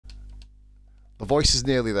The voice is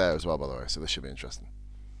nearly there as well, by the way, so this should be interesting.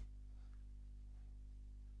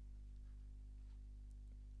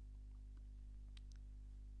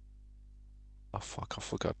 Oh fuck, I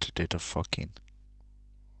forgot to do the fucking...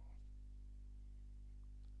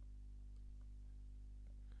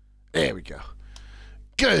 There we go.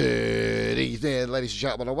 Good evening, ladies and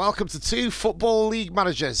gentlemen, and welcome to 2 Football League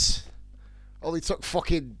Managers. Only took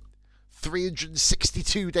fucking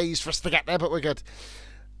 362 days for us to get there, but we're good.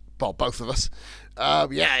 Well, both of us.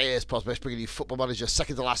 Yeah, here's Posbish bringing you Football Manager,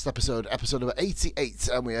 second to last episode, episode number 88,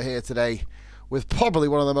 and we are here today with probably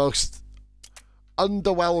one of the most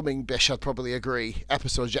underwhelming, Bish, I'd probably agree,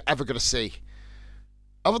 episodes you're ever going to see.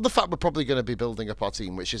 Other than the fact we're probably going to be building up our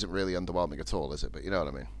team, which isn't really underwhelming at all, is it? But you know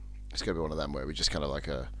what I mean. It's going to be one of them where we just kind of like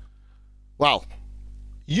a... Well,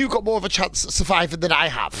 you got more of a chance at surviving than I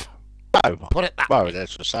have. Oh, Put it that well, way.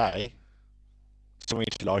 that's to say. Something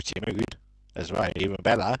to lighten your mood as well, even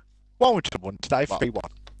better. Warrington won today, 3-1.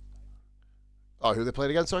 Oh, who they played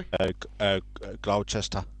again, sorry?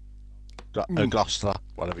 Gloucester. Gloucester,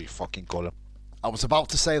 whatever you fucking call them. I was about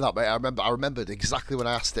to say that, mate. I remembered exactly when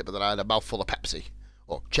I asked it, but then I had a mouthful of Pepsi.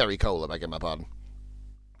 Or cherry cola, begging my pardon.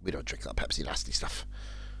 We don't drink that Pepsi nasty stuff.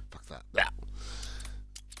 Fuck that. Yeah.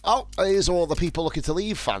 Oh, here's all the people looking to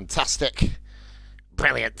leave. Fantastic.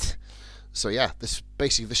 Brilliant. So yeah, this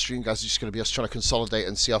stream, guys, is just going to be us trying to consolidate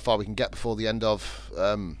and see how far we can get before the end of,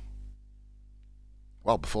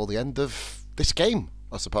 well, before the end of this game,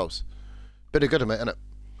 I suppose. Bit of good, mate, innit?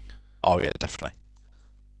 Oh yeah, definitely.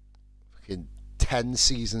 Fucking 10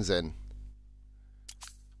 seasons in.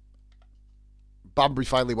 Banbury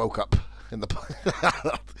finally woke up in the...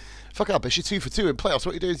 Fuck up, Bish, you're 2 for 2 in playoffs.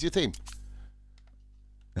 What are you doing to your team?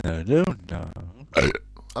 I don't know.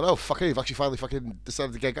 I know, fucking, you've actually finally fucking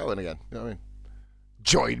decided to get going again. You know what I mean?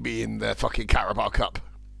 Join me in the fucking Carabao Cup.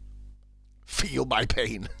 Feel my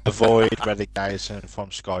pain. Avoid relegation from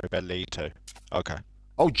Sky Red League 2. Okay.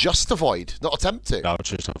 Oh, just avoid, not attempt to. No,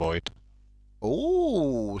 just avoid.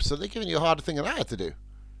 Oh, so they're giving you a harder thing than I had to do.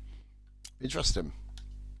 Interesting.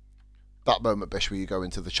 That moment, Bish, where you go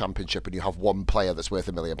into the championship and you have one player that's worth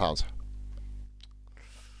 £1 million.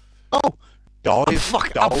 Oh, I'm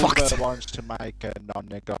fucked. wants to make a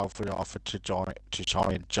non-negotiable offer to join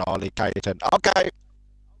Charlie Caton. Okay.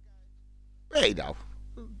 Hey, now.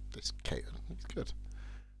 This Caton, he's good.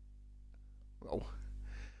 Oh.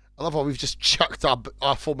 I love how we've just chucked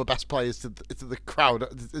our former best players into the crowd,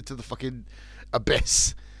 into the fucking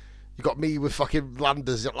abyss. You got me with fucking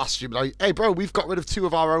Landers at last stream. Like, hey, bro, we've got rid of 2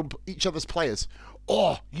 of our own, each other's players.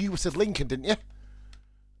 Oh, you said Lincoln, didn't you?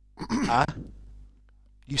 Huh?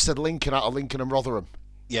 You said Lincoln out of Lincoln and Rotherham.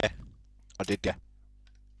 Yeah, I did, yeah.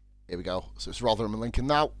 Here we go. So it's Rotherham and Lincoln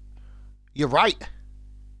now. You're right.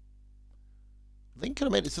 Lincoln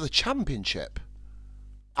have made it to the championship.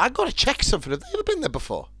 I've got to check something. Have they ever been there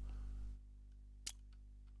before?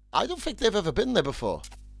 I don't think they've ever been there before.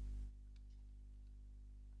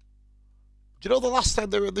 Do you know the last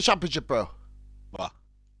time they were in the championship, bro? What?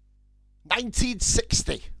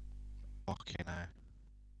 1960. Fucking hell.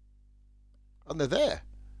 And they're there.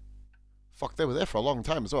 Fuck, they were there for a long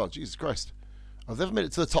time as well. Jesus Christ. Have they ever made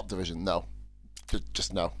it to the top division? No.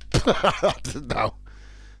 Just no. No.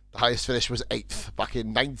 The highest finish was 8th back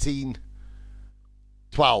in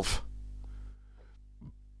 1912.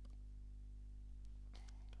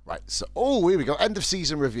 Right, so, oh, here we go. End of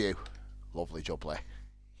season review. Lovely job play.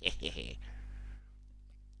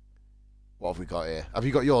 What have we got here? Have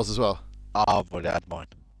you got yours as well? Oh, I've already had mine.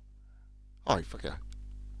 Oh, you fucker.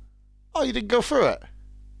 Oh, you didn't go through it?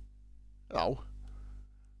 Oh.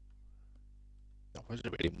 There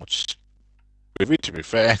wasn't really much with it, to be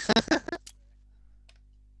fair.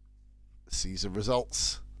 Season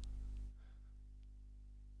results.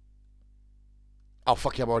 Oh,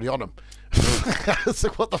 fuck you, I'm already on them. So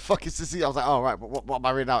what the fuck is this? I was like, oh, right, what am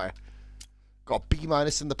I reading out here? Got a B- in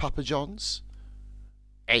the Papa Johns.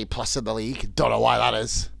 A+ in the league. Don't know why that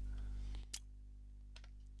is.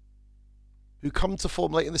 Who come to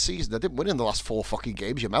form late in the season. They didn't win in the last 4 fucking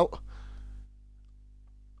games, you melt.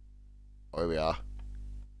 Oh, here we are.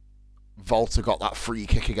 Volta got that free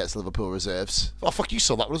kick against Liverpool reserves. Oh, fuck, you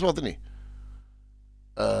saw that one as well, didn't you?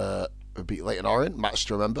 We beat Leighton Orient, match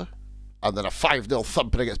to remember. And then a 5-0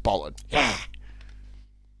 thumping against Bolton. Yeah!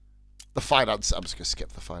 The finance. I'm just going to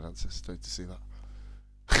skip the finances. Don't need to see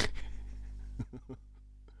that.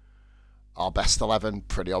 Our best 11,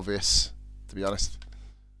 pretty obvious, to be honest.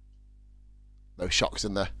 No shocks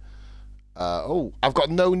in there. Oh, I've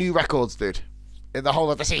got no new records, dude, in the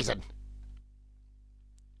whole of the season.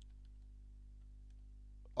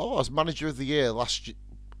 Oh, I was manager of the year last year.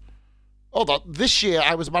 Hold on, this year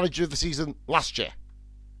I was manager of the season last year.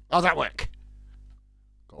 How's that work?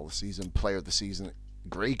 Goal of the season, player of the season,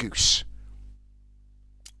 Grey Goose.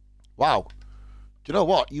 Wow. Do you know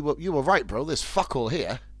what? You were right, bro. There's fuck all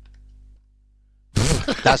here.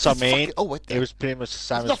 That's what I mean. Oh, wait, it was pretty much the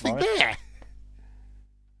same there's as nothing mine. there.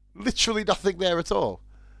 Literally nothing there at all.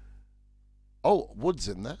 Oh, Wood's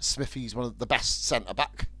in there. Smithy's one of the best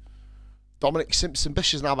centre-back. Dominic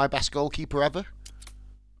Simpson-Bish is now my best goalkeeper ever.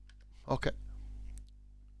 Okay.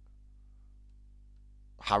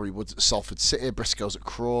 Harry Woods at Salford City. Briscoe's at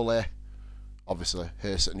Crawley. Obviously,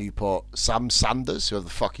 Hurst at Newport. Sam Sanders, whoever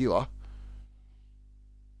the fuck you are.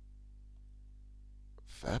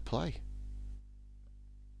 Fair play.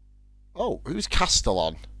 Oh, who's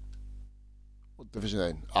Castellon? What division are they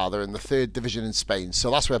in? Ah, they're in the 3rd division in Spain.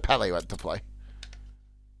 So that's where Pele went to play.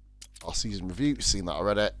 Our season review, seen that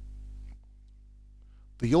already.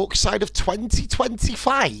 The York side of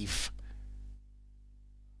 2025.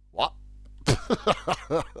 What?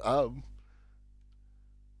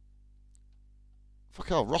 Fucking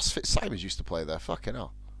hell, Ross Fitzsimons used to play there. Fucking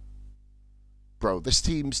hell. Bro, this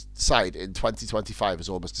team's side in 2025 is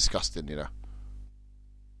almost disgusting, you know.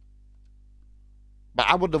 But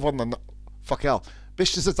I wouldn't have won them. Fucking hell.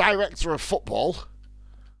 Bish is a director of football.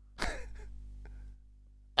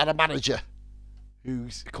 And a manager.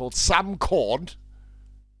 Who's called Sam Corn.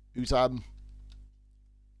 Who's,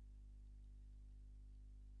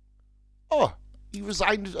 oh, he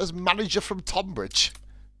resigned as manager from Tonbridge.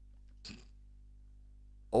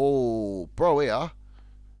 Oh, bro, here.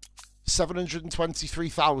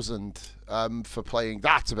 723,000 for playing.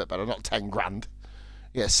 That's a bit better, not 10 grand.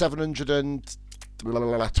 Yeah,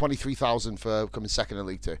 723,000 for coming second in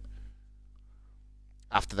League Two.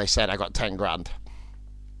 After they said I got 10 grand.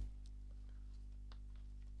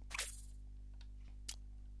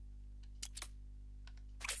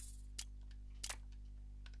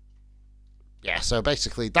 Yeah, so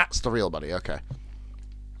basically that's the real money, okay.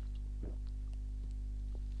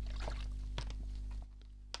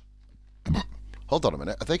 Hold on a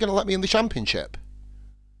minute, are they going to let me in the championship?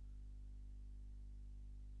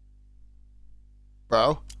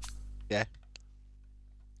 Bro? Yeah.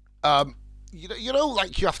 You know,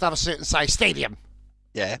 like you have to have a certain size stadium?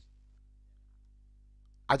 Yeah.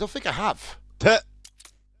 I don't think I have. Oh,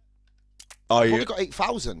 I've only got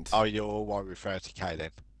 8,000. Oh, you're one with 30k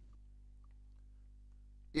then?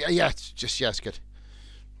 Yeah, it's good.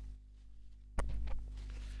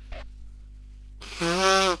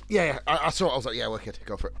 Yeah, I saw it. I was like, yeah, wicked.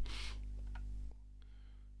 Go for it.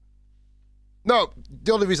 No,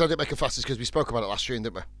 the only reason I didn't make it fast is because we spoke about it last stream,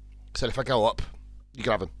 didn't we? Said if I go up, you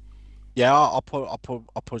can have them. Yeah, I put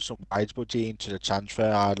some wage budget into the transfer.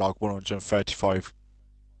 I had like 135k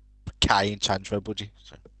in transfer budget.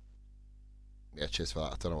 So. Yeah, cheers for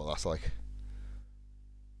that. I don't know what that's like.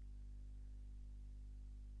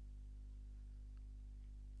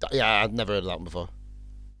 Yeah, I'd never heard of that one before.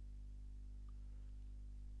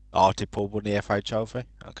 Oh, did Paul win the FA trophy?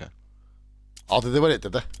 Okay. Oh, did they win it?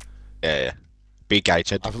 Did they? Yeah. Big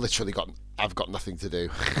gated. I've got nothing to do.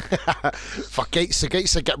 Fuck Gates. So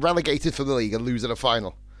Gates get relegated from the league and lose in a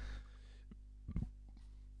final.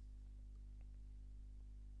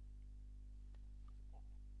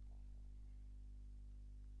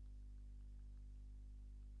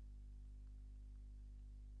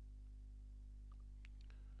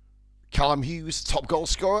 Callum Hughes, top goal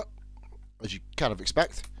scorer, as you kind of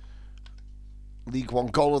expect. League One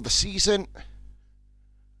goal of the season.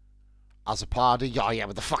 Azzopardi, oh yeah,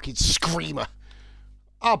 with the fucking screamer.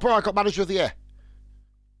 Oh, bro, I got manager of the year.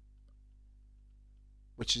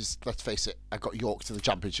 Which is, let's face it, I got York to the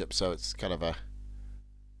championship, so it's kind of a...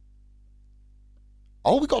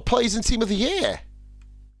 Oh, we got players in team of the year.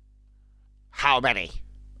 How many?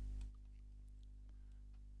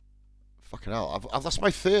 Fucking hell, that's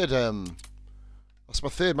my third, that's my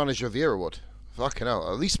third manager of the year award. Fucking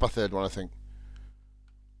hell, at least my third one, I think.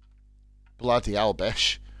 Bloody hell,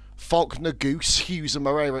 Bish. Faulkner, Goose, Hughes and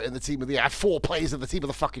Moreira in the team of the year. I had 4 players in the team of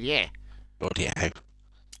the fucking year. Bloody hell.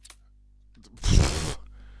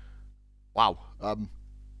 Wow.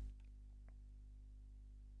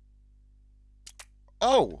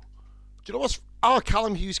 Oh. Do you know what's... Oh,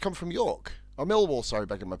 Callum Hughes come from York. Oh, Millwall, sorry,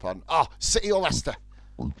 begging my pardon. Oh, City or Leicester?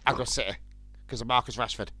 I'll go City. Because of Marcus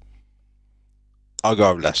Rashford. I'll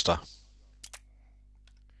go with Leicester.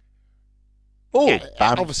 Oh, yeah,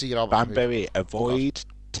 obviously, you know... Banbury, avoid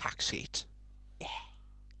tax heat. Yeah.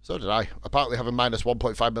 So did I. Apparently having minus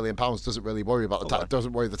 £1.5 million doesn't really worry about the tax.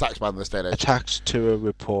 Doesn't worry the tax man in this day and age. Attached to a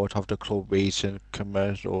report of the club recent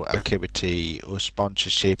commercial activity or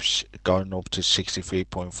sponsorships going up to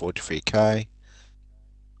 63.43k.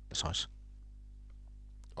 That's nice.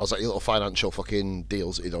 I was like, your little financial fucking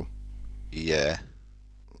deals that you done. Yeah.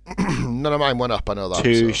 None of mine went up, I know that.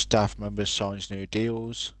 Two So. staff members signs new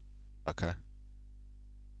deals. Okay.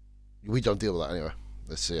 We don't deal with that anyway.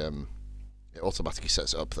 This it automatically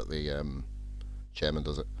sets it up that the chairman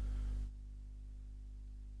does it.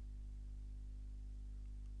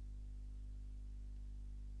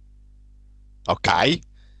 Okay.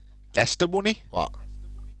 That's the money. What?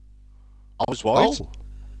 I was wise. Oh.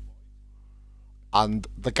 And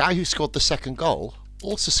the guy who scored the second goal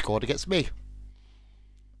also scored against me.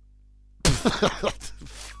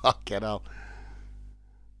 Fucking hell.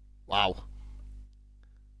 Wow.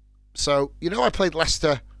 So, you know I played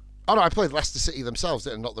Leicester... Oh no, I played Leicester City themselves,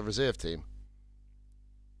 didn't I? Not the reserve team.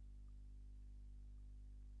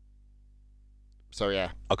 So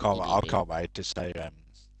yeah. I can't wait to say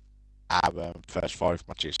our first 5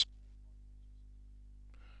 matches.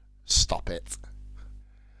 Stop it.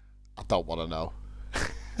 I don't want to know.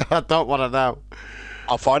 I don't want to know.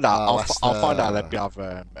 I'll find out. I'll find out. Leicester- Let me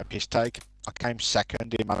have a piss take. I came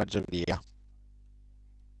second in manager of the year.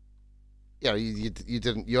 Yeah, you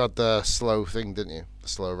didn't. You had the slow thing, didn't you? The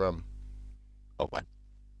slow run. Oh man.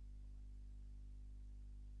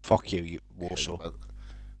 Fuck you, you Warsaw.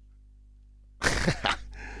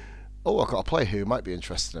 Oh, I've got a player who might be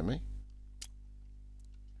interested in me.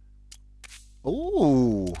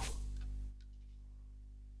 Ooh.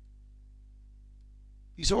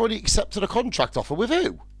 He's already accepted a contract offer with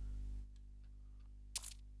who?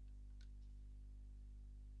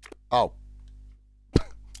 Oh.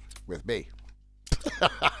 With me.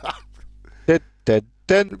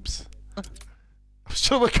 Oops. I'm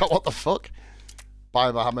still working out what the fuck.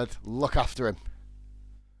 Bye, Mohammed. Look after him.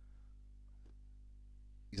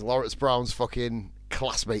 He's Lawrence Brown's fucking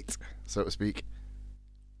classmate, so to speak.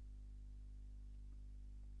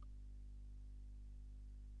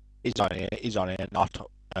 He's on here, not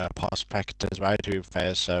prospect as well, to be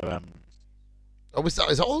fair, so Oh, is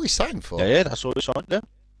that all he's signed for? yeah, that's all he's on there.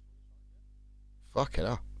 Fucking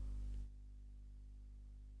hell.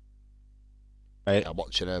 Right. Yeah, I'm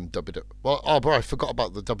watching WWE. Well, oh, bro, I forgot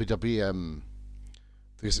about the WWE.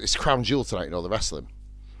 Because it's Crown Jewel tonight, you know, the wrestling.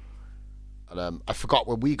 And I forgot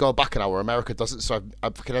when we go back an hour, America doesn't, so I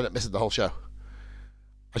fucking end up missing the whole show.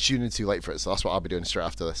 I tuned in too late for it, so that's what I'll be doing straight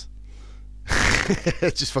after this.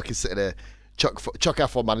 Just fucking sitting there, chuck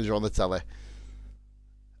F1 Manager on the telly.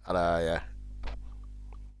 And yeah.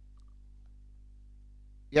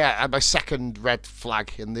 Yeah, I had my second red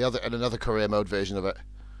flag in another career mode version of it.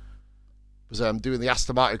 Was doing the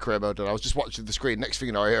Aston Martin career mode, and I was just watching the screen. Next thing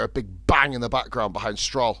you know, I hear a big bang in the background behind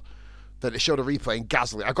Stroll. Then it showed a replay in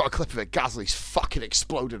Gasly. I got a clip of it. Gasly's fucking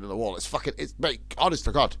exploded in the wall. It's mate, honest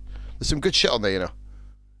to God, there's some good shit on there, you know.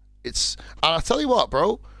 And I tell you what,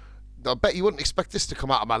 bro, I bet you wouldn't expect this to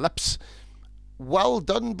come out of my lips. Well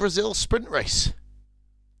done, Brazil sprint race.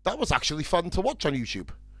 That was actually fun to watch on YouTube.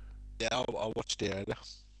 Yeah, I watched it.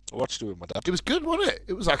 I watched it with my dad. It was good, wasn't it?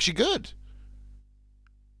 It was actually good.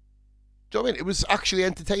 Do you know what I mean? It was actually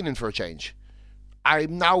entertaining for a change.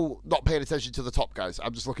 I'm now not paying attention to the top guys.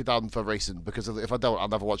 I'm just looking down for racing, because if I don't, I'll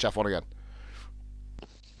never watch F1 again.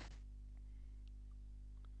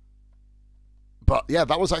 But yeah,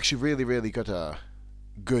 that was actually really, really good.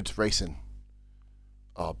 Good racing.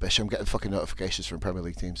 Oh, bish! I'm getting fucking notifications from Premier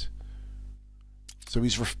League teams. So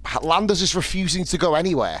Landers is refusing to go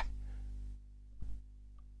anywhere.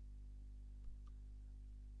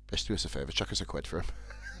 Bish, do us a favour. Chuck us a quid for him.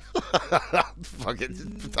 Fuck it.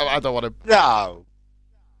 I don't want him. No.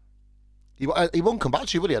 He won't come back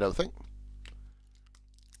to you, will he? I don't think.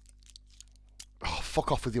 Oh,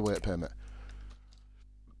 fuck off with your work permit.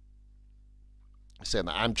 Saying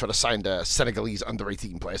that I'm trying to sign a Senegalese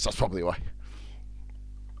under-18 players. That's probably why.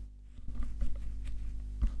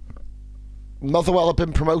 Motherwell have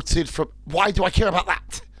been promoted from... Why do I care about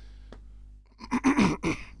that?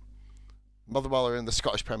 Motherwell are in the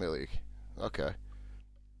Scottish Premier League. Okay.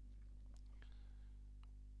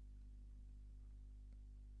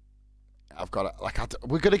 I've got it. Like,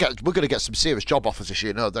 we're gonna get some serious job offers this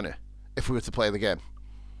year, no, don't you? If we were to play the game.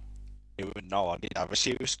 No, I didn't have a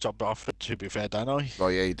serious job offer, to be fair, don't I? Oh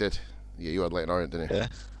yeah, you did. Yeah, you had Leighton Orient, didn't you? Yeah.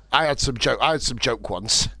 I had some joke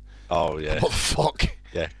ones. Oh yeah. What the fuck?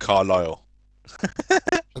 Yeah, Carlisle.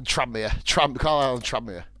 And Carlisle and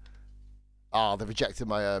Tranmere. Oh, they rejected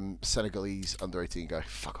my Senegalese under-18 guy.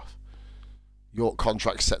 Fuck off. Your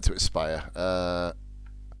contract's set to expire.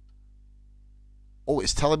 Oh,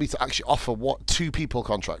 it's telling me to actually offer 2 people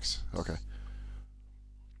contracts. Okay.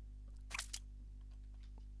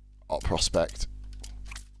 Oh, prospect.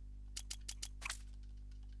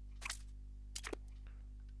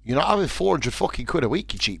 You're not having 400 fucking quid a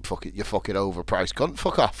week, you cheap fucking, you fucking overpriced cunt.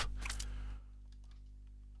 Fuck off.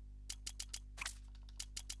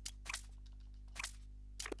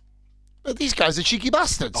 These guys are cheeky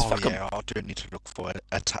bastards. Oh Fuck 'em. yeah, I do need to look for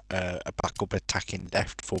a backup attacking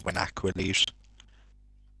left for when Aqua leaves.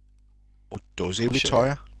 Or does he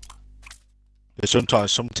retire? But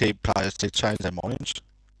sometimes some team players they change their minds.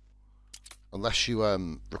 Unless you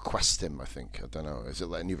request him, I think. I don't know. Is it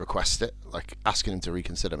letting you request it? Like asking him to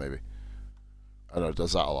reconsider, maybe? I don't know. It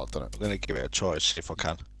does that a lot, doesn't it? I'm gonna give it a try, see if I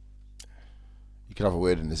can. You can have a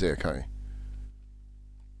word in his ear, can't you?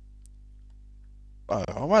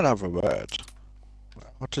 I might have a word.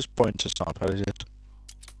 I'll just point to start. How is it?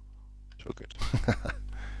 So good.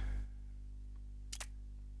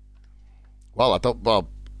 Well, I don't. Well,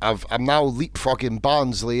 I'm now leapfrogging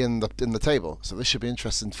Barnsley in the table, so this should be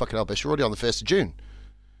interesting. Fucking hell, bitch! You're already on the 1st of June.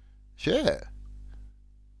 Shit.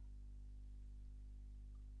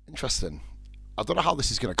 Interesting. I don't know how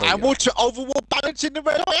this is going to go. I want to overall balance in the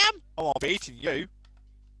way I am. Oh, I'm beating you.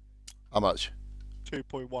 How much?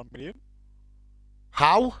 2.1 million.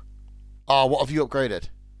 How? Oh, what have you upgraded?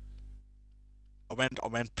 I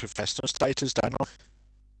went professional status down.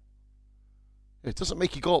 It doesn't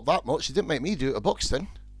make you go up that much. It didn't make me do it at Buxton.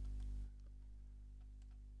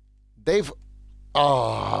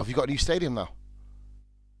 Oh, have you got a new stadium now?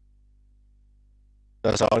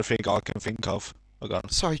 That's the only thing I can think of.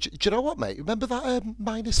 Sorry, do you know what, mate? Remember that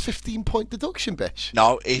minus 15-point deduction, bitch?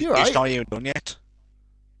 No, it's right. not even done yet.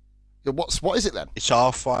 Yeah, what is it then? It's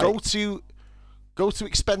halfway. Go to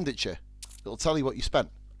expenditure. It'll tell you what you spent.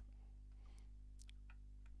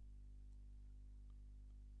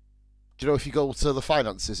 Do you know if you go to the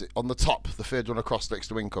finances, on the top, the third one across next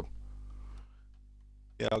to income?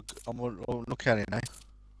 Yeah, I'm looking at it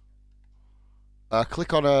now.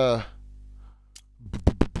 Click on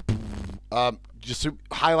just to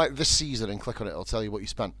highlight this season and click on it. It'll tell you what you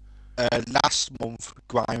spent. Last month,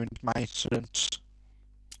 ground maintenance.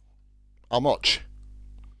 How much?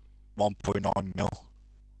 1.9 mil.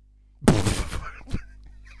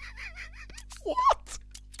 What?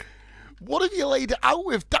 What have you laid it out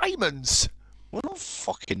with? Diamonds? I don't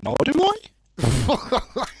fucking know, do I?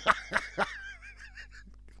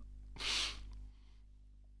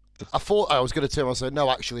 I thought I was going to turn and say, no,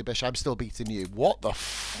 actually, Bish, I'm still beating you. What the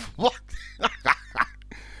what?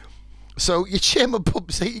 So your chairman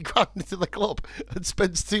pumps 80 grand into the club and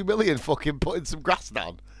spends 2 million fucking putting some grass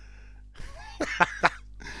down.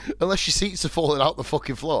 Unless your seats are falling out the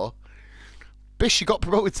fucking floor. Bish, you got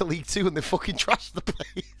promoted to League 2 and they fucking trashed the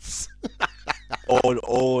place.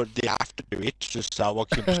 or they have to do it just so I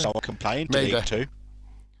can play into League 2.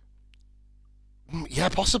 Yeah,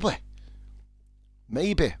 possibly.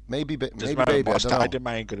 Maybe. My stadium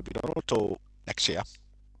ain't going to be done until next year.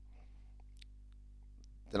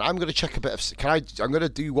 Then I'm going to check a bit of... I'm going to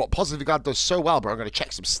do what Positive God does so well, but I'm going to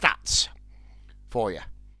check some stats for you.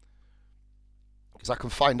 Because I can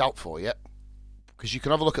find out for you. Because you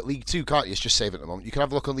can have a look at League 2, can't you? It's just saving at the moment. You can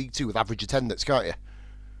have a look at League 2 with average attendance, can't you?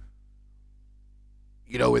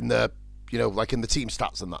 You know, like in the team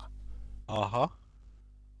stats and that. Uh-huh.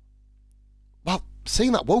 Well,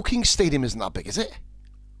 saying that, Woking Stadium isn't that big, is it?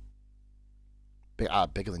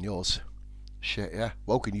 Bigger than yours. Shit, yeah.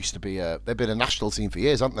 Woking used to be... they've been a national team for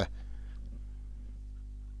years, haven't they?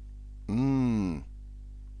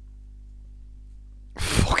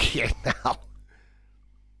 Fuck yeah, now.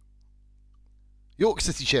 York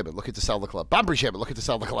City chairman looking to sell the club. Banbury chairman looking to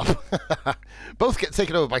sell the club. Both get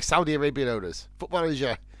taken over by Saudi Arabian owners. Football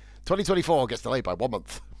Manager 2024 gets delayed by 1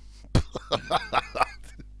 month.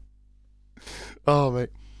 Oh, mate.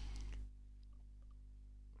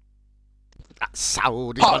 That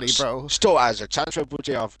Saudi money, bro. Still has a transfer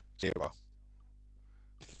budget of 0.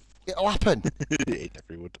 It'll happen. It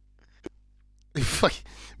never would.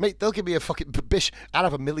 Mate, they'll give me a fucking... Bish, I'll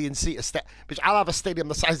have a 1 million seat... Bish, I'll have a stadium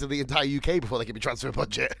the size of the entire UK before they give me transfer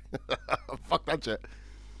budget. Fuck that shit.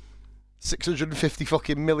 650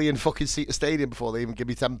 fucking million fucking seat stadium before they even give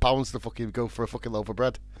me £10 to fucking go for a fucking loaf of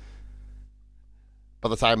bread. By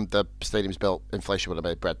the time the stadium's built, inflation would have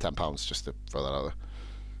made bread £10, just to throw that out there.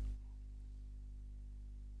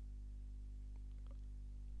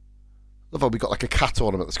 Love how we got like a cat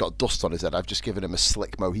ornament that's got dust on his head. I've just given him a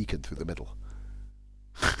slick Mohican through the middle.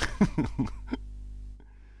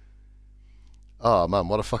 Oh man,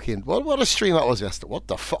 what a fucking... What a stream that was yesterday. What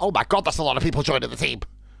the fuck? Oh my god, that's a lot of people joining the team.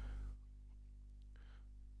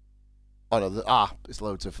 Oh no, it's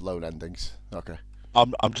loads of loan endings. Okay.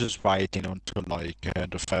 I'm just waiting until like the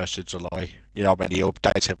 1st of July. You know when he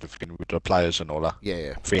updates everything with the players and all that.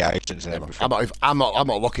 Yeah. Free agents and everything. I'm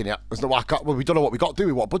not looking yet. There's no. We don't know what we got. Do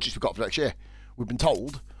we? What budgets we got for next year? We've been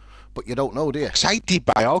told, but you don't know, do you? Say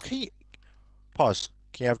Debale. Can you pause?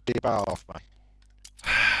 Can you have Debale off, mate?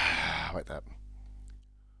 Wait there.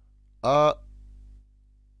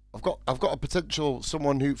 I've got a potential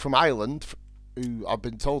someone who from Ireland who I've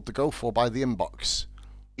been told to go for by the inbox.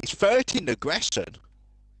 He's 13 aggression.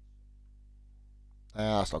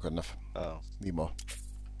 That's not good enough. Oh. Need more.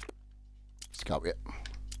 Scout it.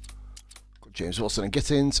 Got James Wilson and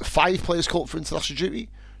Gittins. 5 players called for international duty.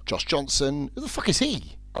 Josh Johnson. Who the fuck is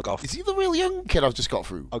he? Is he the real young kid I've just got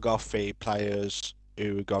through? I got 3 players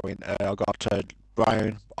who are going. I got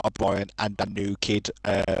Brian O'Brien and a new kid,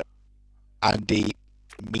 Andy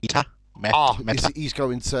Meta. He's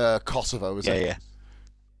going to Kosovo, is it? Yeah.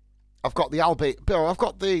 I've got the Bill, I've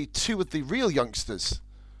got the 2 of the real youngsters.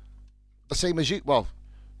 The same as you. Well,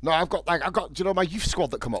 no, I've got do you know my youth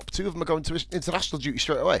squad that come up? 2 of them are going to international duty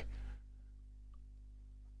straight away.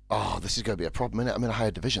 Oh, this is going to be a problem, innit? I'm in a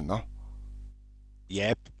higher division now.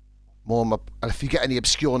 Yep. And if you get any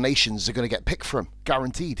obscure nations, they're going to get picked from,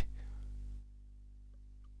 guaranteed.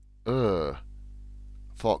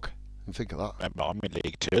 Fuck. Didn't think of that. Remember, I'm in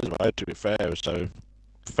League 2 as well, to be fair, so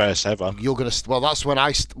first ever. You're going to... Well, that's when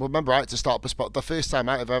remember, I had to start... The first time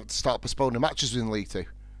I ever had to start postponing matches in League 2.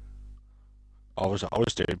 I was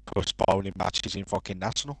doing postponing matches in fucking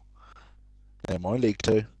National. Yeah, my League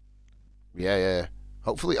 2. Yeah.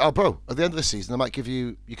 Hopefully... Oh, bro, at the end of the season, they might give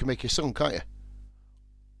you... You can make your son, can't you?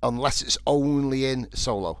 Unless it's only in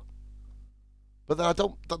solo. But then I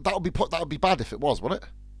don't... That would be bad if it was, wouldn't it?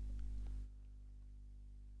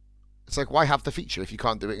 It's like, why have the feature if you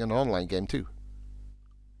can't do it in an online game too?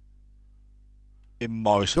 The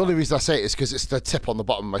only reason I say it is because it's the tip on the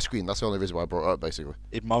bottom of my screen. That's the only reason why I brought it up, basically.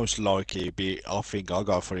 It most likely be... I think I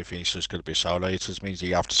got 3 things it's going to be solo. It just means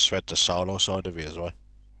you have to shred the solo side of it as well.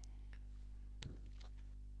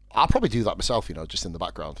 I'll probably do that myself, you know, just in the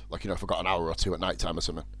background. Like, you know, if I've got an hour or 2 at night time or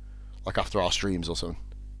something. Like after our streams or something.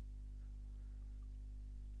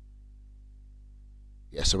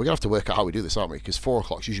 Yeah, so we're going to have to work out how we do this, aren't we? Because 4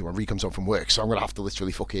 o'clock's usually when Ree comes home from work, so I'm going to have to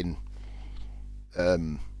literally fucking...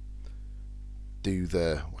 do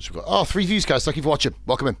the... What's we got? Oh, 3 views, guys. Thank you for watching.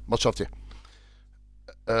 Welcome in. Much love to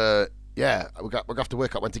you. Yeah, we're going to have to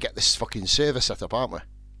work out when to get this fucking server set up, aren't we?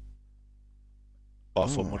 What,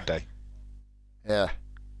 for Monday? Yeah.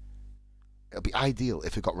 It'll be ideal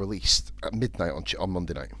if it got released at midnight on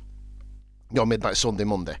Monday night. No, midnight Sunday,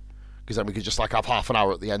 Monday. Because then we could just like have half an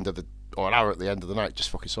hour at the end of the... Or an hour at the end of the night, just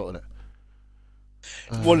fucking sorting it.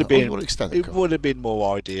 It would have been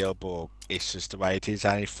more ideal, but it's just the way it is.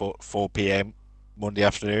 Only 4 PM Monday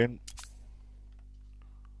afternoon.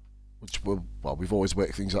 Which we've always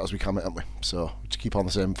worked things out as we can, haven't we? So just keep on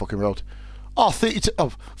the same fucking road. Oh, 32.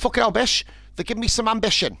 Oh, fucking hell, Bish. They give me some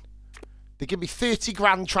ambition. They give me 30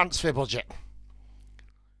 grand transfer budget.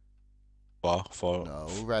 What for? No,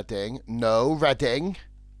 Reading. No, Reading.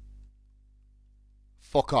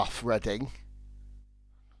 Fuck off, Reading.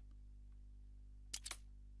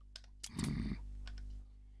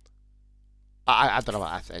 I don't know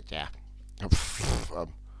what I said, yeah.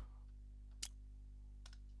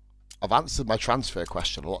 I've answered my transfer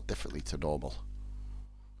question a lot differently to normal.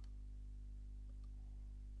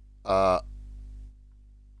 Oh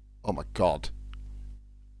my god.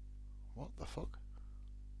 What the fuck?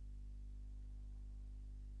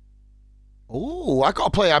 Oh, I got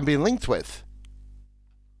a player I'm being linked with.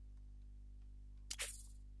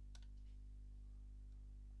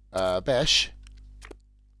 Besh.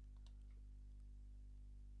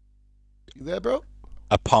 You there, bro?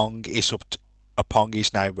 A Pong is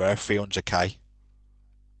now worth 300k.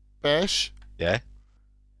 Besh. Yeah.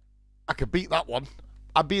 I could beat that one.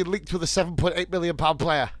 I'm being linked with a £7.8 million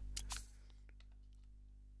player.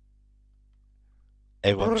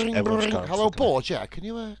 Everyone's hello, board. Yeah, can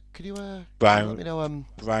you Brown, let me know,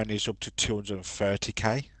 Brown is up to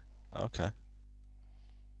 230k. Okay.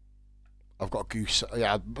 I've got Goose.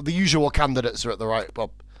 Yeah, the usual candidates are at the right, Bob.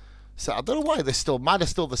 So I don't know why mine are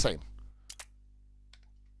still the same.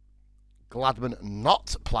 Gladman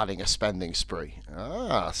not planning a spending spree.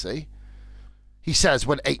 Ah, see. He says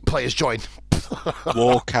when 8 players join.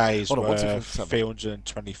 Walk's worth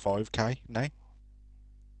 325k now.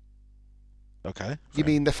 Okay. You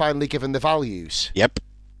mean they're finally given the values? Yep.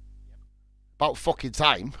 About fucking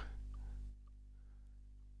time.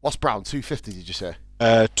 What's Brown? 250, did you say?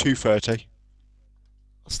 230.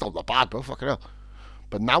 That's still not bad, bro. Fucking hell.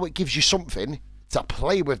 But now it gives you something to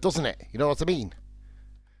play with, doesn't it? You know what I mean?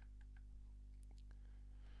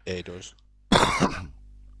 Yeah, it does.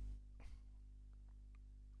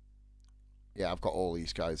 Yeah, I've got all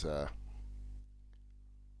these guys. Happy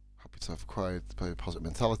to have acquired the positive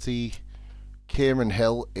mentality. Kieran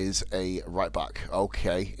Hill is a right back.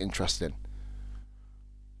 Okay, interesting.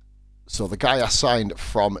 So the guy I signed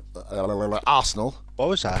from Arsenal. What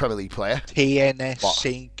was that? Premier League player. TNS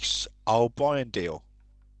Sinks O'Brien deal.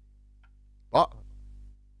 What?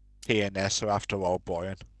 TNS are after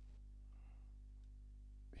O'Brien.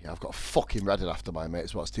 Yeah, I've got a fucking Reddit after my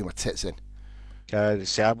mates. What's doing my tits in? Okay,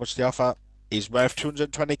 see how much they offer. He's worth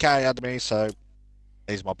 220k out me, so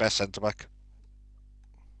he's my best centre back.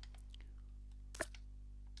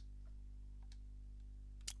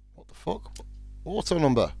 What the fuck? Auto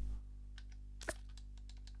number.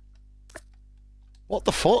 What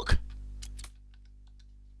the fuck?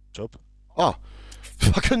 What's up? Oh,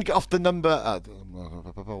 I couldn't get off the number.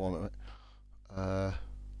 1 minute.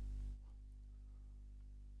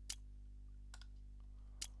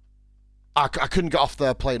 I couldn't get off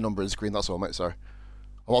the play number in screen. That's all, mate. Sorry.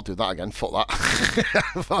 I won't do that again. Fuck that.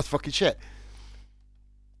 That's fucking shit.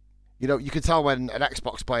 You know, you can tell when an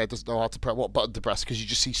Xbox player doesn't know how to press what button to press because you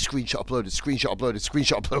just see screenshot uploaded, screenshot uploaded,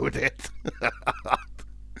 screenshot uploaded.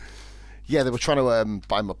 Yeah, they were trying to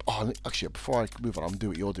buy my. Oh, actually, before I move on, I'm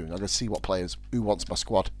doing what you're doing. I'm gonna see what players who wants my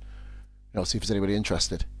squad. You know, see if there's anybody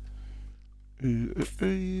interested.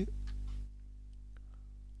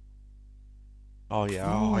 Oh yeah,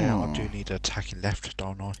 I do need attacking left,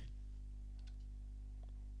 don't I?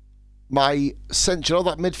 My centre, you know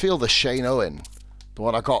that midfielder Shane Owen, the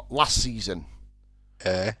one I got last season.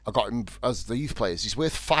 I got him as the youth players. He's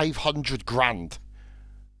worth 500 grand.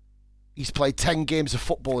 He's played 10 games of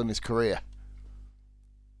football in his career.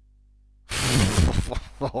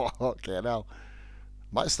 Okay, now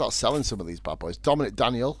might start selling some of these bad boys. Dominic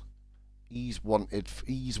Daniel, he's worth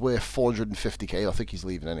 450k. I think he's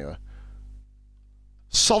leaving anyway.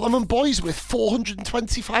 Solomon Boy's with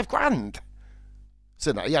 425 grand.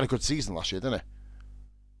 So he had a good season last year, didn't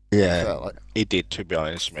he? Yeah, Fair, like. he did, to be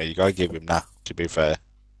honest, mate. You gotta give him that, to be fair.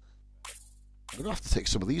 I'm gonna have to take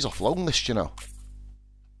some of these off loan list, you know.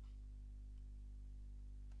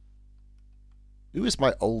 Who is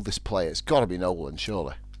my oldest player? It's gotta be Nolan,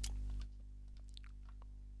 surely.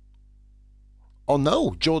 Oh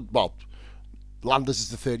no, well, Landers is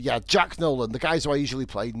the third. Yeah, Jack Nolan, the guys who I usually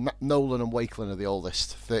play, Nolan and Wakeland are the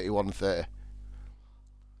oldest, 31 and 30.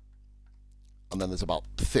 And then there's about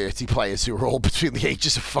 30 players who are all between the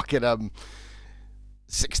ages of fucking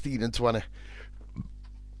 16 and 20.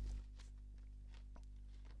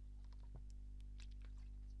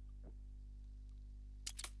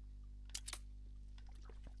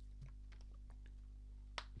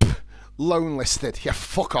 Loan listed. Yeah,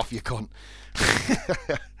 fuck off, you cunt.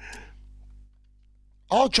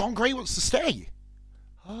 Oh, John Gray wants to stay.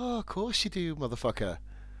 Oh, of course you do, motherfucker.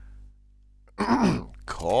 Of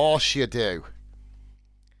course you do.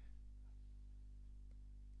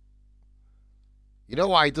 You know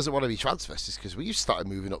why he doesn't want to be transferred? It's because we've started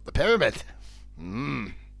moving up the pyramid.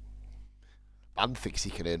 Man thinks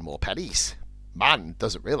he can earn more pennies. Man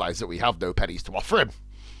doesn't realise that we have no pennies to offer him.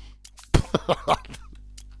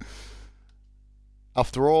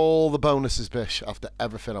 After all the bonuses, Bish, after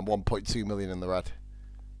everything, I'm 1.2 million in the red.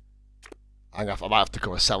 I might have to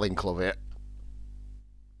go a selling club here.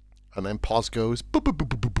 And then Pos goes back to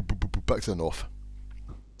the north.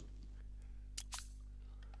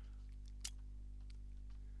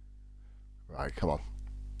 Right, come on.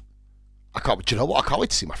 Do you know what? I can't wait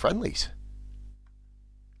to see my friendlies.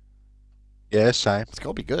 Yeah, same. It's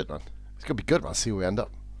gonna be good, man. It's gonna be good, man. See where we end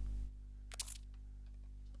up.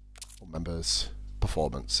 Members,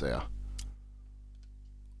 performance, yeah.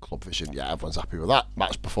 Club vision, yeah, everyone's happy with that.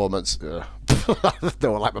 Match performance, no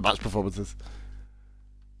one like my match performances.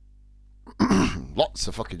 Lots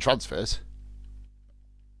of fucking transfers.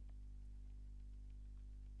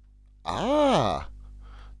 Ah,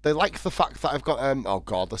 they like the fact that I've got oh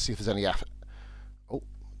god, let's see if there's any effort. Oh,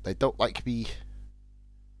 they don't like me.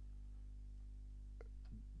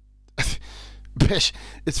 Bish,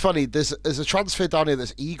 it's funny, there's a transfer down here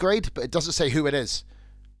that's E grade, but it doesn't say who it is.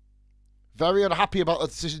 Very unhappy about the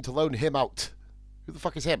decision to loan him out. Who the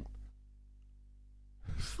fuck is him?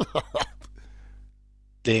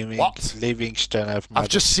 What? Livingston. I've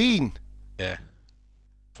just seen. Yeah.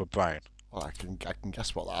 For Brian. Well, I can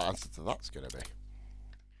guess what that answer to that's gonna be.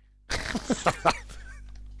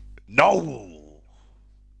 No.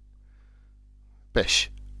 Bish,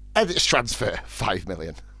 Edits transfer 5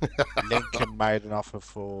 million. Lincoln made an offer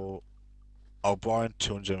for O'Brien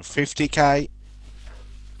 250k.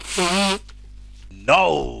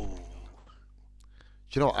 No.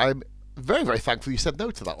 Do you know what? I'm very, very thankful you said no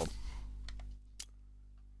to that one.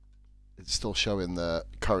 It's still showing the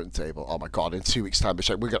current table. Oh my god! In 2 weeks' time,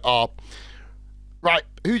 we're gonna. Oh, right.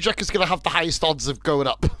 Who do you reckon's gonna have the highest odds of going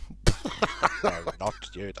up? No, not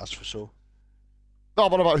you. That's for sure. No,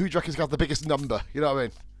 what about who do you reckon's got the biggest number? You know what I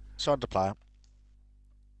mean? Signed the player.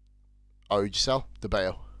 Oh, who'd you sell? The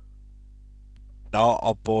Bale. No,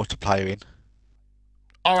 I bought a player in.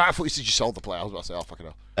 All right, I thought you said you sold the player. I was about to say, oh, fucking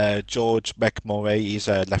hell. George McMurray, he's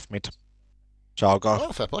left mid. So I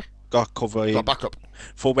Oh, fair play. got cover Got backup.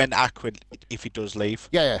 for when Aquin, if he does leave.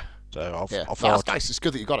 Yeah. So Yeah. I thought, No, that's nice. It's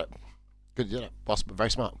good that you got it. Good, you know. That's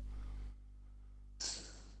very smart.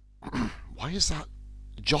 Why is that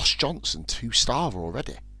Josh Johnson 2-star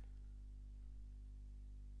already?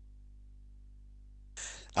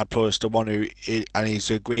 and plus the one and he's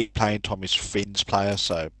a great playing time is Finn's player,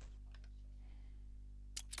 so.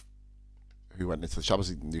 Who went into the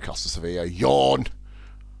Champions League? Newcastle, Sevilla. Yawn.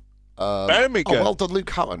 Birmingham. Oh, well done, Luke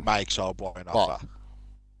Hatton. Makes our boy an offer.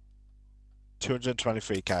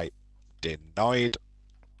 223k denied.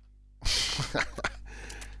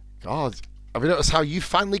 God, have you noticed how you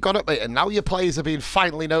finally got it, mate? And now your players are being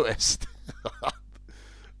finally noticed.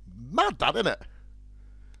 Mad, that, isn't it?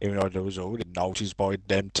 Even though there was already noticed by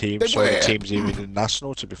them teams, so the teams even in the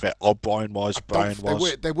national. To be fair, O'Brien was, Brian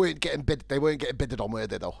was. They weren't getting bidded on, were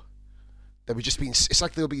they? Though they were just being. It's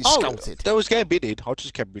like they were being scouted. They was getting bidded. I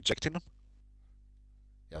just kept rejecting them.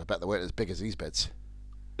 Yeah, I bet they weren't as big as these bids.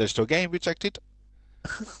 They're still getting rejected.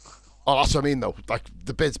 Oh, that's what I mean, though. Like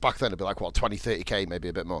the bids back then would be like what 20, 30k, maybe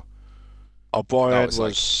a bit more. O'Brien was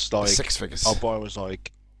like 6 figures. O'Brien was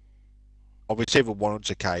like, I would say a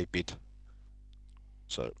 100k bid.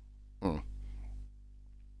 So,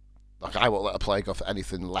 like I won't let a player go for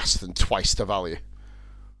anything less than twice the value.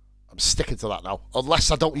 I'm sticking to that now,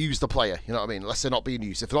 unless I don't use the player. You know what I mean? Unless they're not being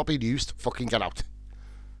used. If they're not being used, fucking get out.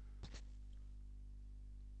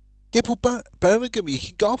 yeah, but Birmingham, you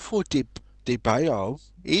can go for Di Bayo.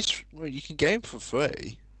 You can get him for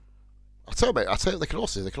free. I tell you, mate. They can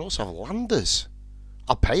also have Landers.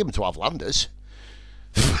 I'll pay him to have Landers.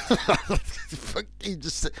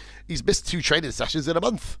 He's missed 2 training sessions in a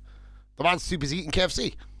month. The man's too busy eating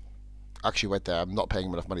KFC. Actually, wait there. I'm not paying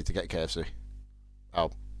him enough money to get KFC.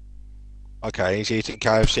 Oh. Okay, he's eating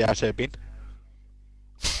KFC out of a bin.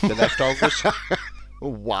 The leftovers.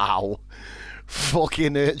 Wow.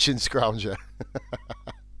 Fucking urchin scrounger.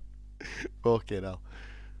 Fucking hell.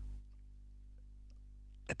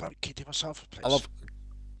 I'm about kidding myself, please. I love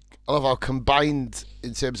how combined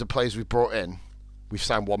in terms of players we've brought in, we've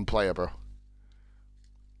signed 1 player, bro.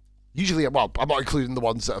 Usually, well, I'm not including the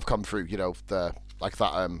ones that have come through. You know, like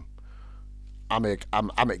that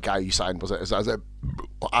Amit guy you signed, was it? Is it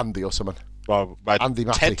Andy or someone? Well, Andy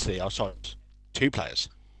Matty. Technically, I signed 2 players.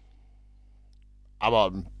 I'm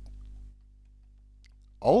on.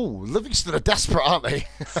 Oh, Livingston are desperate, aren't they?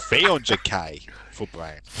 300k for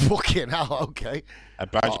Brown. Fucking hell, okay.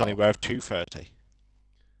 And Brown's only worth 230.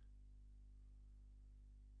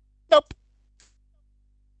 Nope.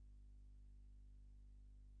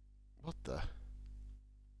 What the?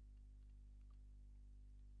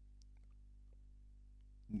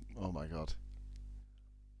 Oh my god.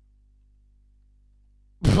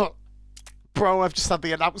 Bro, I've just had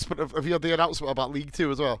the announcement have you had the announcement about League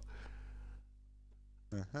 2 as well?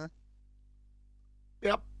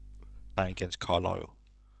 Yep. Playing against Carlisle.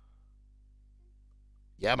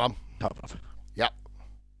 Yeah, man. Yep.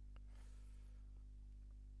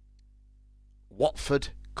 Watford,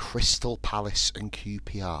 Crystal Palace and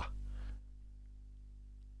QPR.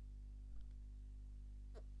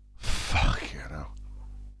 Fuck, you know.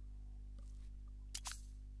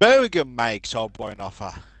 Birmingham makes our boy an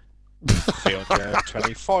offer.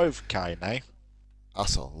 325k now.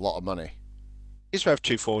 That's a lot of money. He's worth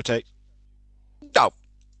 240. No.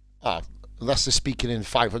 Ah, unless they're speaking in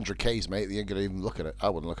 500k's, mate, they ain't gonna even look at it. I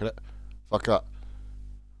wouldn't look at it. Fuck that.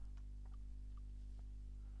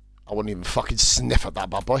 I wouldn't even fucking sniff at that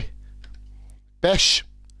bad boy. Bish,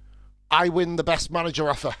 I win the best manager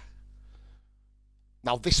offer.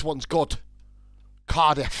 Now this one's good.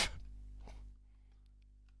 Cardiff.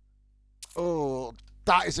 Oh,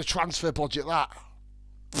 that is a transfer budget, that.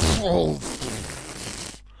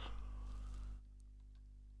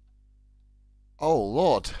 Oh,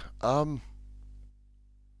 Lord. Can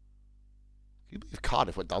you believe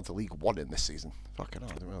Cardiff went down to League 1 in this season? Fucking hell,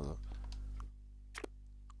 I didn't realise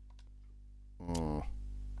that.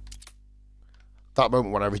 That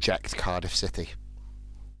moment when I reject Cardiff City.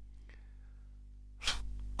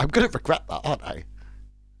 I'm going to regret that, aren't I?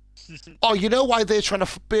 Oh, you know why they're trying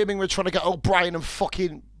to... Birmingham are trying to get O'Brien and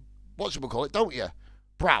fucking... Whatchamacallit, don't you?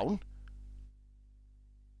 Brown?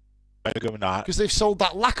 Because they've sold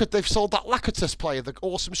that Lakatos player, the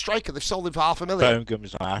awesome striker. They've sold him for $500,000.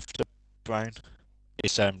 Birmingham's not after Brown.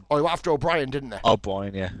 It's Oh, they were after O'Brien, didn't they?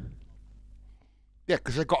 O'Brien, yeah. Yeah,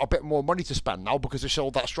 because they've got a bit more money to spend now because they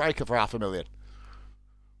sold that striker for $500,000.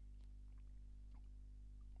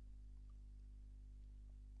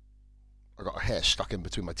 I got a hair stuck in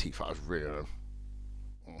between my teeth. That was really...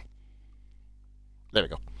 There we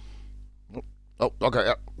go. Oh, okay,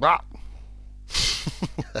 yeah. Ah.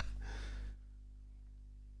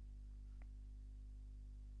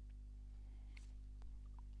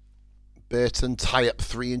 Burton tie up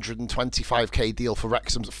 325k deal for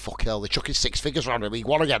Wrexham's. Fuck hell, they're chucking six figures around in League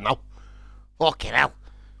One again now. Fucking hell.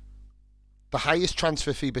 The highest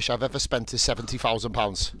transfer fee Bish I've ever spent is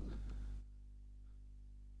 £70,000.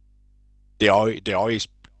 The I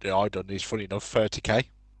done is funny enough 30k.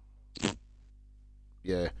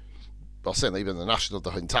 Yeah. Well, certainly even the national,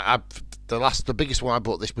 the biggest one I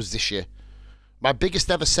bought this year. My biggest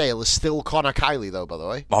ever sale is still Connor Kiley, though, by the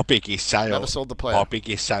way. My biggest sale. Never sold the player. My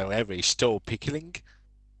biggest sale ever is still Pickling.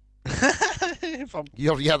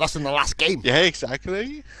 Yeah, that's in the last game. Yeah,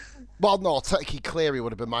 exactly. Well, no, technically Cleary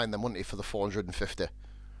would have been mine then, wouldn't he, for the 450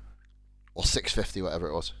 or 650, whatever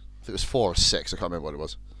it was. I think it was 4 or 6. I can't remember what it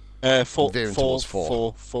was.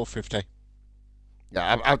 450.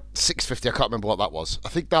 Yeah, 650. I can't remember what that was. I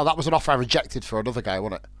think that was an offer I rejected for another guy,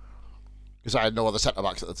 wasn't it? Because I had no other centre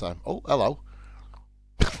backs at the time. Oh, hello.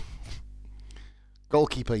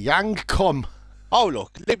 Goalkeeper Yang Kum. Oh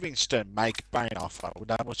look, Livingston make Bain offer.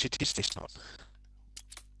 How much it is this time?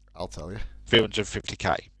 I'll tell you.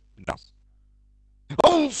 350k. No.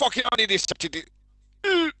 Oh fucking! I need this.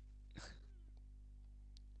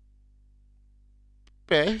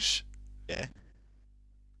 Bish. Yeah.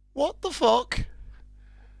 What the fuck?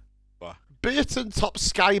 What? Burton top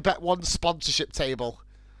Sky Bet 1 sponsorship table.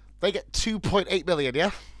 They get 2.8 million,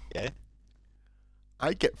 yeah? Yeah.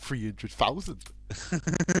 I get 300,000.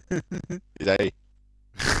 They.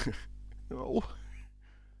 No.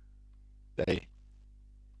 They.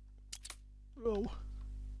 No.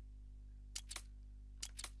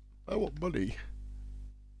 I want money.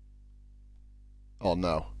 Oh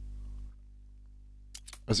no.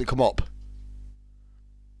 Has it come up?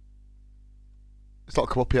 It's not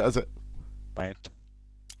come up yet, has it? Right.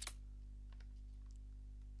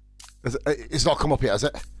 It's not come up yet, has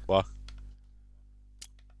it? What?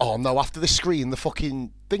 Oh no, after the screen, the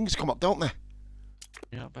fucking things come up, don't they?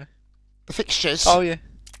 Yeah, mate. The fixtures. Oh yeah.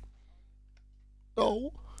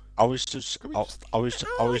 No. I was just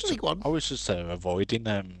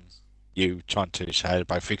avoiding you trying to say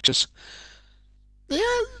about fixtures.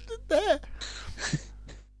 Yeah, there.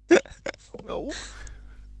 No.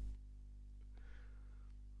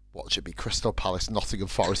 What should be Crystal Palace, Nottingham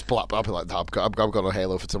Forest, Blackburn? I'll be like, no, I'm going on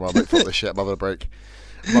Halo for tomorrow, mate. Fuck this shit. I'm having a break.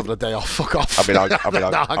 I'm having a day off. Fuck off. I can't do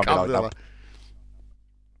that.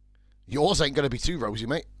 Yours ain't going to be too rosy,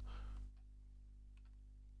 mate.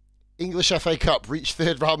 English FA Cup, reach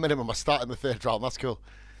third round minimum. I start in the third round. That's cool.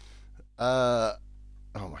 Oh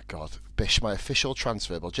my God. Bish, my official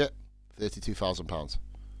transfer budget, £32,000.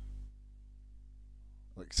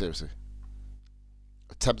 Like, seriously.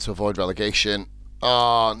 Attempt to avoid relegation.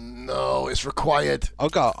 Oh no, it's required. I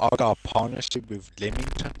got a partnership with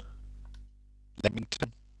Leamington. I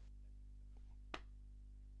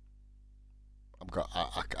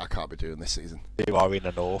can't be doing this season. You are in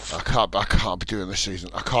the north. I can't be doing this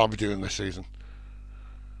season. I can't be doing this season.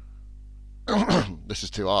 This is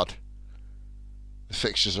too hard. The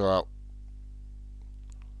fixtures are out.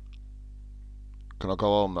 Can I go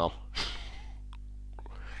home now?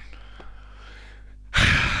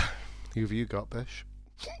 Who have you got, Bish?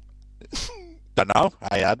 Don't know.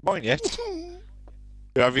 I had mine yet. Who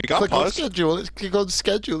have you got? Click on schedule. Let's click on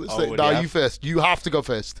schedule. No, you first. You have to go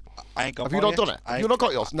first. I ain't got. Have you not done it? Have you not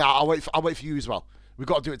got yours? No, I'll wait for you as well. We've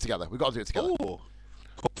got to do it together. Oh,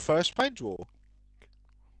 cup first page draw.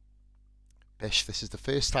 Bish, this is the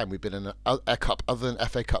first time we've been in a cup other than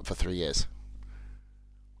FA Cup for 3 years.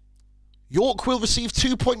 York will receive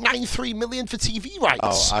 2.93 million for TV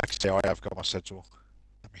rights. Oh, actually, I have got my schedule.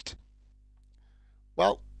 Damn it.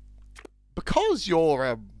 Well, because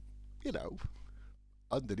you're,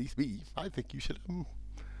 underneath me, I think you should.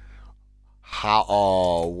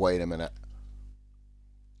 Oh, wait a minute.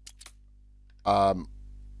 I've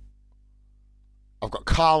got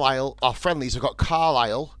Carlisle. Our friendlies have got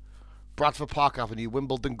Carlisle, Bradford Park Avenue,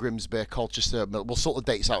 Wimbledon, Grimsby, Colchester. We'll sort the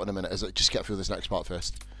dates out in a minute. Just get through this next part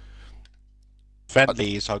first.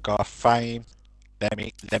 Friendlies, I got Fame,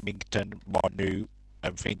 Leamington, Monu,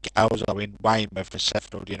 and think Elzo in Weymouth for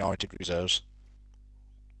Sheffield United reserves.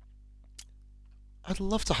 I'd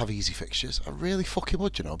love to have easy fixtures. I really fucking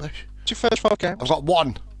would, Bish. It's your first 4 games? I've got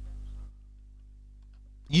one.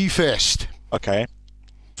 You first. Okay.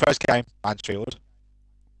 First game, Mansfield.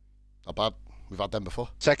 Not bad. We've had them before.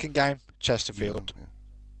 Second game, Chesterfield. Yeah.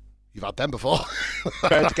 You've had them before.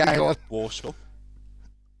 Third game, Warsaw.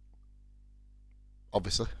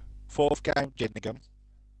 Obviously. Fourth game, Gillingham.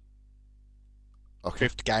 Okay.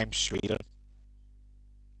 Fifth game, Sweden.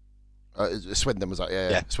 Swindon was that? Yeah.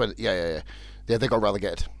 Yeah. Swindon. Yeah. Yeah, they got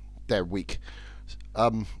relegated. They're weak.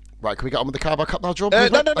 Right, can we get on with the Carabao Cup now, John? No,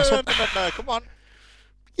 come on.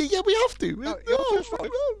 Yeah, we have to. No,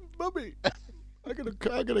 Mummy, I'm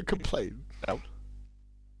gonna complain. No.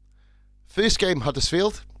 First game,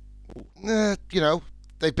 Huddersfield. You know,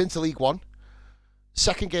 they've been to League One.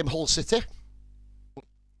 Second game, Hull City.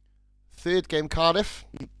 Third game, Cardiff.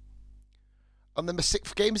 And then the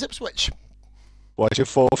sixth game is Ipswich. What's your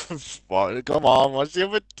fourth? What? Come on, what's your...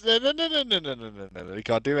 No. You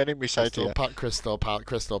can't do any mistake here. Crystal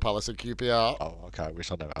Palace and QPR. Oh, okay, I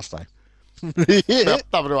wish I never asked that.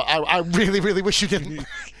 No, I really, really wish you didn't.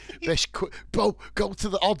 Bro, go to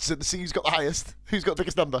the odds and see who's got the highest. Who's got the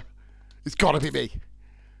biggest number? It's got to be me.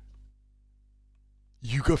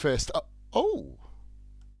 You go first. Oh.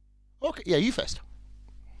 Okay, yeah, you first.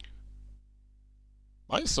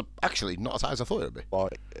 Mine's actually not as high as I thought it would be.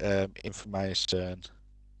 What, information...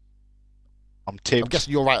 I'm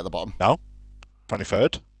guessing you're right at the bottom. No.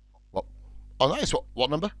 23rd. What? Oh, nice. What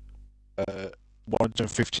number?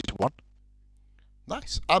 150 to 1.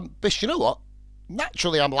 Nice. Bish, you know what?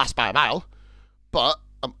 Naturally, I'm last by a mile, but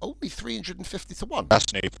I'm only 350 to 1.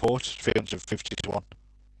 That's Newport, 350 to 1.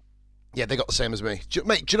 Yeah, they got the same as me.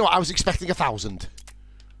 Mate, do you know what? I was expecting 1,000.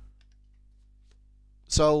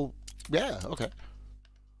 So, yeah, okay.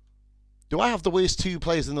 Do I have the worst 2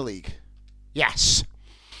 players in the league? Yes.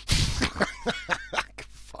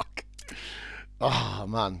 Fuck. Oh,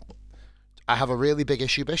 man. I have a really big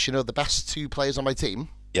issue, Bish. You know, the best 2 players on my team...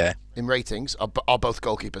 Yeah. In ratings are both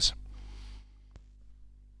goalkeepers.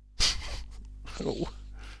 Oh.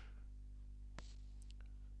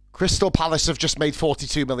 Crystal Palace have just made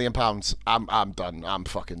 £42 million. I'm done. I'm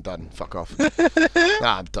fucking done. Fuck off.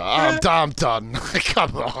 I'm done. I'm done.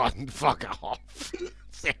 Come on. Fuck off.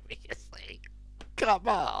 Seriously. Come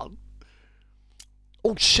on.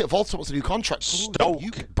 Oh shit, Volta wants a new contract. Stoke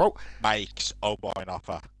bro. Makes an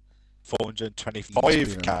offer.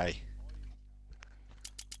 425k.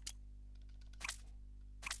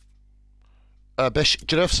 Bish,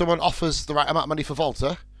 do you know if someone offers the right amount of money for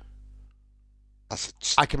Volta,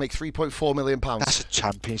 I can make £3.4 million. That's a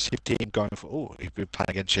championship team going for... Oh, he'd be playing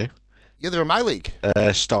against you. Yeah, they're in my league.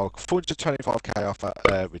 Stoke, 425k offer,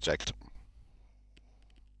 reject.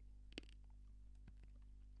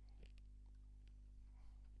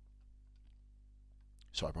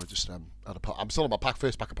 Sorry, bro, just had a I'm still on my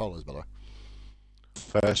first pack of polos, by the way.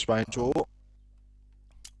 First round draw.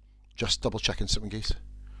 Just double checking something, geese.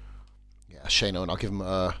 Yeah, Shane Owen, I'll give him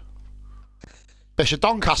a... Bishop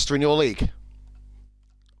Doncaster in your league.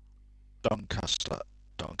 Doncaster's...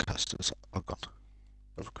 Hold on.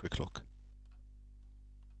 Have a quick look.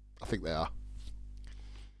 I think they are.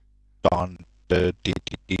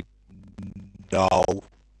 No.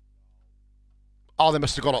 Oh, they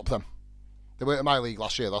must have gone up then. They weren't in my league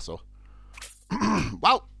last year, that's all.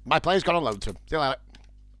 Well, my player's gone on loan to him. See you later.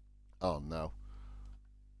 Oh, no.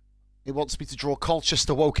 He wants me to draw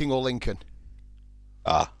Colchester, Woking or Lincoln.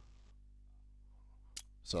 Ah.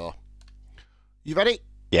 So, you ready?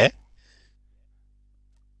 Yeah.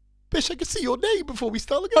 Bish, I can see your name before we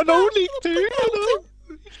start. I know, League 2.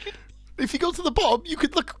 If you go to the bottom, you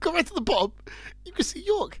could go right to the bottom. You can see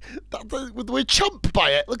York with the word chump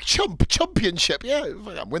by it. Look, championship. Yeah, if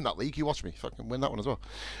I can win that league, you watch me. If I can win that one as well.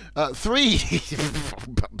 3,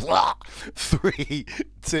 3,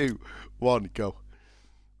 2, 1, go.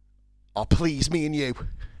 Oh, please, me and you.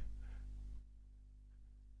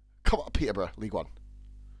 Come on, Peterborough, League One.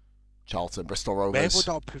 Charlton, Bristol Rovers.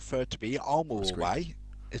 Where would I prefer to be? Home or away?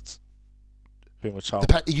 It's pretty much home.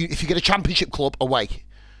 If you get a championship club, away.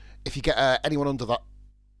 If you get anyone under that,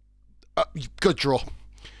 good draw.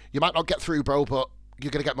 You might not get through, bro, but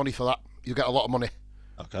you're going to get money for that. You get a lot of money.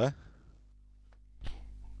 Okay.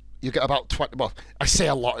 You get about 20, well, I say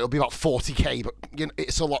a lot, it'll be about 40k, but you know,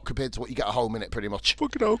 it's a lot compared to what you get at home, in it, pretty much.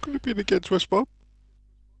 Fucking hell, could have been against West Brom.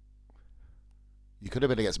 You could have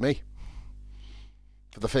been against me.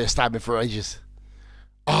 For the first time in 4 ages.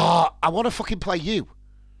 Ah, I want to fucking play you.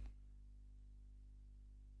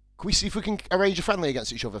 Can we see if we can arrange a friendly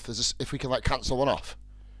against each other, if we can, like, cancel one off?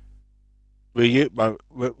 We'll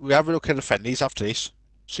have a look at the friendlies after this.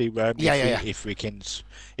 See where if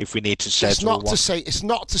we need to set it's not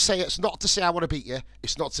to say I want to beat you.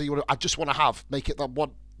 It's not to say you want to, I just want to make it that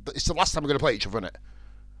one. It's the last time we're going to play each other, isn't it?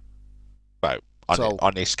 Right,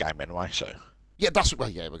 on this game anyway. So yeah, we're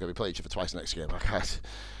going to be playing each other twice next game. Okay.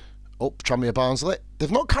 Oh, Tranmere Barnsley. They've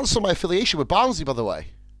not cancelled my affiliation with Barnsley, by the way.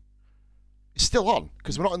 It's still on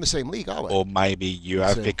because we're not in the same league, are we? Or maybe you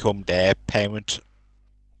have become their parent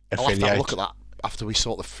affiliate. I'll have to look at that after we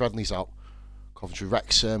sort the friendlies out. Coventry,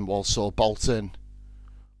 Wrexham, Walsall, Bolton,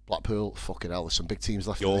 Blackpool, fucking hell, there's some big teams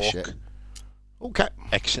left in York. this shit. Okay.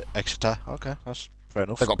 Exeter. Okay, that's fair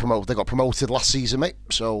enough. They got promoted last season, mate.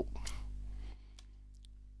 So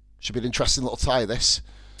should be an interesting little tie. This.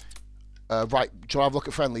 Right, do you want to have a look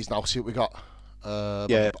at friendlies now? See what we got.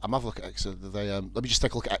 Yeah. I'm having a look at Exeter. Let me just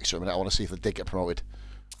take a look at Exeter a minute. I want to see if they did get promoted.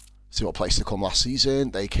 See what place they come last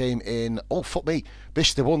season. They came in. Oh fuck me,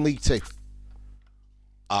 Bish. They won League 2. Okay.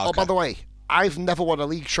 Oh, by the way, I've never won a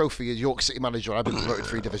league trophy as York City manager. I've been promoted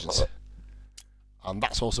 3 divisions. And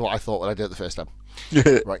that's also what I thought when I did it the first time.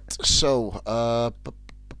 Right, so,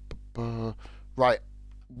 right,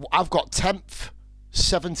 I've got 10th,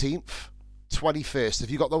 17th, 21st. Have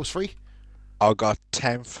you got those 3? I got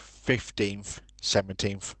 10th, 15th,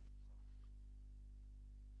 17th,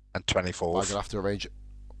 and 24th. I'm going to have to arrange it.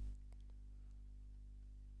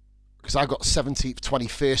 Because I've got 17th,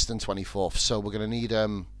 21st, and 24th, so we're going to need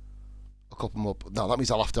a couple more. No, that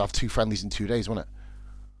means I'll have to have 2 friendlies in 2 days, won't it?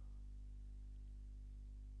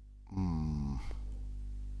 Do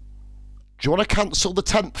you want to cancel the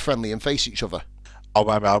 10th friendly and face each other? I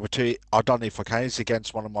won't be able to. I don't know if I can. It's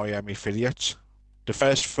against one of my affiliates. The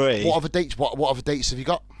first 3. What other dates? What other dates have you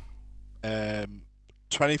got?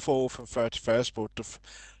 24th and 31st, but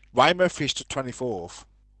Weymouth is the 24th.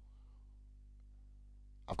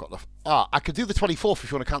 I've got the. I could do the 24th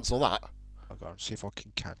if you want to cancel that. I'll go and see if I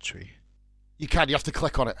can catch you. You can. You have to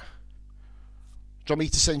click on it. Do you want me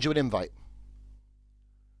to send you an invite?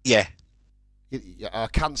 Yeah.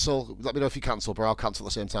 Cancel. Let me know if you cancel, bro. I'll cancel at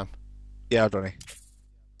the same time. Yeah, I've done it.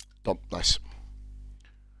 Done. Nice.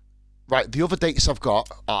 Right, the other dates I've got,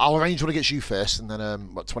 I'll arrange one against you first, and then,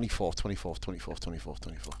 24th.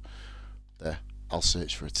 There. I'll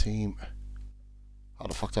search for a team. How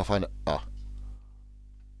the fuck do I find it? Oh,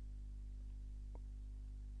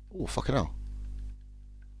 fucking hell.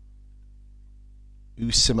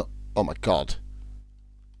 Who's similar? Oh my god.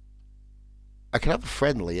 I can have a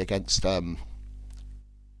friendly against, some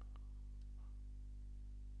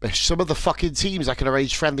of the fucking teams I can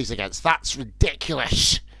arrange friendlies against. That's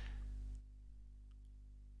ridiculous.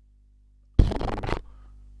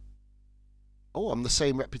 Oh, I'm the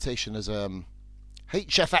same reputation as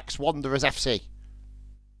HFX Wanderers FC.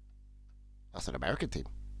 That's an American team.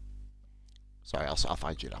 Sorry, I'll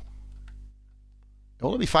find you now. Oh,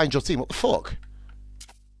 let me find your team. What the fuck?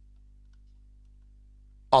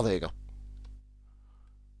 Oh, there you go.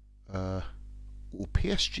 Ooh,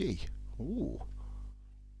 PSG. Ooh.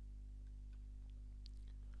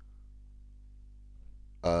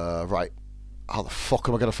 Right. How the fuck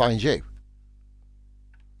am I going to find you?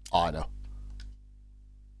 Oh, I know.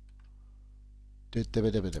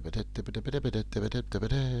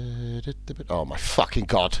 Oh my fucking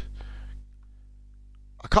god.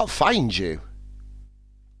 I can't find you.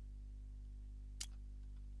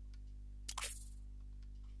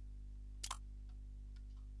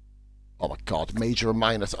 Oh my god, major and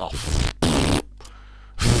minor. Oh,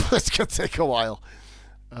 it's gonna take a while.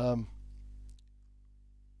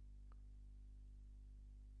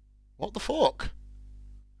 What the fuck?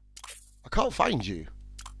 I can't find you.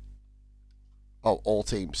 Oh, all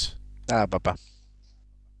teams. Baba.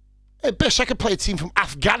 Hey, Bish, I could play a team from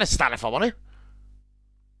Afghanistan if I want to.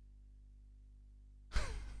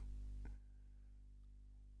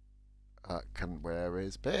 Where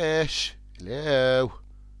is Bish? Hello.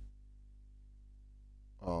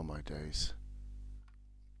 Oh my days.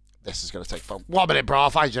 This is going to take 1 minute, bro. I'll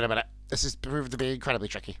find you in a minute. This is proved to be incredibly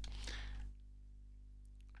tricky.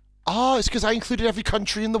 Oh, it's because I included every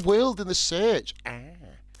country in the world in the search.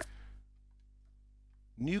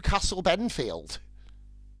 Newcastle Benfield.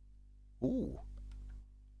 Ooh.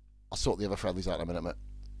 I'll sort the other friendlies out in a minute, mate.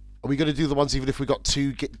 Are we going to do the ones even if we got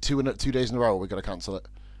two days in a row? Or are we going to cancel it?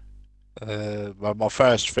 Well, my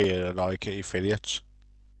first 3 are like affiliates.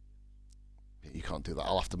 You can't do that.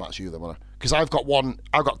 I'll have to match you then, won't I? Because I've got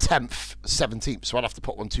 10th, 17th, so I'd have to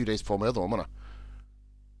put one 2 days before my other one, won't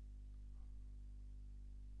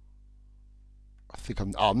I think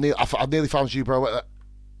I've nearly found you, bro.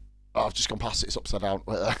 Oh, I've just gone past it. It's upside down.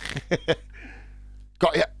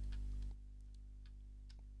 Got you.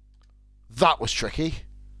 That was tricky.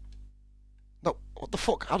 No, what the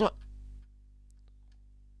fuck? How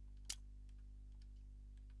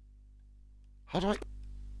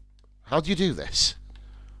do you do this?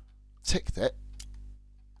 Ticked it.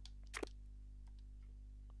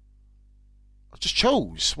 I just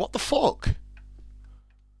chose. What the fuck?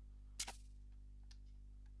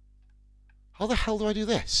 How the hell do I do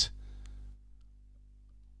this?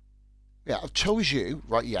 Yeah, I've chose you.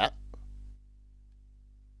 Right, yeah.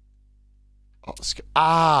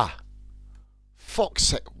 Oh, fuck's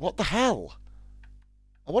sake. What the hell?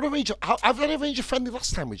 I want to arrange. I've not arranged a friendly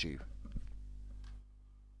last time with you.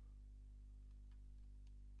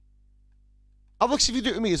 I've looked if you do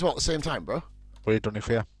it with me as well at the same time, bro. What have you done it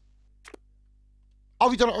for you? Oh,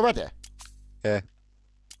 have you done it already? Yeah.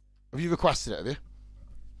 Have you requested it, have you?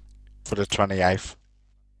 For the 28th.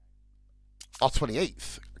 Oh,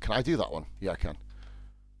 28th. Can I do that one? Yeah, I can.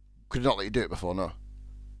 Could not let you do it before, no.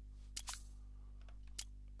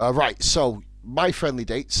 Right, so my friendly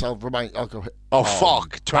dates, I'll go. Oh,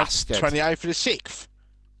 fuck. 28th for the 6th.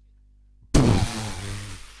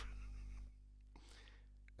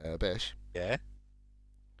 Bish. Yeah.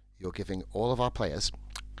 You're giving all of our players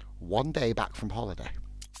 1 day back from holiday.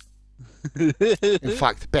 In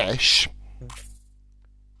fact, Bish,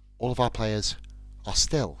 all of our players are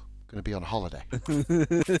still going to be on holiday.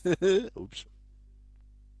 Oops.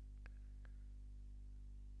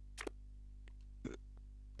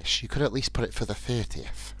 Bish, you could at least put it for the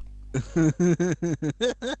 30th.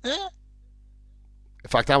 In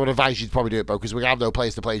fact, I would advise you to probably do it, Bo, because we have no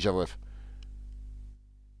players to play each other with.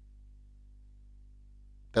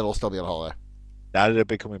 They'll all still be on holiday. Now they'll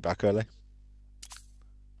be coming back early.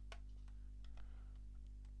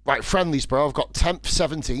 Right, friendlies, bro. I've got 10th,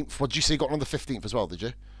 17th. What did you say you got on the 15th as well, did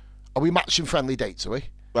you? Are we matching friendly dates, are we?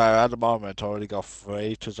 Well, at the moment, I already got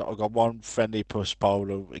 3. Because I've got 1 friendly plus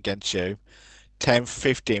bowler against you. 10th,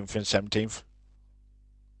 15th, and 17th.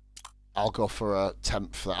 I'll go for a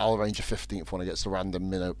 10th. I'll arrange a 15th when it gets to random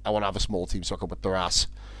minute. I want to have a small team so I can put their ass.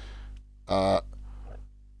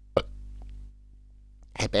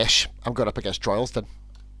 Hey, Bish, I'm going up against Droylsden.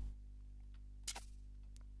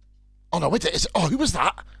 Oh, no, wait, oh, who was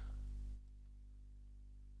that?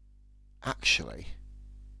 Actually,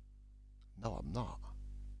 no, I'm not.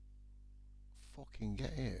 Fucking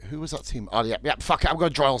get it. Who was that team? Oh, yeah, fuck it, I'm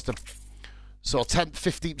going Droylsden. So 10th,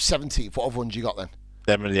 15th, 17th, what other ones you got then?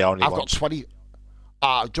 Them are the only I've ones. got 20. Do you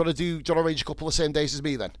want to arrange a couple of the same days as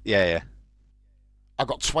me then? Yeah, yeah. I've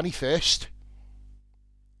got 21st.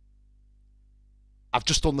 I've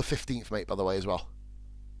just done the 15th, mate, by the way, as well.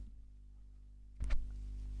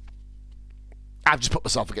 I've just put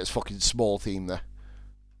myself against fucking small team there.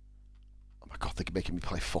 Oh my god, they're making me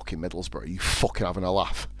play fucking Middlesbrough. Are you fucking having a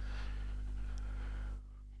laugh?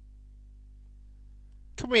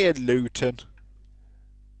 Come here, Luton.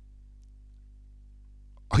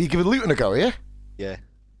 Are you giving Luton a go, are you? Yeah.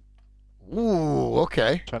 Ooh,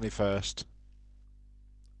 okay. 21st.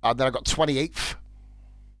 And then I got 28th.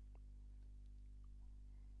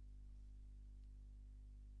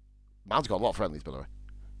 Man's got a lot of friendlies, by the way.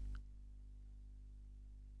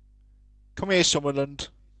 Come here, Summerland.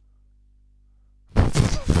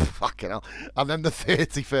 Fucking hell. And then the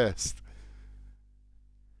 31st.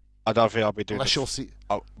 I don't think I'll be doing Unless you'll see...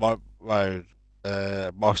 Oh, my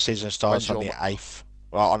season starts on the 8th.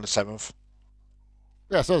 Well, on the 7th.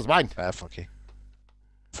 Yeah, so does mine. Fuck you.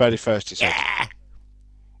 31st, is it? Yeah!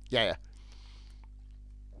 Yeah.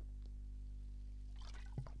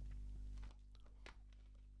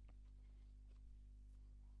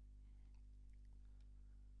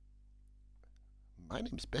 My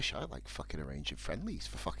name's Bish. I like fucking arranging friendlies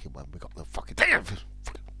for fucking when we got the fucking... Damn! Fucking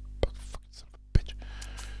son of a bitch.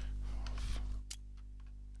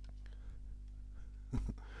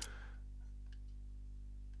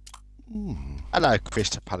 Hello,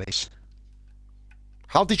 Crystal Palace.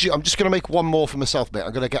 How did you... I'm just going to make one more for myself, mate.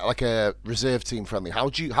 I'm going to get like a reserve team friendly. How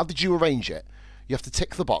did you arrange it? You have to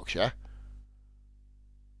tick the box, yeah?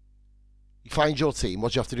 You find your team.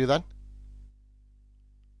 What do you have to do then?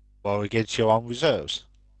 Well, we get your own reserves.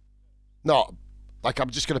 No, like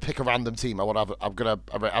I'm just going to pick a random team.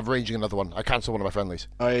 I'm arranging another one. I cancel one of my friendlies.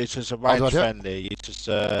 Oh, it's just a range friendly. You just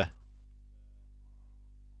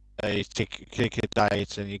you click a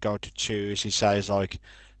date and you go to choose. It says like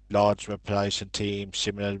large representation team,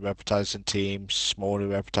 similar representation team, smaller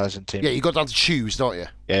representation team. Yeah, you go down to choose, don't you?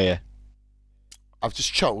 Yeah, yeah. I've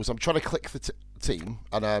just chose. I'm trying to click the team,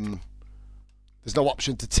 and there's no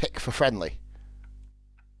option to tick for friendly.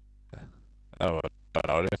 Oh, I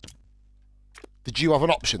don't know. Did you have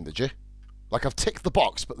an option? Did you? Like I've ticked the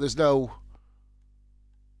box, but there's no.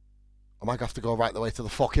 I might have to go right the way to the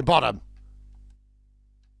fucking bottom.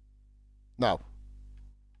 No.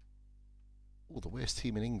 Oh, the worst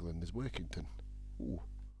team in England is Workington. Ooh.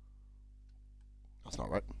 That's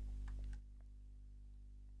not right.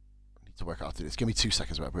 I need to work out how to do this. Give me 2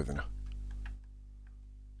 seconds, right, breathing now.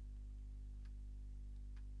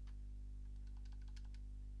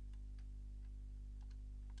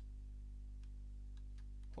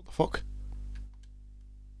 What the fuck?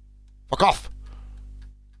 Fuck off!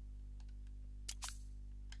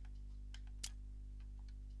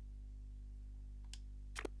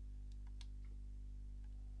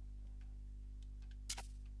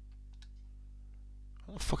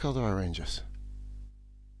 the fuck hell do I arrange this?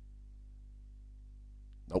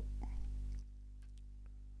 Nope.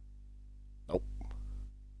 Nope.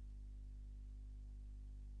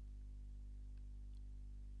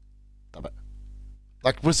 Damn it.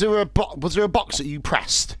 Like, was there a box that you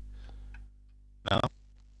pressed? No.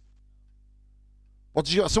 What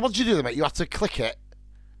did you do then, mate? You had to click it.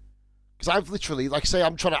 Because I've literally, like, say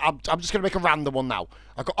I'm just going to make a random one now.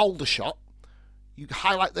 I've got Aldershot. You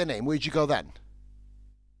highlight their name. Where'd you go then?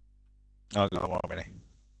 I'll go 1 minute.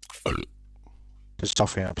 Just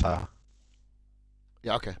off a player.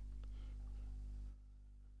 Yeah, okay.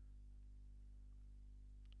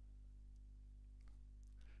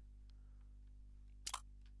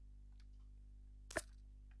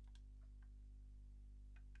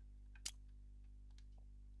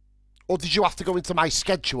 Or did you have to go into my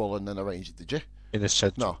schedule and then arrange it, did you? In the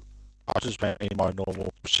schedule? No. I just went in my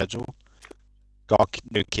normal schedule. Got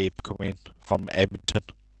a new keeper coming from Edmonton.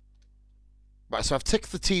 Right, so I've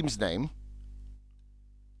ticked the team's name.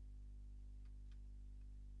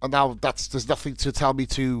 And now there's nothing to tell me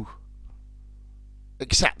to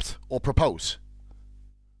accept or propose.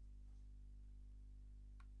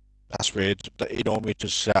 That's weird. You normally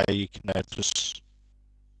just say you can just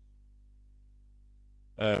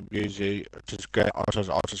usually just go.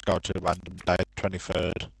 I'll just go to the random day,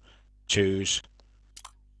 23rd, choose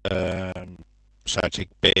setting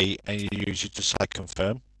B, and you usually just say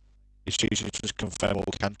confirm. It's usually just confirm or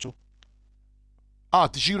cancel. Ah,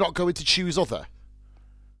 did you not go into choose other?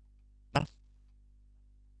 No.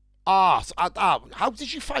 Ah, how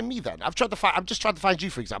did you find me then? I'm just trying to find you,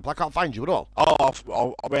 for example. I can't find you at all.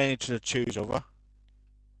 Oh, I went into the choose other.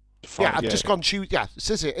 Yeah, I've just gone choose. Yeah, it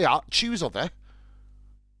says it. Yeah, choose other.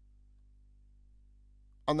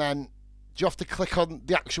 And then, do you have to click on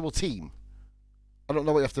the actual team? I don't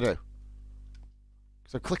know what you have to do.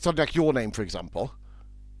 So I clicked on like your name, for example.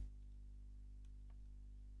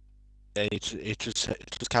 Yeah, it just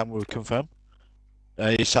can confirm.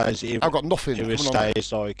 It says I've got nothing. It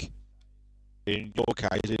says like in your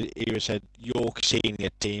case, it either said York senior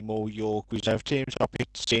team or York reserve team. So I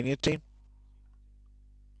picked senior team.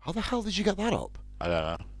 How the hell did you get that up? I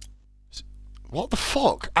don't know. What the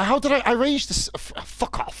fuck? How did I arrange this?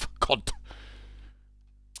 Fuck off, cunt.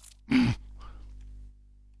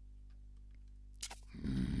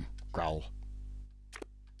 Growl.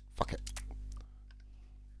 Fuck it.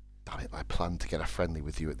 Damn it, I planned to get a friendly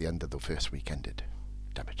with you at the end of the first week ended.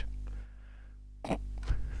 Damn it.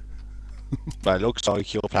 Well, it looks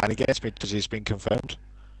like you're planning against me because it's been confirmed.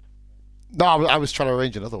 No, I was trying to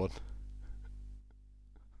arrange another one.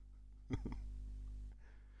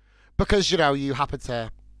 Because, you know, you happen to,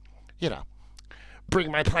 you know, bring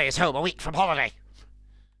my players home a week from holiday.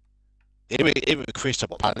 Even Crystal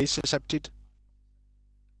Palace accepted.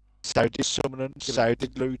 So did Sunderland, so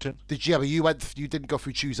did Luton. Did you? But you didn't go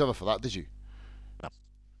through choose other for that, did you? No.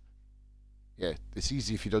 Yeah, it's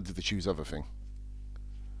easy if you don't do the choose other thing.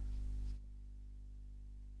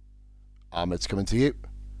 Ahmed's coming to you.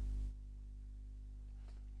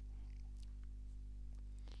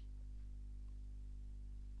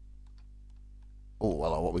 Oh,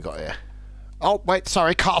 hello, what we got here? Oh, wait,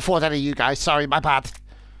 sorry, can't afford any of you guys. Sorry, my bad.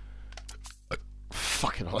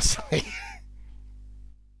 Fucking honestly.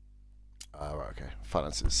 Right, okay.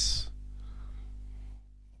 Finances.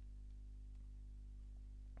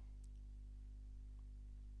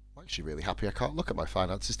 I'm actually really happy I can't look at my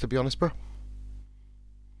finances, to be honest, bro.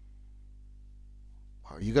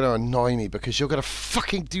 Wow, you're going to annoy me because you're going to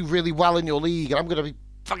fucking do really well in your league and I'm going to be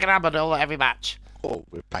fucking hammered all every match. Oh,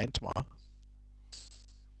 we're playing tomorrow.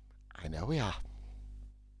 I know we are.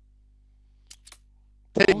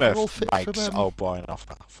 Plymouth makes old boy an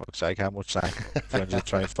offer. Fuck's sake, how much say?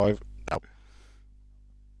 325? Nope.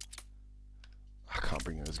 I can't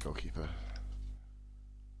bring him as goalkeeper.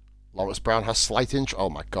 Lawrence Brown has slight injury. Oh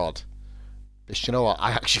my god. Bitch, you know what?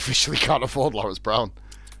 I actually officially can't afford Lawrence Brown.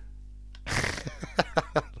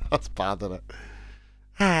 That's bad, isn't it?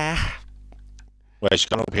 Well, he's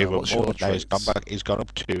gone up here with more now. He's gone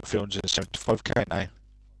up to 375k now.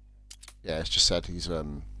 Yeah, it's just said he's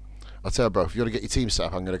I'll tell you, bro, if you want to get your team set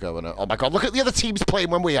up, I'm going to go and... oh my god, look at the other teams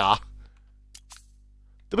playing when we are.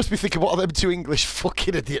 They must be thinking, what are them two English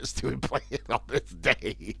fucking idiots doing playing on this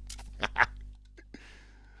day?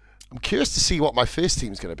 I'm curious to see what my first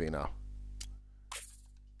team's going to be now.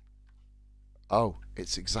 Oh,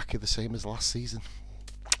 it's exactly the same as last season.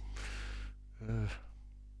 Ben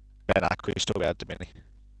Ackley still out the mini.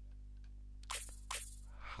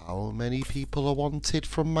 How many people are wanted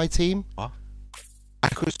from my team? What?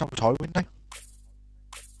 Ackley's not retiring now.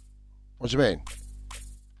 What do you mean?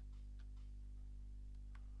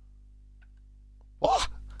 What?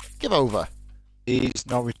 Give over. He's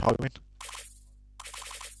not retiring.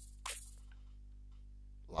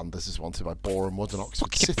 Landers is wanted by Boreham Wood and Oxford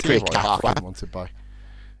Fucking City. prick, Roy that Harkin one. wanted by.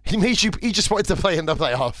 He just wanted to play in the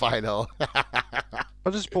playoff final. I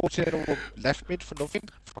just bought in a left mid for nothing.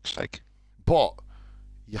 For fuck's sake. But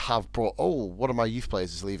you have brought. Oh, one of my youth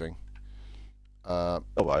players is leaving. Oh,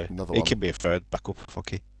 well, Another he one. can be a third backup.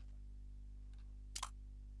 Fucky.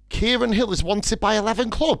 Kieran Hill is wanted by 11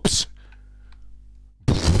 clubs.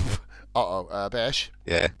 Uh-oh, Besh.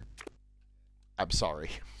 Yeah. I'm sorry.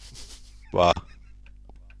 Wow.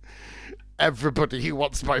 Everybody who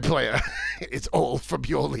wants my player is all from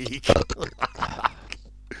your league.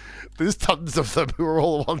 There's tons of them who are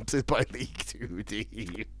all wanted by League 2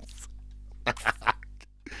 teams.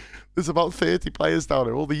 There's about 30 players down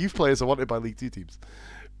here. All the youth players are wanted by League 2 teams.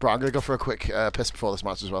 Bro, I'm going to go for a quick piss before this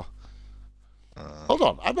match as well. Hold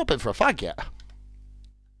on, I've not been for a fag yet.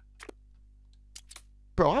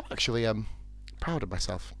 Bro, I'm actually proud of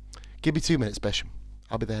myself. Give me 2 minutes, Bish.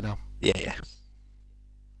 I'll be there now. Yeah.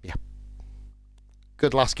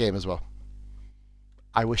 Good last game as well.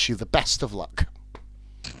 I wish you the best of luck.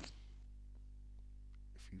 If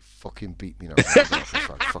you fucking beat me now. Fucking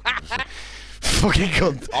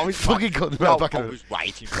cunt. Fucking cunt. No, Back I in was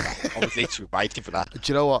waiting for that. I was literally waiting for that. Do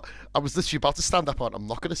you know what? I was literally about to stand up on. I'm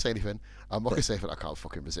not going to say anything. I'm not going to say anything. I can't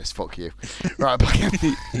fucking resist. Fuck you. Right, back in.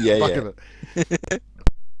 Back in it.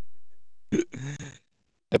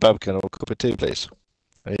 Hey, Bob, can I have a cup of tea, please?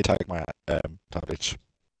 I need to take my tablets.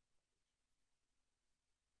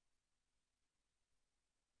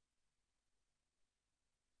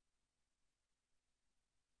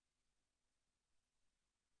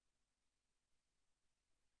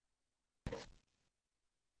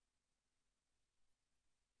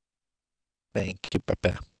 Thank you,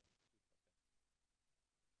 Papa.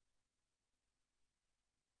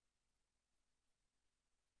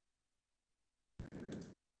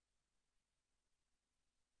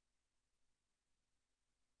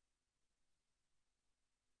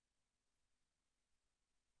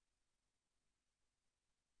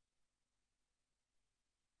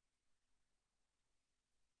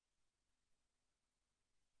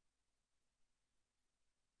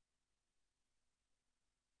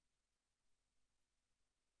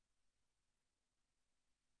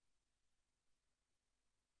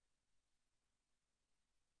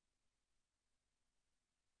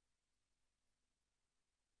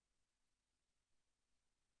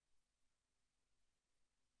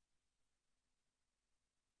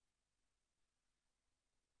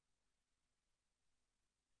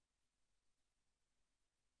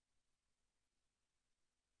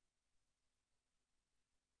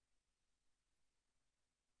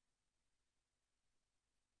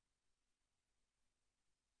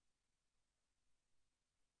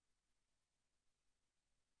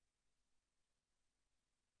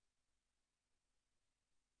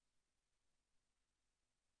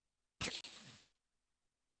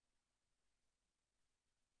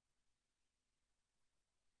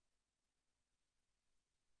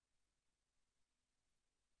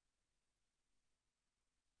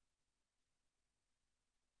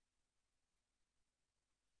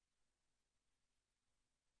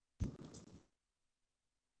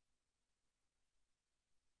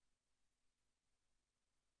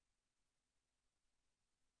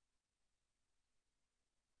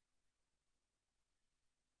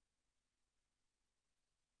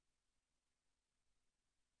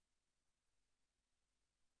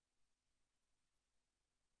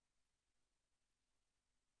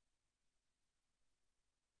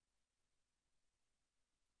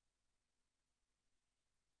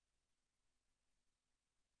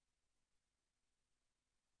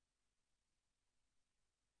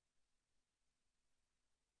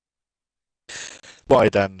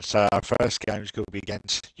 Right then, so our first game is going to be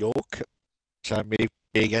against York. So me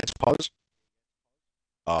be against Pos.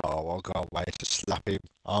 Oh, I'm going to wait to slap him.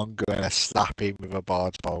 I'm going to slap him with a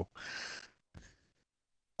barge pole.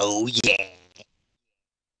 Oh yeah.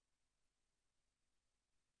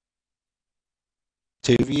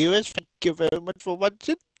 2 viewers, thank you very much for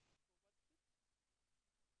watching.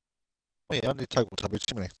 Oh yeah, I need to take one tablets,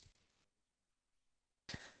 didn't I?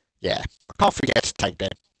 Yeah, I can't forget to take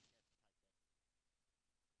them.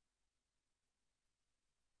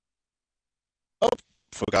 Oh,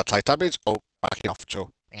 forgot to take tablets. Oh, back in off, Joe.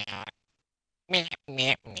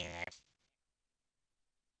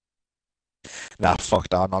 Nah, fuck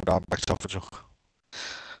that, I'm not going back to Joe.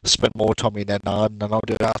 Spend more time in there now and I'll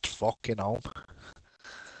do that fucking home.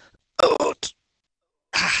 Oh,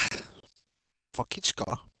 fucking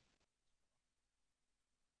Scott.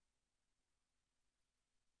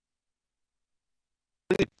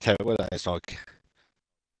 terrible. It's like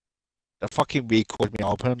they fucking re-cut me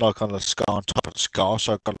open like on a scar on top of the scar,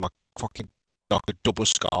 so I got like fucking like a double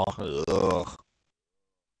scar. Ugh.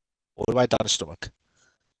 All the way down the stomach.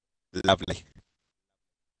 Lovely.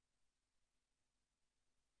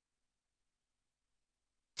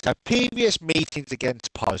 So previous meetings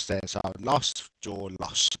against Paz then, so lost, draw,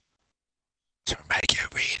 lost. To make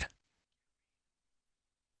it read.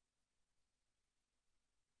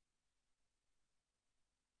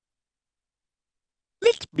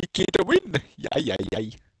 Let's make it a win.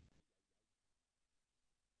 Yay.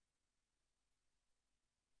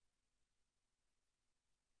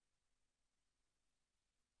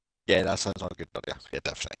 Yeah, that sounds like a good idea. Yeah,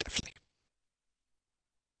 definitely.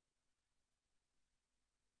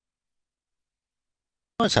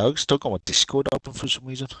 Oh, so I've still got my Discord open for some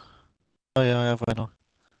reason. Oh yeah, I have, I know.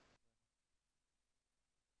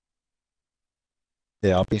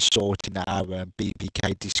 Yeah, I've been sorting our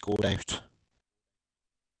BBK Discord out.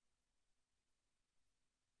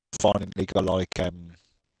 Finally got like a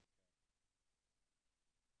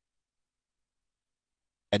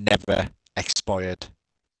never expired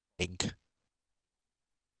ink.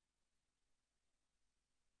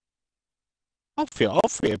 I feel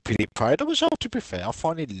pretty proud of myself, to be fair. I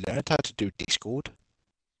finally learned how to do Discord.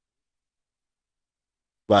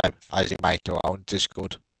 Well, as in make your own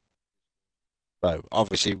Discord. Well,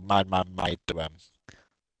 obviously my man made the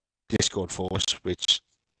Discord for us, which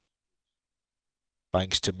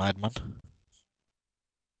thanks to Madman.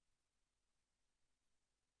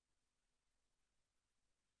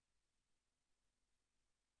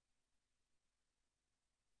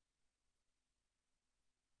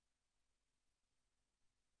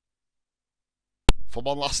 For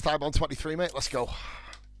one last time on 23, mate. Let's go.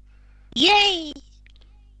 Yay!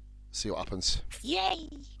 See what happens. Yay!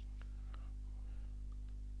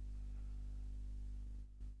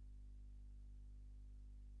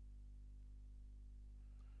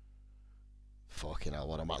 Fucking hell,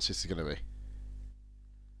 what a match this is going to be.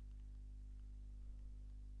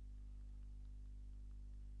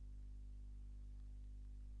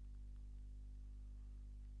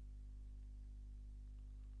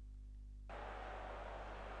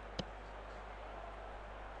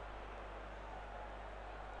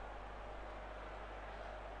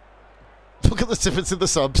 Look at the difference in the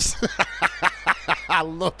subs. I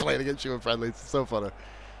love playing against you in friendly. It's so funny.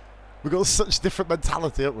 We've got such different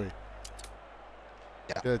mentality, haven't we?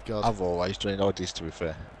 Yeah. Good God. I've always done all this, to be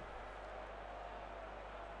fair.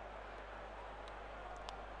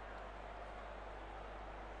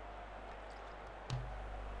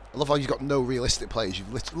 I love how you've got no realistic players.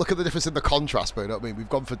 Look at the difference in the contrast, but you know what I mean? We've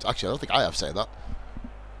gone for... Actually, I don't think I have said that.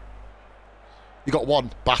 You got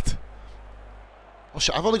one, Bat. Oh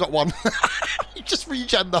shit, I've only got one. You just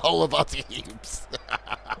regen the whole of our teams.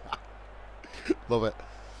 Love it.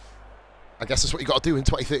 I guess that's what you got to do in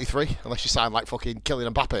 2033, unless you sign like fucking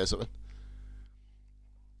Kylian Mbappe or something.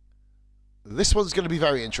 This one's going to be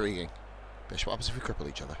very intriguing. Bish, what happens if we cripple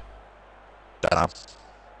each other? Damn.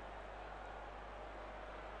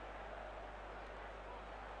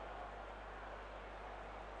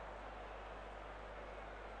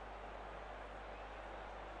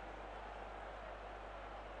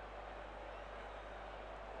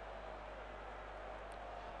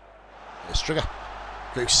 Here's Trigger.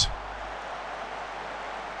 Goose.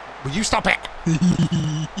 Will you stop it?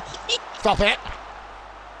 Stop it!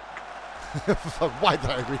 Why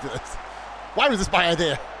did I agree to this? Why was this my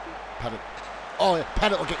idea? Pennant. Oh, yeah,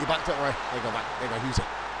 Pennant will get you back, don't worry. There you go, back. There you go, use it.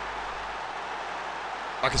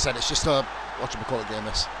 Like I said, it's just a whatchamacallit game,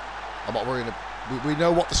 this. I'm not worrying. We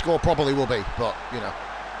know what the score probably will be, but, you know.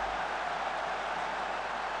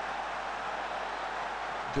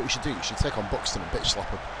 What you should do, you should take on Buxton and bitch slap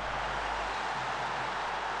him.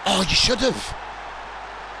 Oh, you should have!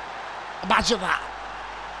 Imagine that!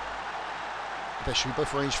 Okay, should we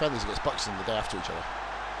both arrange friendlies against Buxton the day after each other?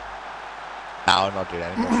 No, I'm not doing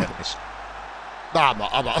any more friendlies. Nah,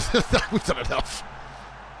 I'm not. We've done enough.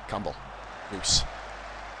 Campbell. Goose.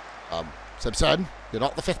 Simpson, you're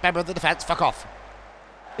not the fifth member of the defence. Fuck off.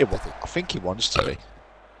 Yeah, well, I think he wants to be.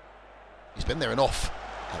 He's been there enough.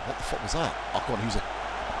 Oh, what the fuck was that? Oh, come on, who's it?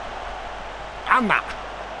 And that.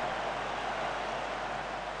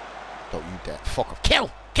 Don't you dare. Fuck off.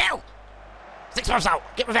 Kill! Kill! 6 months out.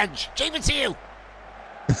 Get revenge. Jamin to you.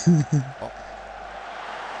 Oh.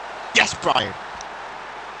 Yes, Brian!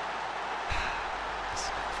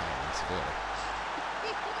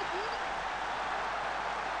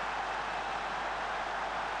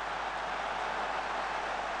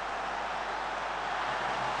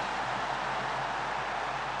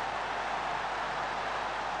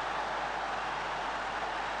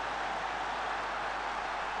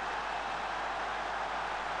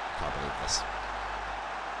 this.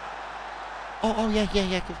 Oh, yeah.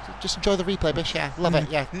 Just enjoy the replay, Bish. Yeah, love it.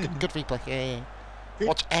 Yeah, good replay. Yeah.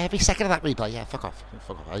 Watch every second of that replay. Yeah, fuck off.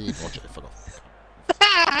 I need to watch it. Fuck off.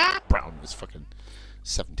 Brown was fucking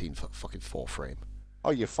 17-foot fucking 4 frame.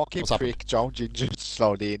 Oh, you fucking What's freak, John Ginger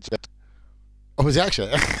slowly injured. Oh, was he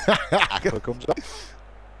actually? Aqua comes up.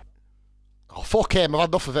 Oh, fuck him. I've had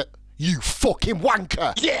enough of it. You fucking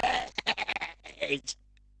wanker. Yeah!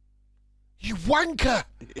 You wanker.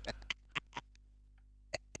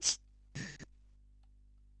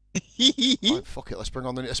 Right, fuck it. Let's bring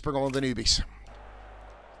on the newbies.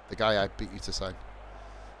 The guy I beat you to sign.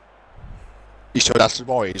 You sure that's the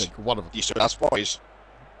boys? One of them. You sure that's boys?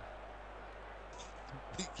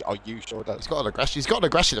 Are you sure that's... He's got an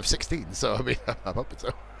aggression of 16, so I mean, I'm up with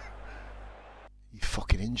it. You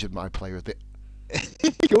fucking injured my player a bit.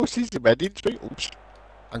 He goes, he's the med injury. Oops.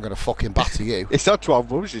 I'm gonna fucking batter you. It's not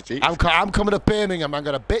 12 months, is it? I'm coming to Birmingham. I'm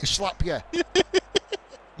gonna bitch slap you.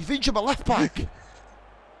 You've injured my left back.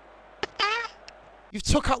 You've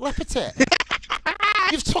took out Lepetit.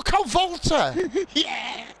 You've took out Volta.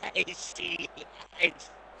 Yes.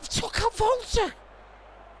 You've took out Volta.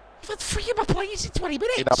 You've had 3 of my players in 20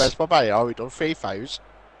 minutes. You know, best for me. Oh, we done 3 fouls.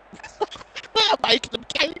 I'm making them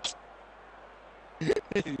count.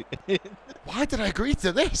 Why did I agree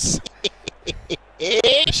to this?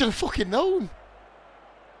 I should have fucking known.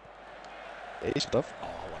 Hey, stuff. Oh,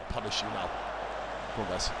 I want to punish you now. Come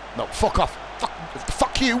on, guys. No, fuck off.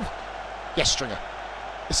 Fuck you. Yes, Stringer.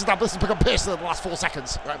 This has become personal in the last 4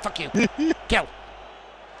 seconds. Right, fuck you. Kill.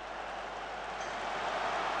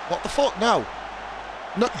 What the fuck? No.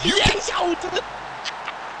 No, you Yes, Alden.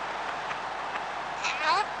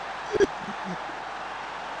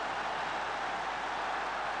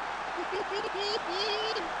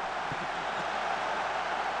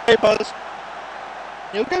 Hey, Buzz.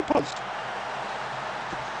 You okay, Buzz?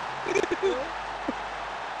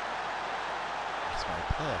 That's my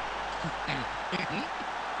player.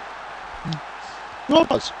 You are,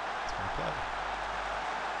 Buzz? That's my player.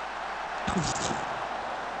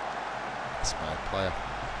 That's my player.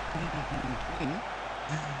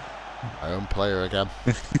 My own player again.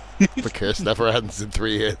 The curse never ends in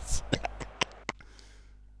 3 years.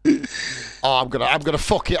 Oh, I'm gonna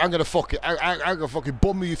fuck it. I'm gonna fuck it. I'm gonna fucking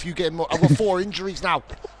bum you if you get more. I've got 4 injuries now.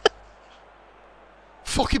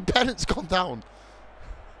 Fucking Pennant's gone down.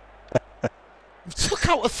 You took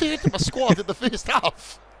out a third of my squad in the first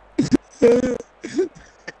half.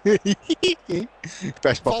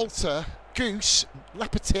 Best boss. Volta, Goose,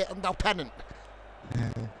 Lepetit, and now Pennant.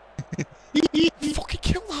 Fucking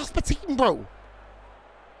killed half my team, bro.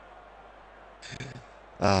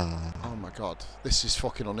 Oh my god, this is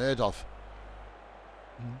fucking unheard of.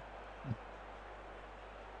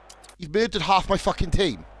 You've murdered half my fucking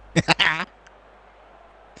team. That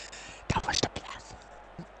was the plan.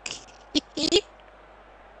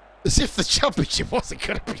 As if the championship wasn't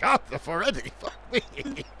going to be out there already. Fuck me.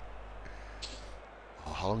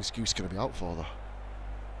 Oh, how long is Goose going to be out for, though?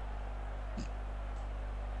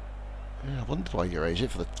 Yeah, I wondered why you're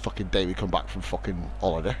aged for the fucking day we come back from fucking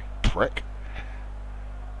holiday. Prick.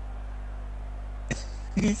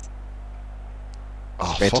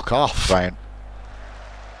 Oh, fuck off. Brian.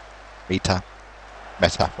 Meta,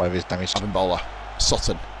 whatever his name is. Abimbola,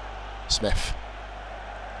 Sutton, Smith.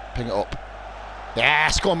 Ping it up.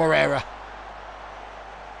 Yes, go on, Moreira.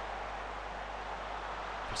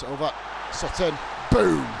 Pass it over. Sutton.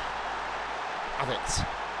 Boom. Have it.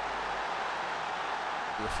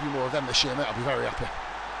 Do a few more of them this year, mate. I'll be very happy.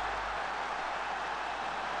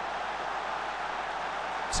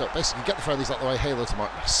 So basically, get the friendlies out the way. Halo to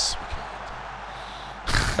Martinez.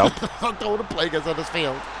 Nope. I don't want to play against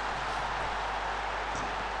Huddersfield.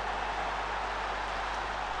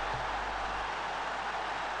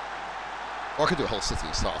 Or I could do a whole city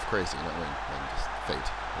and start off crazy, you know what I mean? And just fade.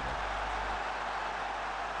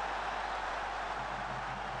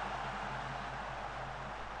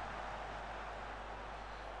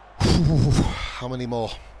 You know. How many more?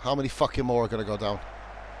 How many fucking more are going to go down?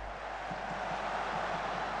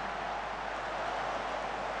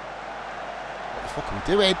 What the fuck are we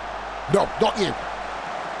doing? No, not you.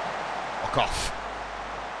 Fuck off.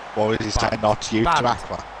 What was he saying? Not you to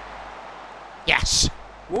Aqua? Yes.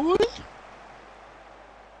 What?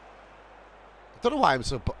 I don't know why I'm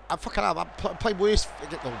so. I'm fucking out. I'm playing worse.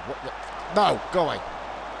 No, go away.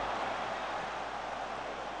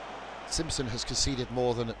 Simpson has conceded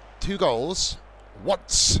more than 2 goals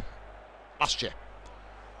once last year.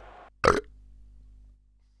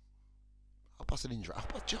 That's an injury. I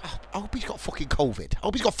hope he's got fucking COVID. I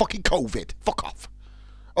hope he's got fucking COVID. Fuck off.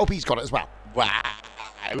 I hope he's got it as well. Wow.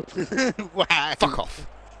 Wow. Fuck off.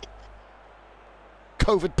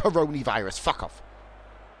 COVID Peroni virus. Fuck off.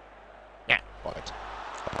 Yeah. Right.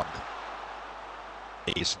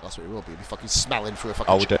 Please. That's what it will be. You'll be fucking smelling through a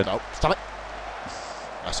fucking... No, stop it.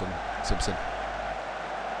 Nice one, Simpson.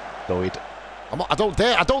 Lloyd. I don't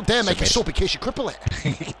dare make a sub in case you cripple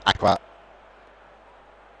it. Aqua.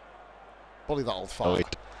 Bully that old fart.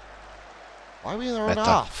 Lloyd. Why are we in there on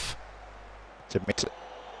half? Submit.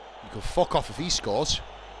 You can fuck off if he scores.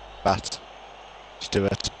 Bat.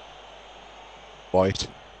 Stewart. White.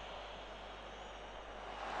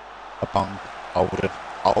 A bang. Alden.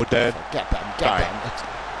 Alden. Get them, get them.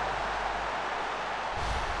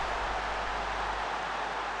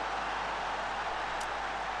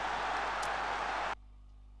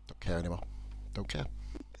 Don't care anymore. Don't care.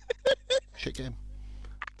 Shit game.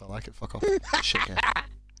 Don't like it, fuck off. Shit game.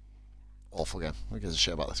 Awful game. Who gives a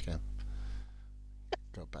shit about this game?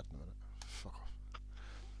 Go to bed in a minute. Fuck off.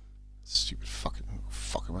 Stupid fucking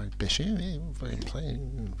right, bitch. Fucking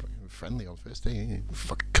playing friendly on first day.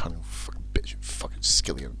 Fucking cunt, fucking bitch. Fucking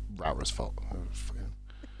skilly and Rowra's fault.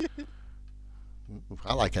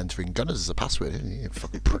 I like entering gunners as a password.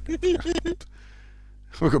 Fucking prick.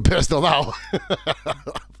 We're going personal now.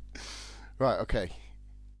 Right, okay.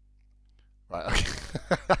 Right, okay.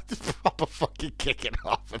 Just proper fucking kicking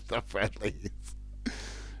off of the friendlies.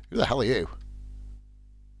 Who the hell are you?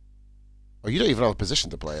 Oh, you don't even have a position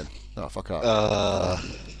to play in. No, fuck off.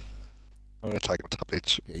 I'm gonna take him to the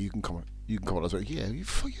beach. Yeah, you can come on. You can come on as well. Yeah,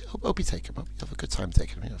 I'll be taking him. Have a good time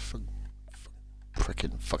taking him. Yeah, fucking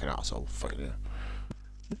pricking fucking asshole. Fucking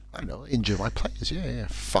yeah. I know. Injure my players. Yeah.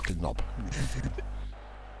 Fucking knob.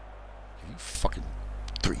 You fucking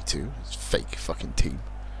 3-2. It's fake fucking team.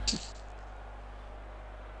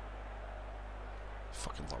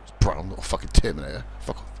 Fucking Lawrence Brown, little fucking Terminator.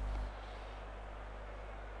 Fuck off.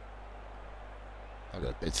 I'm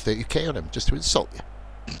gonna bid 30k on him just to insult you.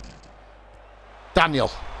 Daniel.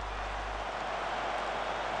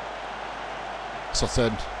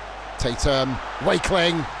 Sutton. Tatum.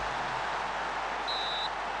 Wakeling.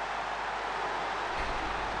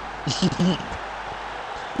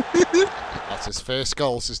 That's his first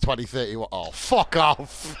goal since 2030. Oh, fuck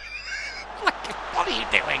off. What are you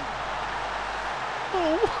doing?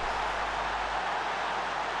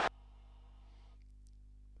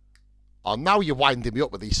 Oh, now you're winding me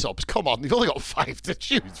up with these subs. Come on, you've only got 5 to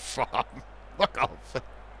choose from. Fuck off.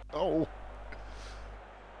 Oh.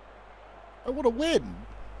 I want to win.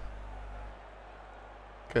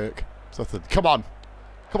 Kirk. Something. Come on.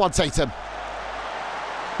 Come on, Tatum.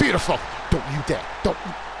 Beautiful. Don't you dare. Don't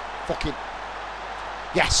you fucking...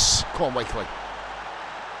 Yes. Come on, Wakeling.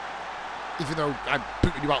 Even though I'm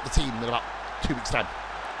booting you out of the team in about 2 weeks' time.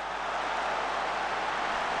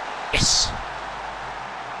 Yes.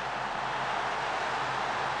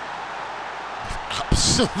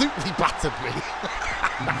 Absolutely battered me.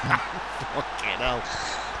 Fucking hell.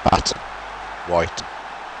 Bat. White.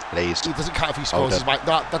 Please. It doesn't count if he scores.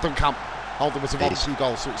 That doesn't count. Holden was involved in 2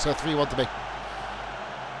 goals, so it's a 3-1 to me.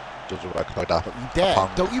 Doesn't work like that. Don't you dare.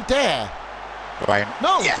 Don't you dare. Brian.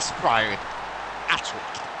 No. Yes, Brian.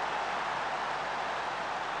 Atwick.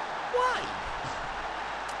 Why?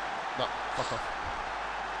 No, fuck off.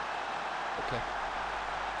 Okay.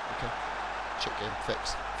 Okay. Shit game,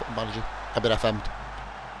 fixed. Football Manager. I've been FM'd.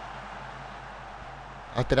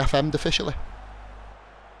 I've been FM'd officially.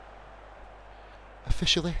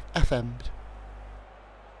 Officially FM'd.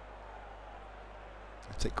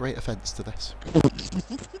 I take great offence to this.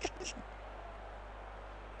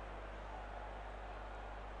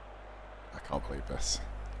 I can't believe this.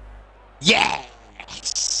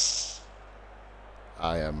 Yes!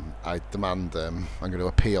 I demand, I'm going to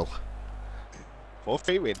appeal.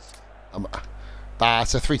 4-3 win.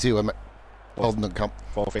 It's a 3-2 win, mate. Holden and Comp.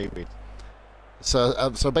 4-3 win.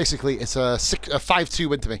 So basically, it's a 5-2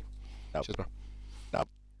 win to me. Nope. Cheers, bro. Nope.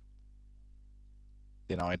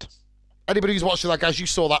 Denied. Anybody who's watching that, guys, you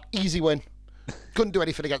saw that easy win. Couldn't do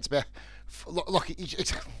anything against me. Look,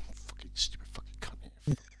 it's fucking stupid, fucking cunt.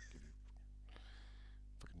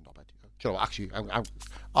 Fucking knobhead. Do you know what? Actually,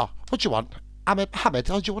 oh, what do you want? Mohammed.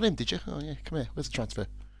 Oh, do you want him? Did you? Oh yeah, come here. Where's the transfer?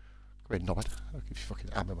 Come here, knobhead. I'll give you fucking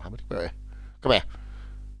Mohammed. Where are you? Come here.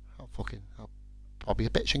 I'll be a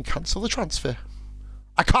bitch and cancel the transfer.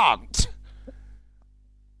 I can't.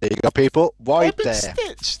 There you go, people. Wide there.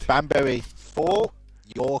 Stitched. Banbury 4,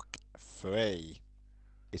 York 3.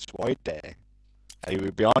 It's wide there. And it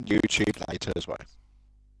will be on YouTube later as well.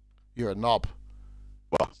 You're a knob.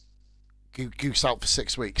 What? Goose out for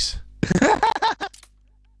 6 weeks.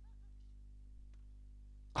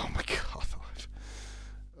 Oh my god.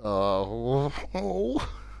 Oh.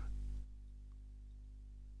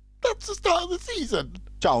 That's the start of the season.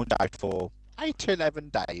 John died for. 8 to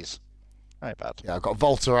 11 days. Not bad. Yeah, I've got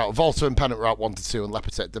Volta out. Volta and Pennant were out 1 to 2, and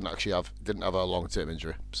Lepetet didn't have a long-term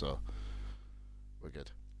injury, so we're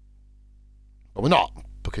good. But we're not,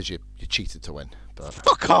 because you cheated to win. But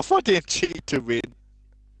Fuck off! I didn't cheat to win.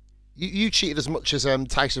 you cheated as much as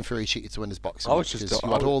Tyson Fury cheated to win his boxing. I was just you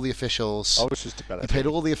had all the officials. I was just a better. You paid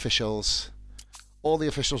all the officials. All the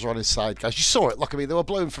officials were on his side, guys. You saw it. Look, I mean, they were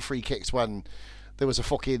blown for free kicks when there was a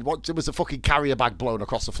fucking carrier bag blown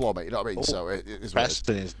across the floor, mate. You know what I mean? So it is.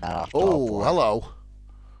 Preston is now. Oh, hello.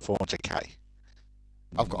 400k.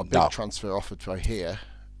 I've got a big transfer offered right here.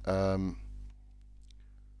 Your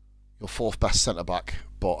fourth best centre back,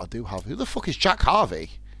 but I do have. Who the fuck is Jack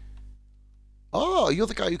Harvey? Oh, you're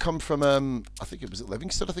the guy who come from. I think it was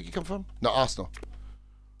Livingston. I think you come from. Not Arsenal.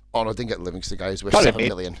 Oh no, I didn't get Livingston, guys. We're 7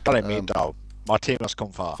 million. Dog. My team has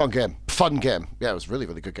come far. Fun game. Fun game. Yeah, it was a really,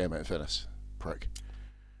 really good game, mate, in fairness. Prick.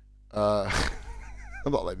 I'm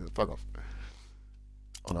not letting it. Fuck off.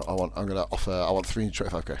 Oh no, I want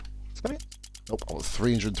 325k. Nope, I want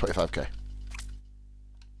 325k.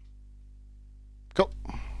 Cool.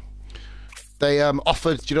 They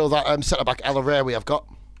offered, do you know that centre back Ella Ray we have got?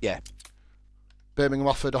 Yeah. Birmingham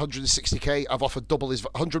offered 160k. I've offered double his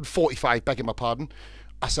 145, begging my pardon.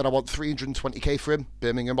 I said I want 320k for him.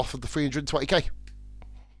 Birmingham offered the 320k.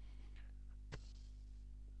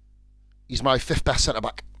 He's my 5th best centre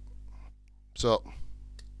back. So,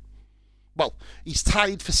 well, he's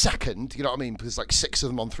tied for 2nd, you know what I mean? Because like 6 of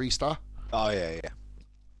them on 3-star. Oh yeah, yeah.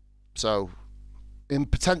 So, him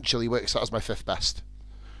potentially works out as my 5th best.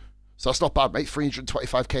 So that's not bad, mate.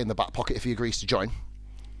 325k in the back pocket if he agrees to join.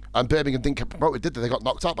 And Birmingham didn't get promoted, did they? They got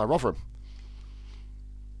knocked out by Rotherham.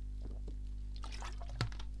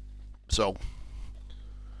 So,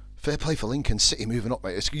 fair play for Lincoln City moving up,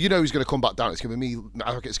 mate. You know who's going to come back down. It's going to be me.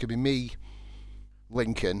 I think it's going to be me,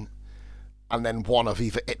 Lincoln, and then one of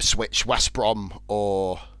either Ipswich, West Brom,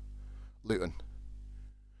 or Luton.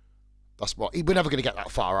 That's what. We're never going to get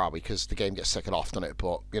that far, are we? Because the game gets taken off, doesn't it?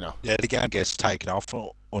 But, you know. Yeah, the game gets taken off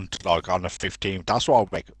until like on the 15th. That's why I'll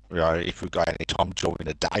make, you know, if we got any time during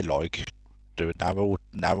the day, like, do it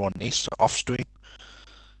now on this off stream.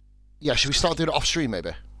 Yeah, should we start doing it off stream,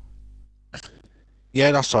 maybe?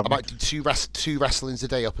 Yeah, that's what I might do two wrestlings a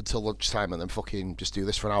day up until lunchtime and then fucking just do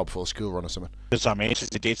this for an hour before school run or something. Because I mean,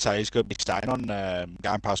 they did say he's going to be staying on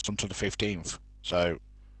Game Pass until the 15th, so...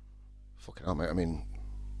 Fucking hell, mate, I mean...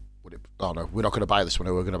 Oh no, we're not going to buy this one,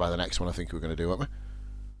 we're going to buy the next one I think we're going to do, aren't we?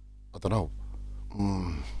 I don't know.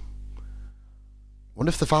 Wonder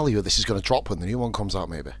if the value of this is going to drop when the new one comes out,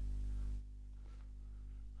 maybe.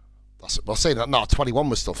 Well, saying that, no, 21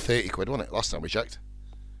 was still 30 quid, wasn't it, last time we checked?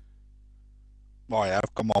 Oh yeah,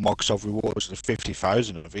 I've got my Microsoft Rewards, there's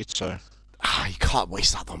 50,000 of it, so... You can't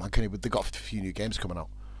waste that though, man, can you? They've got a few new games coming out.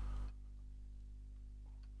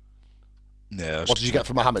 Yeah. What did you get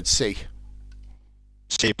from Mohammed? C?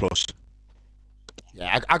 C+.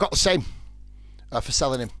 Yeah, I got the same for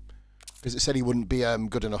selling him. Because it said he wouldn't be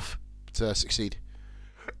good enough to succeed.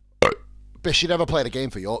 Bish, you never played a game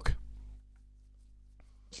for York.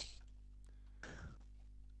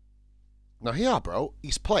 Now here, bro,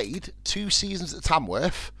 he's played 2 seasons at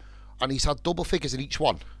Tamworth, and he's had double figures in each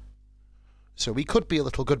one. So he could be a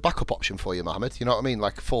little good backup option for you, Mohammed. You know what I mean?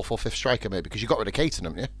 Like 4th or 5th striker, maybe, because you got rid of Caton,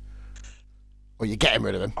 haven't you? Or you're getting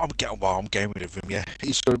rid of him. I'm getting rid of him, yeah.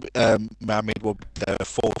 He's going to be, Mohammed will be the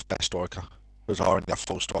 4th best striker. Because I already have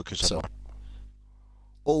 4 strikers. So.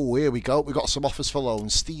 Oh, here we go. We got some offers for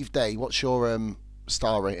loans. Steve Day, what's your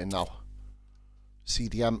star rating now?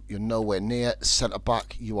 CDM, you're nowhere near. Centre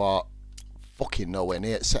back, you are fucking nowhere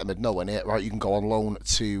near. Centre mid, nowhere near. Right, you can go on loan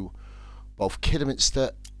to both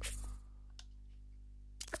Kidderminster.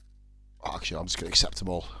 Oh, actually, I'm just going to accept them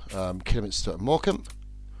all. Kidderminster and Morecambe.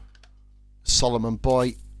 Solomon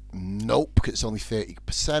Boy, nope, because it's only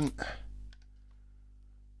 30%.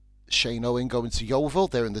 Shane Owen going to Yeovil.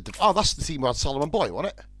 They're in the... Oh, that's the team who had Solomon Boy,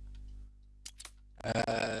 wasn't it?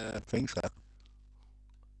 I think so.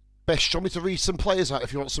 Bish, do you want me to read some players out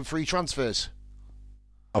if you want some free transfers?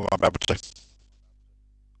 I'm able to.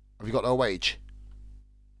 Have you got no wage?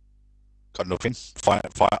 Got nothing.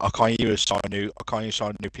 I can't even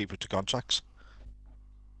sign new people to contracts.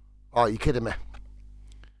 Oh, you're kidding me.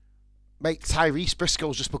 Mate, Tyrese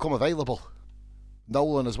Briscoe's just become available.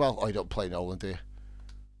 Nolan as well. Oh, you don't play Nolan, do you?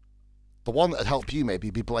 The one that'd help you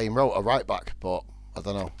maybe be Blaine Rota right back, but I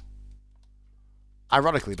don't know.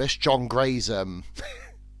 Ironically, Bish, John Gray's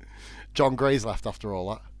John Gray's left after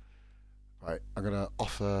all that. Right, I'm gonna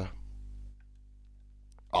offer.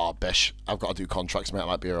 Oh, Bish, I've got to do contracts, mate. I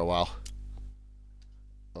might be here a while.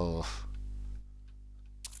 Oh,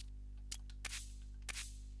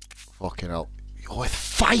 fucking hell! You're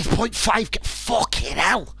worth 5.5. Fucking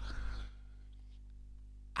hell!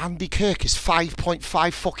 Andy Kirk is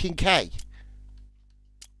 5.5 fucking K.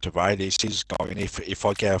 The way this is going, if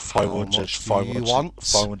I get a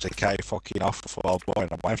 500k fucking offer for our boy,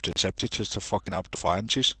 I might have to accept it just to fucking have the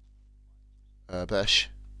finances. Bish?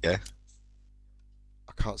 Yeah.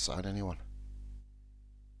 I can't sign anyone.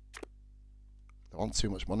 They want too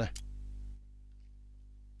much money.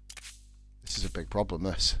 This is a big problem,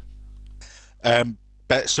 this.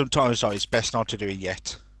 But sometimes it's best not to do it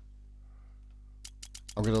yet.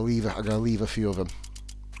 I'm gonna leave a few of them.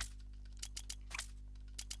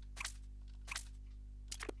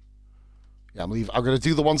 Yeah, I'm gonna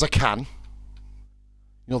do the ones I can. You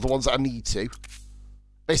know, the ones that I need to.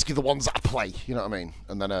 Basically the ones that I play, you know what I mean?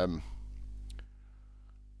 And then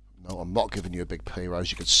no, I'm not giving you a big pay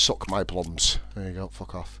rise. You can suck my plums. There you go,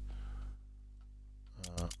 fuck off.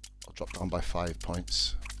 I'll drop down by 5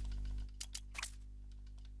 points.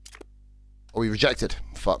 Oh, we rejected.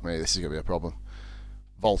 Fuck me, this is gonna be a problem.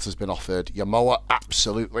 Vault has been offered. Yamoa,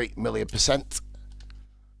 absolutely, 1,000,000%.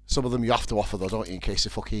 Some of them you have to offer though, don't you, in case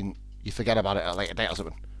you forget about it at a later date or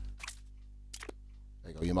something.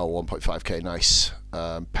 There you go, Yamoa 1.5k, nice.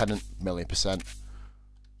 Pennant, 1,000,000%.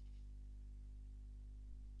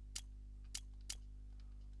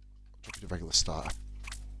 Drop you the regular starter.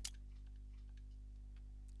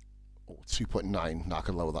 Oh, 2.9. Now I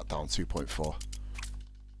can lower that down, 2.4.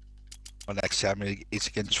 My next time is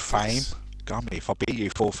against Fame. God, if I beat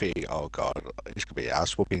you 4-3, oh god, it's gonna be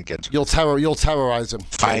ass whooping against. You'll terrorise him.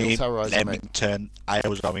 Fame, Yeah, Leamington, I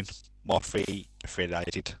was going more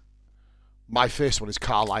affiliated. My first one is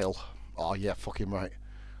Carlisle. Oh yeah, fucking right.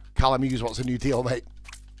 Callum Hughes wants a new deal, mate.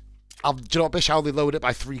 Do you know what, Bish? I only lowered it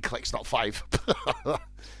by 3 clicks, not 5.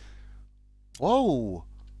 Whoa.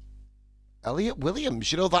 Elliot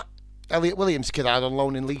Williams. You know that Elliot Williams kid I had on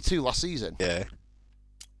loan in League 2 last season? Yeah.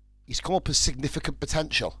 He's come up as significant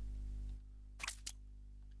potential.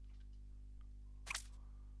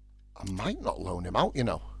 I might not loan him out, you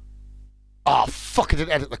know. Oh, fuck, I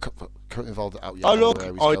didn't edit the current involved out yet. Oh, look,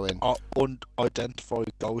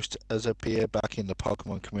 unidentified ghost as a peer back in the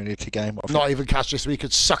Pokemon community game. Not even catch this week.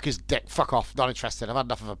 Could suck his dick. Fuck off. Not interested. I've had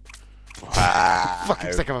enough of him. Wow.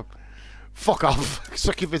 Fucking sick of him. Fuck off.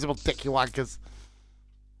 Suck invisible dick, you wankers.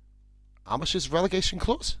 How much is relegation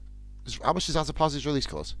clause? How much is Azapaz's release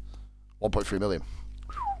clause? 1.3 million.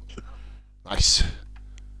 Nice.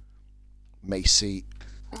 Macy.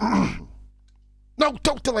 No,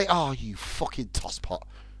 don't delay. Oh, you fucking tosspot.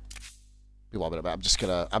 Be 1 minute, mate.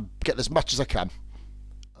 I'm getting as much as I can.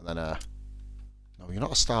 And then, no, you're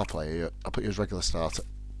not a star player. I'll put you as regular starter.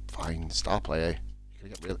 Fine, star player. You're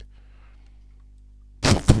gonna get really.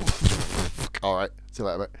 Alright, see you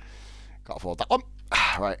later, mate. Can't afford that one.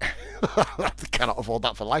 Right. Cannot afford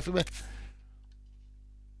that for life of me.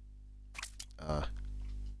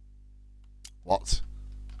 What?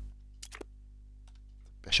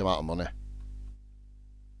 Bish, I'm out of money.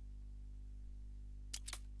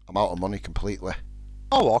 I'm out of money completely.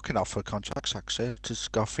 Oh, I can offer contracts, actually.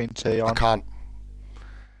 Just got Finte on. I can't.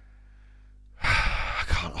 I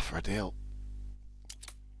can't offer a deal.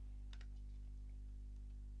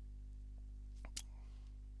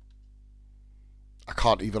 I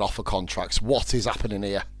can't even offer contracts. What is happening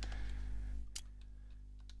here?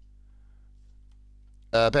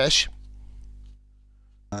 Bish?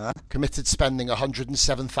 Committed spending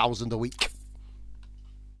 107,000 a week.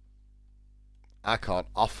 I can't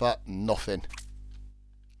offer nothing.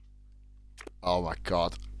 Oh my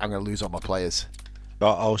god, I'm gonna lose all my players.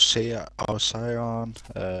 I'll say on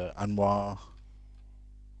Anwar.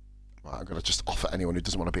 Right, I'm gonna just offer anyone who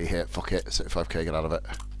doesn't want to be here. Fuck it, 75k, get out of it.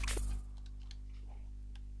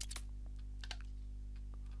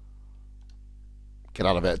 Get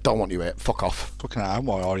out of it, don't want you here, fuck off. Fucking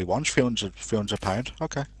Anwar already wants £300.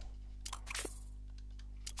 Okay.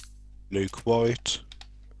 Luke White.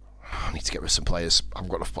 I need to get rid of some players. I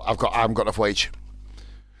haven't got enough wage.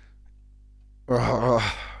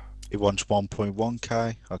 He wants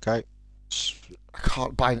 1.1k. Okay. I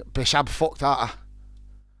can't buy Bish. I'm fucked, aren't I?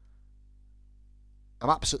 I'm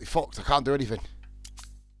absolutely fucked. I can't do anything.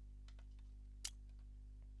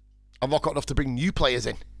 I've not got enough to bring new players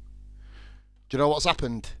in. Do you know what's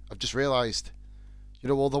happened? I've just realised. You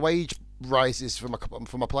know all the wage rises for my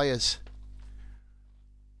players.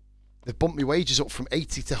 They've bumped my wages up from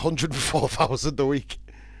 80 to 104,000 a week.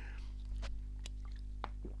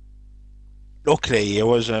 Luckily, it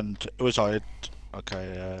wasn't. It was like,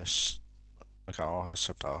 okay, yes. Okay, I'll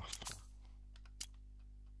accept off.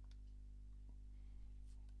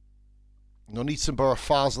 Nuneaton Borough,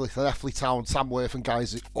 Farsley, Leffley Town, Tamworth, and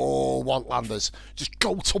guys who all want landers. Just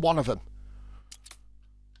go to one of them.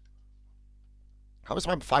 How is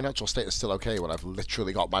my financial status still okay when I've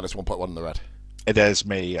literally got minus 1.1 in the red? It is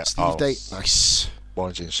me. Steve Date, nice.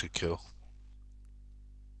 One's insecure.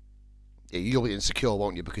 Yeah, you'll be insecure,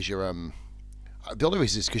 won't you? Because you're the only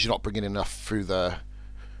reason is because you're not bringing enough through the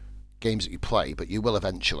games that you play, but you will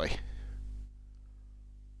eventually.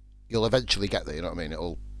 You'll eventually get there. You know what I mean?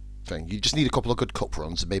 It'll thing. You just need a couple of good cup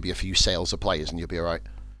runs and maybe a few sales of players, and you'll be all right.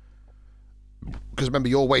 Because remember,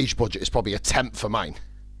 your wage budget is probably a tenth for mine.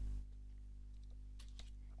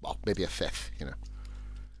 Well, maybe a fifth. You know.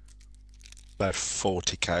 About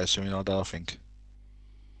 40k or something like that, I think.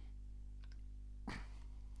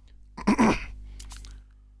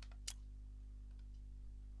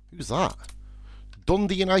 Who's that?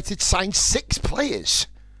 Dundee United signed 6 players.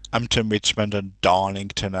 Hampton, Richmond and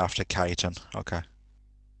Darlington after Caton. Okay.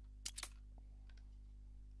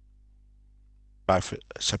 Both,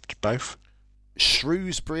 accepted both.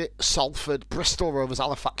 Shrewsbury, Salford, Bristol Rovers,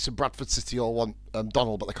 Halifax and Bradford City all want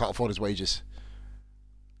Donald, but they can't afford his wages.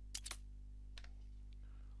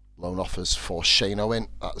 Loan offers for Shane Owen.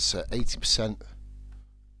 That's 80%.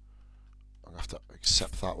 I'll have to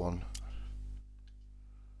accept that one.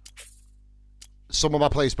 Some of my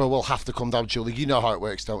players, bro, will have to come down, Julie. You know how it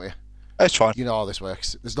works, don't you? It's fine. You know how this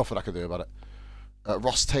works. There's nothing I can do about it.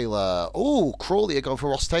 Ross Taylor. Oh, Crawley are going for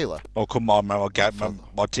Ross Taylor. Oh, come on, man.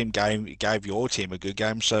 My team gave your team a good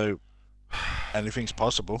game, so anything's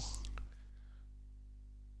possible.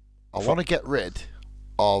 I want to get rid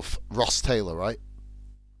of Ross Taylor, right?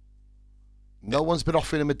 No one's been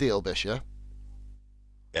offering him a deal, Bish, yeah?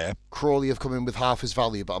 Yeah. Crawley have come in with half his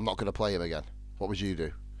value, but I'm not going to play him again. What would you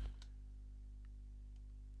do?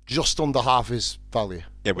 Just under half his value.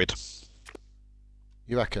 Yeah, we'd.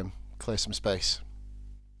 You reckon? Clear some space.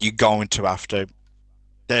 You're going to have to.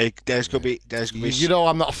 There's gonna be. You know,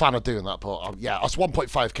 I'm not a fan of doing that, but yeah, that's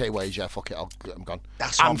 1.5k wage. Yeah, fuck it, I'm gone.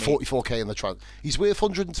 That's and 44k in the trunk. He's worth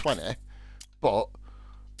 120, but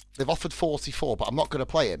they've offered 44. But I'm not going to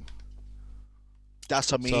play him.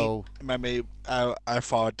 That's what I mean. So, remember how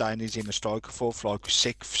far down he's in the striker for like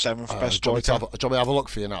 6th, 7th best do you striker. want me to have a look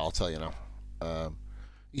for you now? I'll tell you now.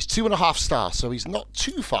 He's 2.5 stars, so he's not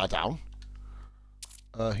too far down.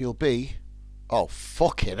 He'll be... Oh,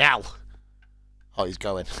 fucking hell. Oh, he's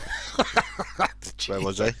going. Where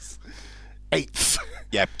was he? 8th.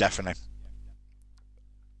 Yeah, definitely.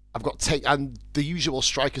 I've got and the usual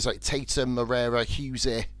strikers like Tatum, Moreira,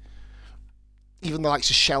 Hughesy, even the likes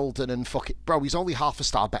of Sheldon and bro, he's only half a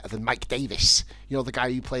star better than Mike Davis. You know, the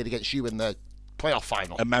guy who played against you in the playoff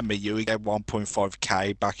final. Remember, you get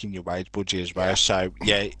 1.5k back in your wage budget as well. Yeah. So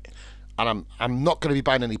yeah, and I'm not going to be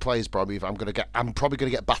buying any players, bro. I'm probably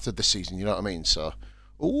going to get battered this season. You know what I mean? So,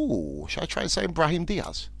 ooh, should I try and sign Brahim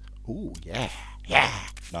Diaz? Ooh, yeah.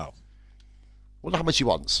 No. Wonder how much he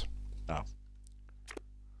wants. No.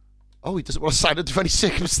 Oh, he doesn't want to sign under any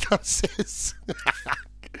circumstances.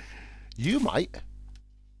 You might.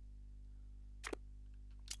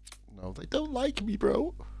 No, they don't like me,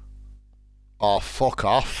 bro. Oh, fuck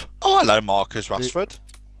off. Oh, hello, Marcus Rashford.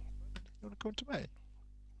 You want to come to me?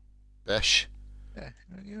 Bish. Yeah,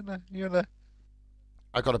 you know.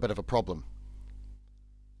 I got a bit of a problem.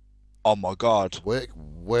 Oh my God.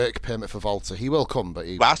 Work permit for Volta. He will come, but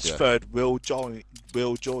Rashford will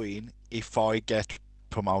join if I get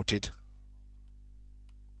promoted.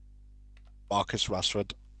 Marcus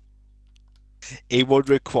Rashford. He would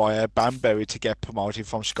require Banbury to get promoted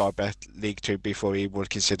from Sky Bet League 2 before he would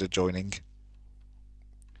consider joining.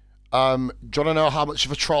 Do you want to know how much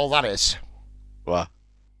of a troll that is? What?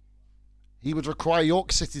 He would require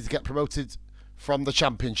York City to get promoted from the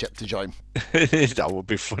Championship to join. That would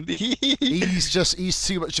be funny. he's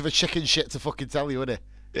too much of a chicken shit to fucking tell you, isn't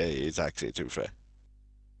he? Yeah, he is actually, to be fair.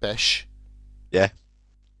 Bish. Yeah.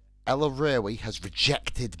 Ella Railway has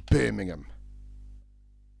rejected Birmingham.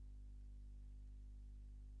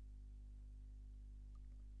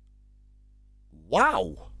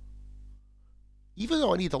 Wow. Even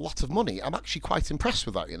though I need a lot of money, I'm actually quite impressed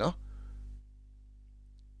with that, you know?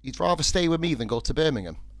 You'd rather stay with me than go to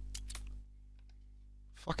Birmingham.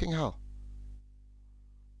 Fucking hell.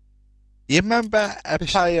 You remember a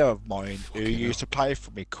player of mine who used to play for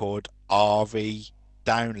me called R.V.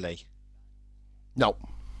 Downley? No.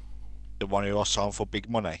 The one who I signed for big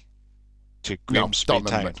money? To No, Grimsby don't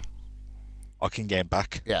Town. remember it. I can get him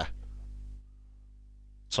back. Yeah.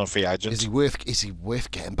 It's on free agent. Is he worth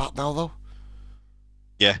getting back now, though?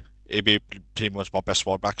 Yeah. He'd be pretty much my best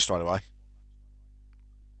wide back straight away.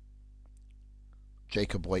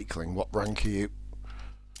 Jacob Wakeling, what rank are you?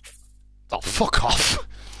 Oh, fuck off.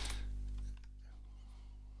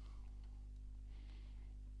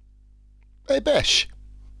 Hey, Bish.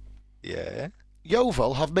 Yeah.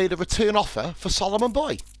 Yeovil have made a return offer for Solomon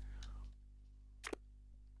Boy.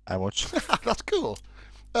 How much? That's cool.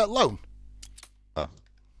 Loan. Oh.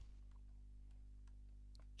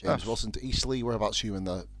 James Wilson to Eastleigh. Whereabouts are you in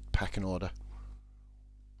the pecking order?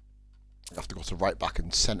 I have to go to right back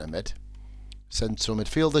and centre mid. Central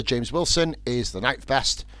midfielder James Wilson is the 9th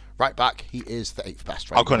best. Right back, he is the 8th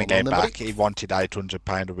best. Right, I couldn't get back. He wanted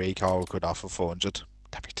 £800 a week. I could offer 400.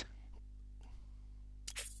 Damn it.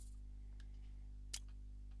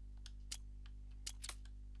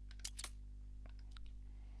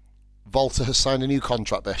 Volta has signed a new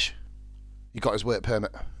contract, Bish. He got his work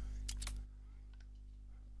permit.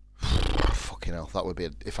 Fucking hell, that would be...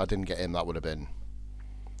 If I didn't get him, that would have been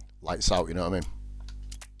lights out, you know what I mean?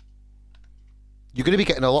 You're going to be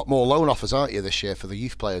getting a lot more loan offers, aren't you, this year for the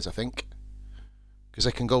youth players, I think? Because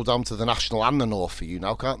they can go down to the National and the North for you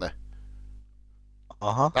now, can't they?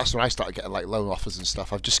 Uh-huh. That's when I started getting, like, loan offers and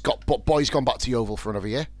stuff. I've just got... But Boy's gone back to Yeovil for another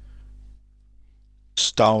year.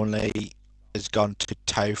 Stonley has gone to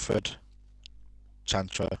Towford.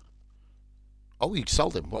 Transfer. Oh, you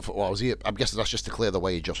sold him. What was he? I'm guessing that's just to clear the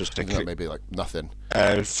wage up. Just to maybe like nothing.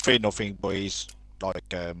 3-0, but he's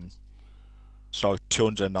like so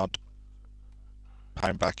 200 odd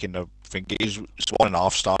pound back in the thing. He's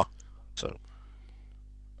 1.5 star. So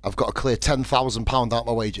I've got to clear £10,000 out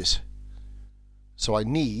my wages. So I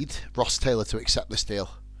need Ross Taylor to accept this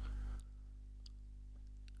deal.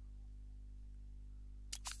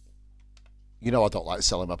 You know I don't like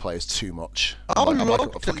selling my players too much. I'm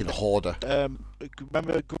like a fucking hoarder.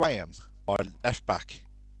 Remember Graham, or left back?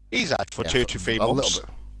 He's out for 2 to 3 months.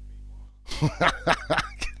 A little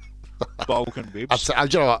bit. Broken ribs. Do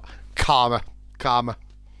you know what? Karma.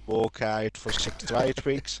 Walk out for 6 to 8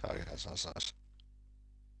 weeks. Oh, that's.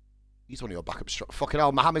 He's one of your backup strikers. Fucking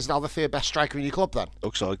hell, Mohamed's now the 3rd best striker in your club then?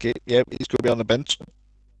 Looks like it. Yep, he's going to be on the bench.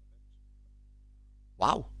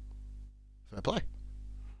 Wow. Fair play.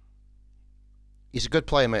 He's a good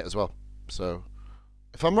player, mate, as well. So,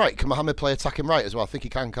 if I'm right, can Mohamed play attacking right as well? I think he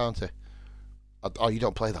can, can't he? Oh, you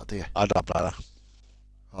don't play that, do you? I don't play that.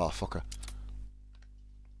 Oh, fucker.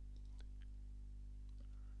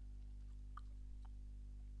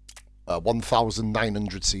 Uh,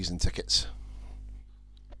 1,900 season tickets.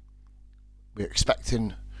 We're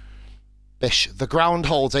expecting... Bish, the ground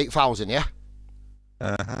holds 8,000, yeah?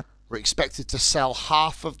 Uh-huh. We're expected to sell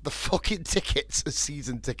half of the fucking tickets as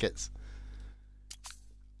season tickets.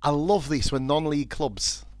 I love this when non-league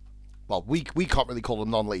clubs... Well, we can't really call them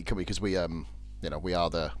non-league, can we? Because we, we are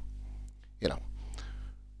the...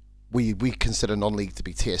 We consider non-league to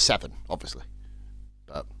be tier 7, obviously.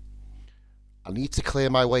 But I need to clear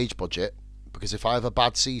my wage budget, because if I have a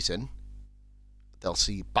bad season, they'll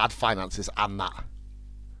see bad finances and that.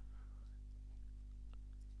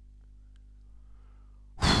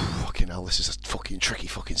 Fucking hell, this is a fucking tricky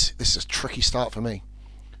this is a tricky start for me.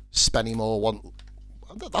 Spennymoor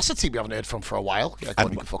that's a team we haven't heard from for a while. Yeah,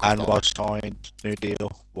 and was signed, new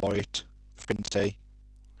deal, White, Finty,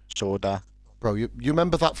 Soda. Bro, you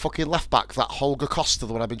remember that fucking left back, that Holger Costa,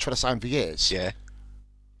 the one I've been trying to sign for years? Yeah.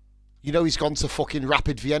 You know he's gone to fucking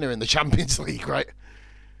Rapid Vienna in the Champions League, right?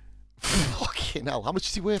 Fucking hell, how much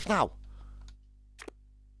is he worth now?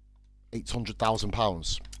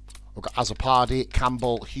 £800,000. We've got Azzopardi,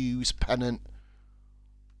 Campbell, Hughes, Pennant.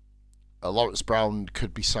 Lawrence Brown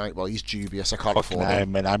could be signed. Well, he's dubious. I can't afford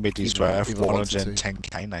him. I mean, he's worth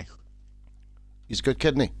 110k now. He's a good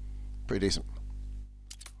kid, isn't he? Pretty decent.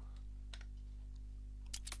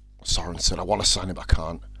 Sorensen, I want to sign him, but I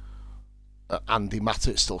can't. Andy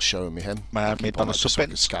Mattett's still showing me him. Man, made on a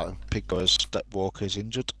suspend because that Walker's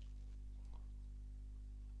injured.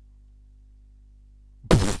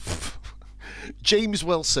 James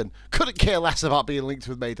Wilson couldn't care less about being linked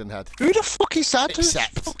with Maidenhead. Who the fuck is that?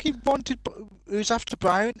 Except who's fucking wanted? Who's after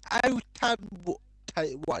Brown?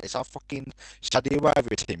 What is our fucking Saudi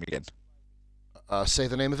Arabia team again? Say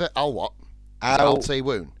the name of it. Al what? Al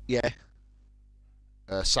Taywoon. Yeah.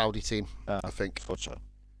 Saudi team, I think. Thought so.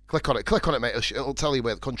 Click on it, mate. It'll tell you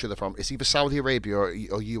where the country they're from. It's either Saudi Arabia or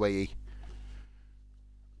UAE.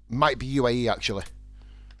 Might be UAE actually.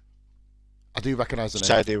 I do recognise the name.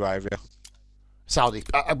 Saudi Arabia. Saudi.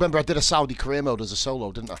 I remember I did a Saudi career mode as a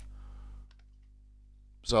solo, didn't I?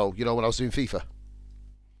 So, you know, when I was doing FIFA,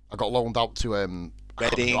 I got loaned out to Reading.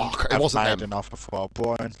 It wasn't them. An offer for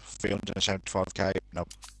Bourne, 375k. No.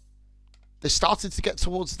 They started to get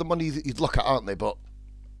towards the money that you'd look at, aren't they? But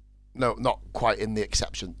no, not quite in the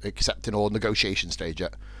accepting or negotiation stage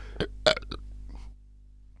yet.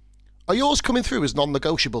 Are yours coming through as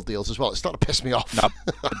non-negotiable deals as well? It's starting to piss me off. No,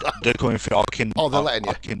 they're coming through. They're letting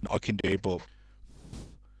you. I can do it, but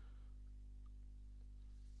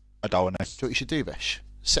I don't want to. Do you know what you should do, Bish?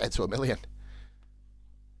 Set it to $1 million.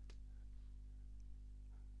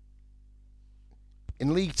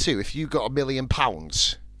 In League 2, if you got £1 million,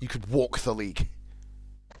 you could walk the league.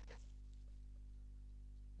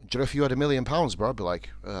 Do you know if you had £1 million, bro? I'd be like,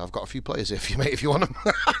 I've got a few players here for you, mate, if you want them.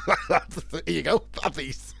 Here you go, have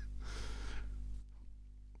these.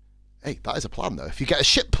 Hey, that is a plan, though. If you get a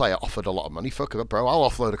shit player offered a lot of money, fuck it up, bro. I'll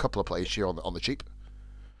offload a couple of players here on the cheap.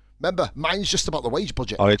 Remember, mine's just about the wage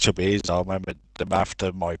budget. Oh, it should be easy. I remember them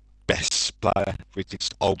after my best player, which is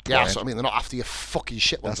old. Yeah, that's what I mean. They're not after your fucking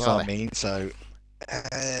shit ones, that's are what they? I mean. So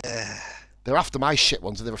they're after my shit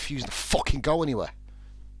ones, and they're refusing to fucking go anywhere.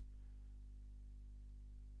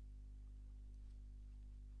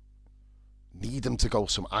 Need them to go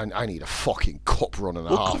some. I need a fucking cup run and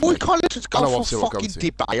a half. We can't let us go for fucking fucking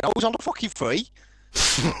debate. I was on the fucking free.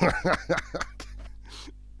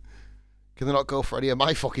 Can they not go for any of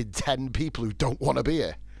my fucking 10 people who don't want to be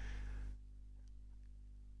here?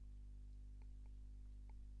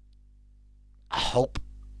 I hope.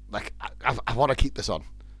 Like, I want to keep this on.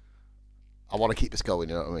 I want to keep this going,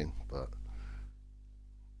 you know what I mean? But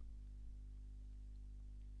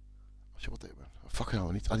what do, man? Fucking hell,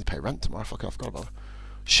 I need to pay rent tomorrow. Fucking I forgot about it.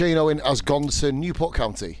 Shane Owen has gone to Newport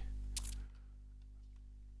County.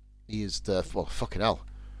 He is the, well, fucking hell.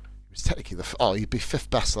 He was technically the, oh, he'd be 5th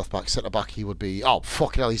best left back. Centre back, he would be, oh,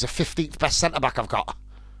 fucking hell, he's the 15th best centre back I've got.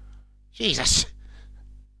 Jesus.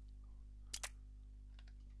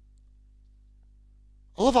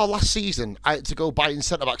 I love how last season I had to go buying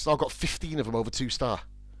centre backs and I've got 15 of them over 2-star.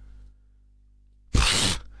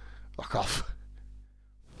 Fuck off.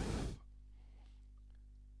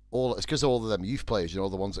 It's because all of them youth players, you know,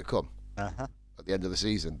 the ones that come at the end of the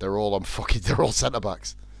season, they're all centre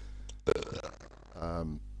backs.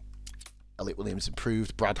 Elliot Williams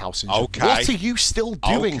improved. Brad House injured. Okay. What are you still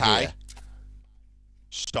doing here?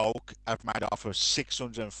 Stoke have made offer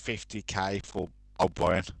 650k for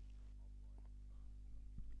O'Brien. Do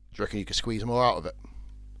you reckon you could squeeze more out of it?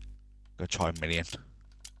 Gonna try $1 million.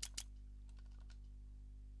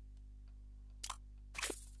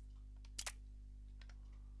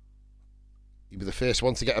 You'd be the first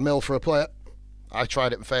one to get $1 million for a player. I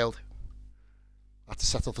tried it and failed. I had to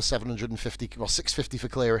settle for 750, well, 650 for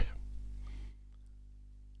Cleary.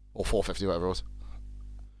 Or 450, whatever it was.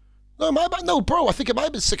 No, bro, I think it might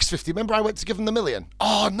have been 650. Remember I went to give them the $1 million?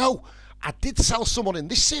 Oh, no. I did sell someone in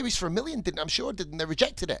this series for $1 million, didn't I? I'm sure I did, and they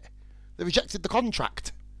rejected it. They rejected the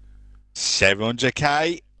contract.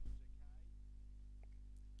 700k.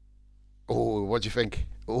 Oh, what do you think?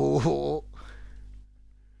 Oh.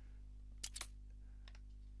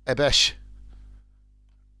 Ebesh.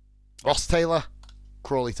 Ross Taylor.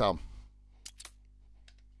 Crawley Town.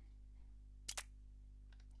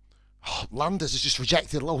 Oh, Landers has just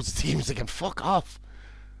rejected loads of teams again. Fuck off.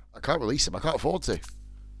 I can't release him. I can't afford to.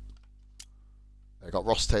 I got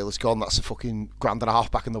Ross Taylor's gone. That's a fucking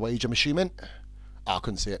 £1.5 back in the wage, I'm assuming. Oh, I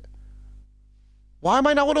couldn't see it. Why am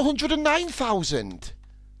I now on 109,000?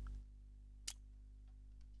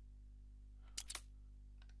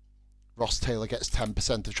 Ross Taylor gets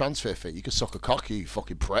 10% of transfer fee. You can suck a cock, you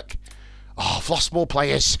fucking prick. Oh, I've lost more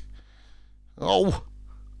players. Oh.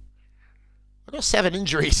 I've got 7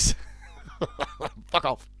 injuries. Fuck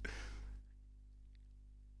off.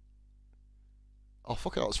 Oh,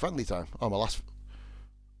 fuck it, it's friendly time. Oh, my last...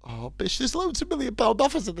 Oh, bitch, there's loads of £1 million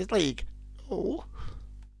offers in this league. Oh.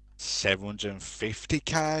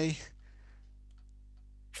 750k.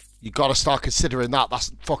 You gotta start considering that.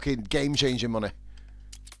 That's fucking game-changing money.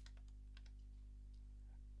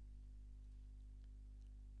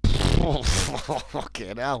 Oh,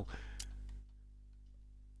 fucking hell.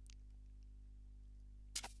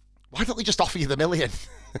 Why don't they just offer you the $1 million?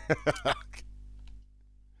 Let's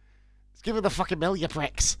give her the fucking $1 million,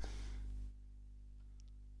 pricks.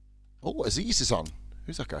 Oh, Aziz is on.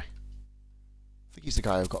 Who's that guy? I think he's the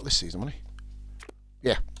guy who got this season, wasn't he?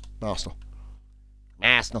 Yeah, Arsenal.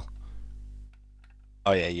 Arsenal.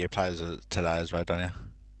 Oh yeah, you play today as well, don't you?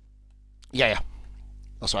 Yeah.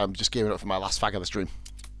 That's why I'm just gearing up for my last fag of the stream.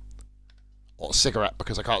 Or cigarette,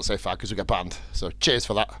 because I can't say fag because we get banned. So cheers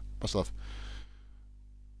for that. Much love.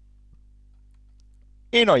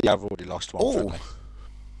 You know you've already lost one. Oh.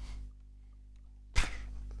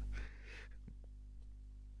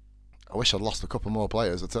 I wish I'd lost a couple more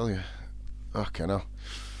players, I tell you. Okay, no.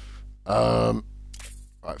 Right,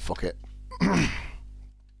 fuck it.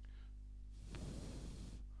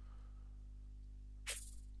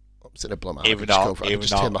 Even though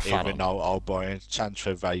O'Brien's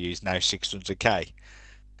transfer value is now 600k.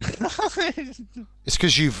 It's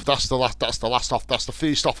because that's the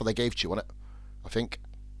first offer they gave to you, wasn't it? I think.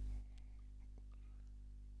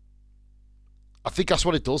 I think that's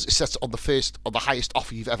what it does. It sets it on the highest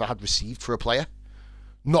offer you've ever had received for a player,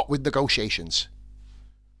 not with negotiations.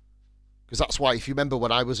 Because that's why, if you remember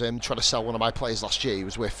when I was trying to sell one of my players last year, he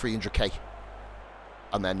was worth 300k.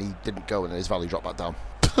 And then he didn't go and his value dropped back down.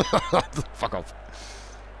 Fuck off.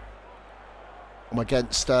 I'm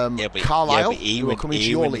against Carlisle, who are coming to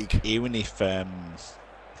your league. Even if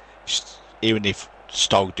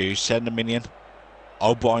Stoke do send $1 million,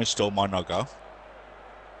 O'Brien still might not go.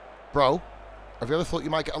 Bro, have you ever thought you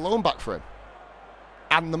might get a loan back for him?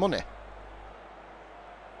 And the money?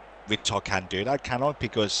 Which I can do that, can I?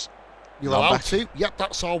 Because you're allowed to. Yep,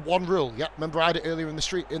 that's our one rule. Yep, remember I had it earlier in the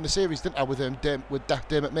series, didn't I? With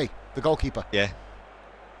Dermot Mee, the goalkeeper. Yeah.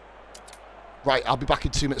 Right, I'll be back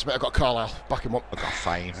in 2 minutes, mate. I've got Carlisle. Back in one. I got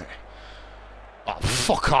fine. Oh,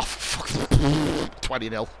 fuck off.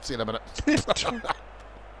 20-0. See you in a minute.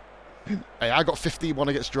 Hey, I got 15-1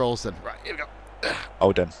 against draws then. Right, here we go.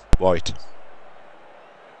 Oden. White.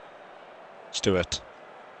 Stewart.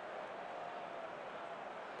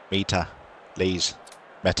 Meta. Lees.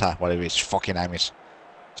 Meta. Whatever his fucking name is.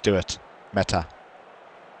 Stewart. Meta.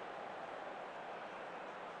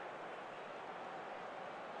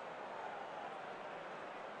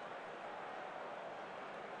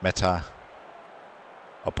 Meta.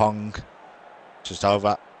 Opong. Just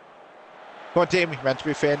over. Come on, team. Meant to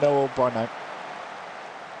be fair, no O'Brien now.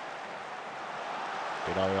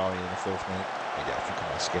 Good are in the 4th minute. Yeah, I think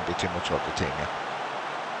I'm asking a bit too much of the team, yeah.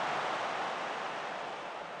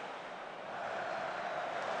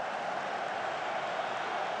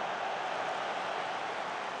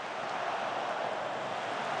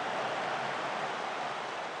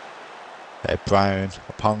 Brown,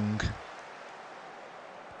 Opong.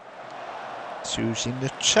 Sue's in the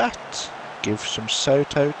chat. Give some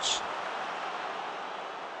shout-outs.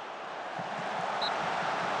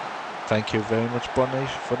 Thank you very much, Bonnie,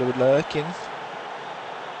 for the lurking.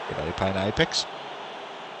 You know, you're playing Apex.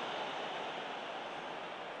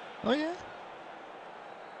 Oh, yeah.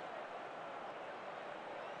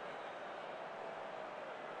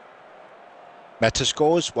 Meta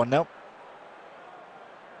scores 1-0.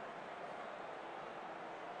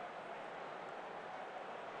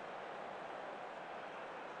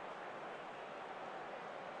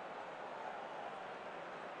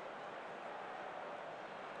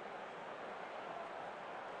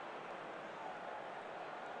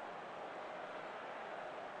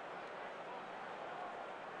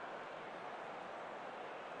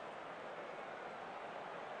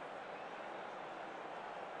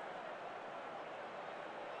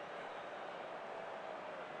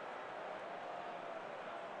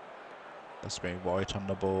 That's been White on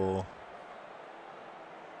the ball.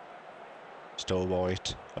 Still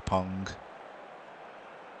White. Opong.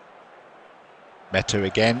 Meta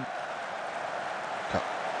again.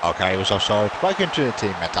 Okay, it was offside. Back into the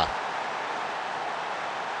team, Meta.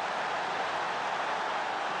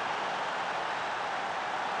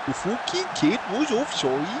 The fucking kid was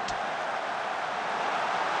offside.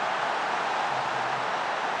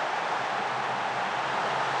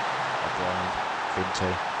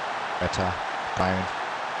 Vinte. Meta, Brown.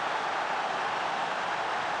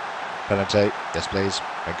 Penalty, yes please,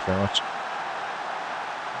 thank you very much.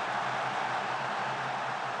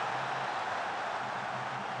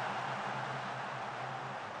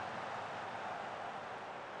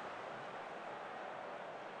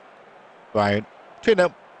 Brown,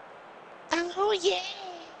 2-0. Oh yeah.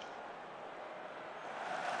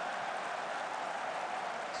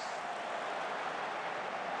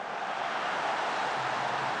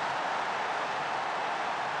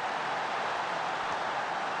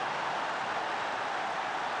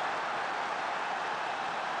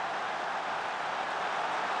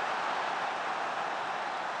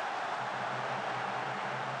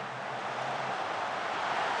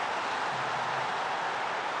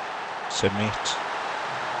 Submit.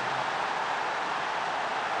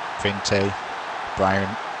 Vinte.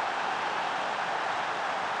 Brown.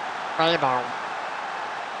 Rainbow.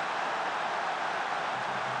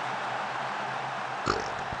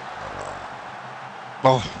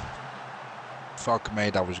 Oh, fuck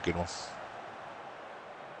me, that was a good one.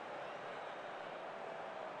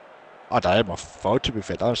 I don't have my phone to be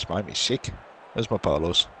fair, that was made me sick. Where's my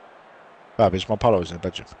polos? Well, it's my polos in the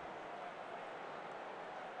bedroom.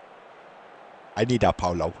 I need a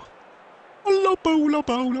polo. Polo, polo,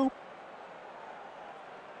 polo.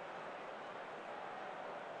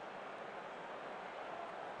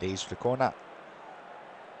 These for the corner.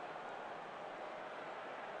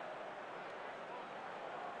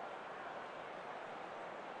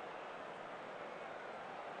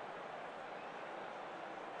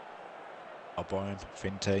 O'Brien,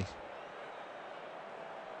 Vinte.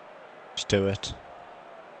 Stewart.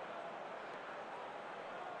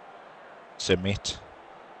 Submit.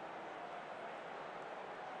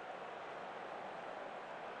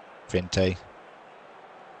 Vinte.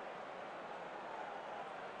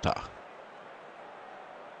 Da.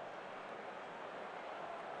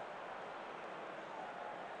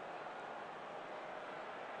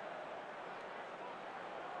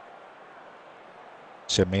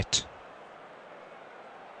 Submit.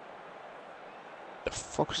 The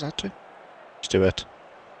fuck was that to? Stewart.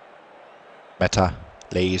 Meta.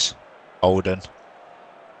 Lees. Olden.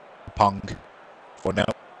 Pong. 4-0.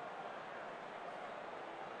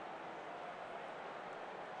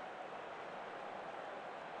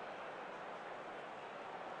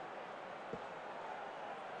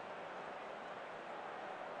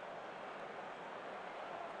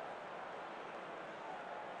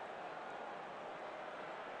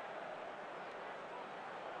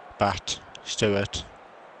 Bat. Stewart.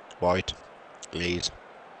 White. Lees.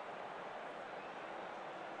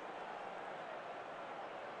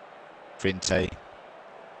 Vinte.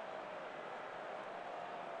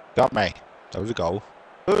 Got me. That was a goal.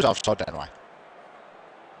 It was offside anyway.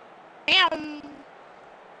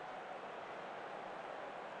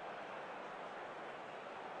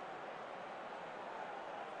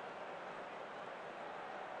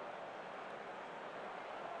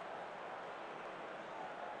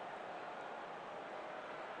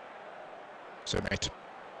 Submit.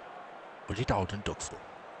 What did Alden duck for?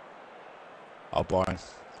 O'Brien.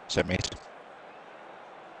 Submit.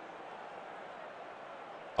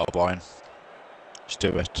 O'Brien.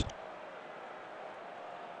 Stewart.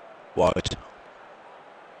 White.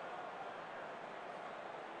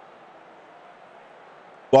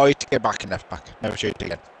 White, get back in left back. Never shoot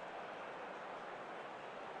again.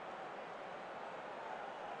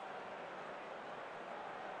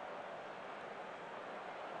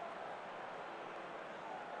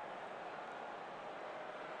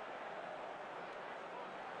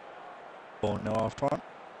 Oh, no half time.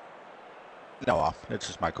 No, let's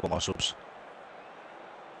just make all my subs.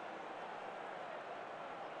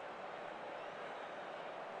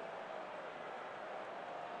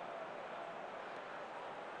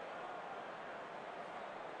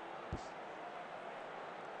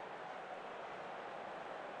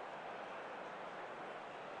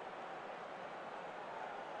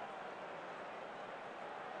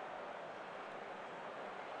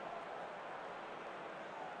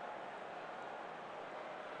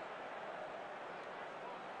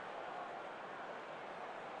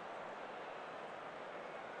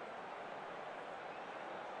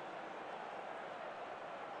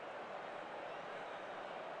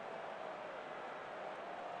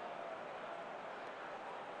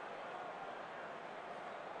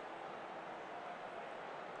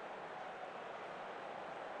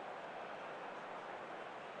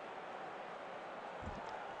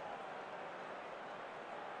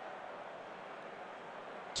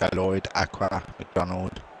 Lloyd, Aqua,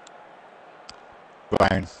 McDonald,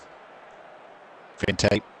 Brown,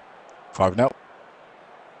 Vinte, 5-0.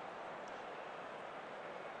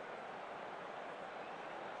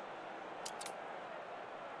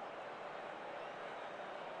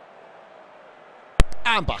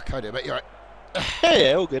 I'm back. How do you, mate? You're right.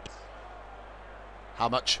 Yeah, all good. How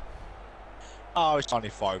much? Oh, it's only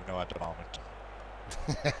 5-0 at the moment.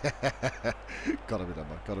 Gotta be done,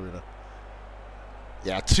 man. Gotta be done.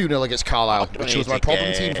 Yeah, 2-0 against Carlisle, which was my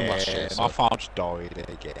problem team from last year. So. My phone's died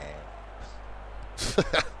again.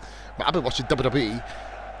 I've been watching WWE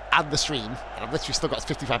and the stream, and I've literally still got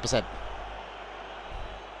 55%.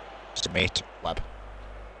 Submit. Web.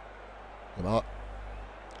 You know what?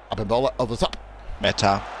 I've been bowler over the top.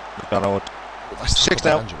 Meta. McDonald.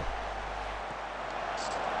 6-0.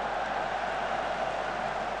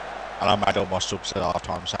 And I made all my subs at half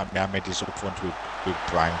time, so I made this up front with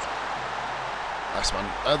Brown. Nice,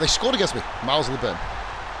 man. They scored against me. Miles of the burn.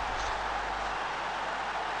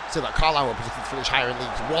 So that Carlisle were predicted to finish higher in League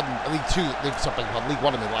 1, League 2, League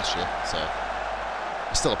 1 in me last year. So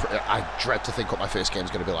still, I dread to think what my first game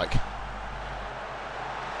is going to be like.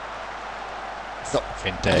 So,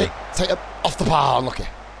 Vinte. take it off the bar, unlucky.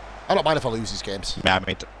 I don't mind if I lose these games.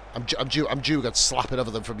 Mohamed. I'm due against slapping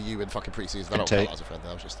other than from you in fucking pre-season. I don't count that as a friend.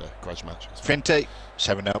 That was just a grudge match. Vinte.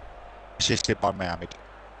 7-0. Assisted by Mohamed.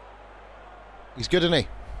 He's good, isn't he?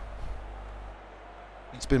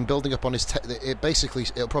 He's been building up on his basically,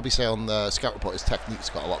 it'll probably say on the scout report his technique's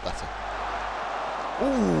got a lot better.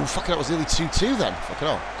 Ooh, fucking that was nearly 2-2 then. Fucking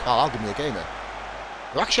hell. Carl, give me a game here.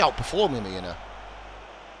 They're actually outperforming me, you know.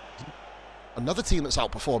 Another team that's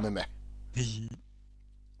outperforming me.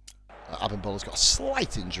 Abingbolough's got a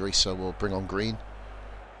slight injury, so we'll bring on Green.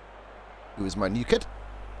 who is my new kid.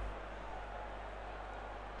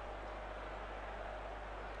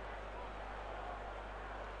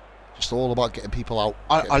 Just all about getting people out.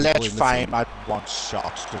 I let Fame had one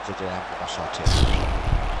shot because they didn't have one shot in.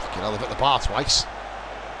 Fucking hell, they've hit the bar twice.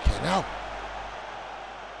 Okay, now.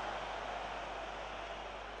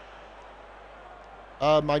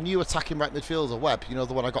 My new attacking right midfielder, Webb, you know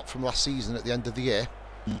the one I got from last season at the end of the year?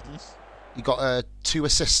 Mm-hmm. He got 2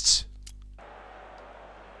 assists.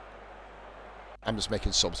 I'm just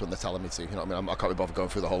making subs when they're telling me to, you know what I mean? I can't be bothered going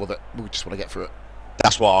through the whole of it. We just want to get through it.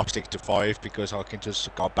 That's why I stick to 5, because I can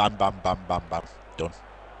just go bam, bam, bam, bam, bam. Done.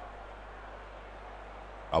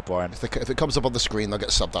 Oh, Brian. If it comes up on the screen, they'll get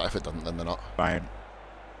subbed out. If it doesn't, then they're not. Brian.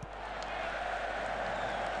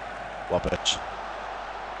 Robert.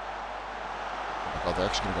 Oh, God, they're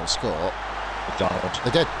actually going to go and score. McDonald.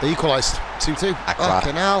 They did. They equalised. 2-2.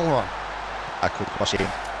 Fucking hell. I could cross in.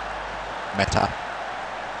 Meta.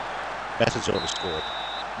 Meta's already scored.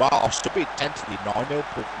 Well, I'll still be tentatively 9-0,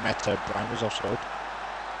 but Meta Brown was offside.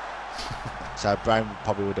 So Brown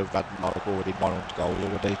probably would have had like already 100 goals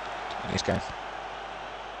already in this game.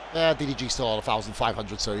 Yeah, DDG still on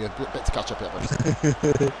 1,500, so you're a bit to catch up yet.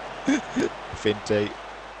 Finty.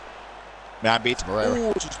 Man beats Moreira.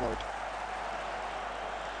 Oh, just wide.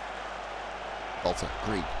 Volta,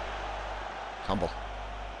 Green, Campbell.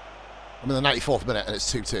 I'm in the 94th minute and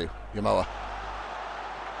it's 2-2. Yamoa.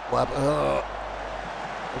 Webb.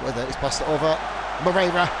 With it, he's passed it over.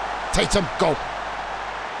 Moreira. Tatum. Goal.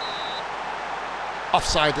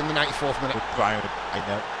 Offside in the 94th minute. With Brian, I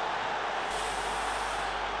know.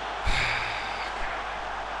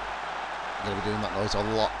 I'm going to be doing that noise a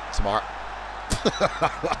lot tomorrow.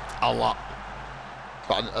 A lot.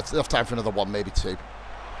 Got enough time for another 1, maybe 2.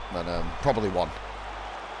 Then probably 1.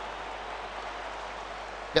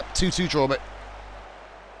 Yep, 2-2 draw, mate.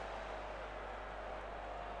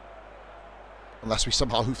 Unless we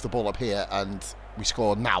somehow hoof the ball up here and we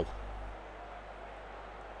score now.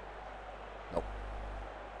 Nope.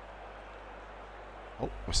 Oh,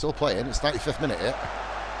 we're still playing. It's 95th minute here.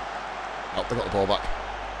 Nope, they got the ball back.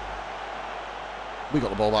 We got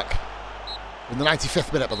the ball back. In the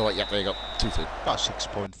 95th minute, by the way. Yep, there you go. 2-2. Got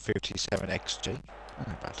 6.57 XG.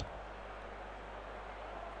 Not bad.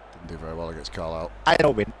 Didn't do very well against Carlisle. I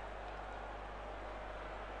don't win.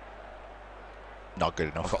 Not good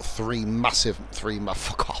enough. I've got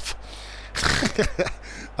fuck off.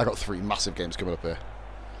 I got 3 massive games coming up here.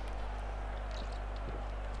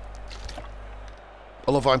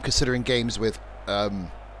 I love how I'm considering games with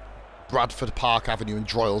Bradford, Park Avenue and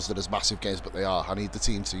Droylsden as massive games, but they are. I need the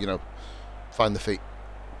team to, you know, find the feet,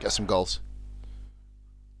 get some goals.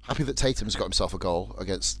 Happy that Tatum's got himself a goal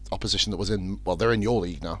against opposition that was in, well, they're in your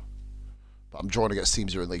league now. But I'm drawing against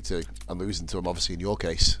teams who are in League 2 and losing to them, obviously, in your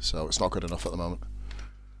case. So it's not good enough at the moment.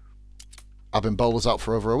 I've been bowlers out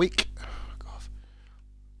for over a week. God.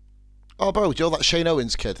 Oh, bro, do you know that Shane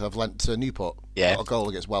Owens kid I've lent to Newport? Yeah. Got a goal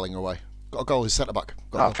against Welling away. Got a goal as centre-back.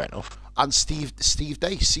 Oh, fair enough. And Steve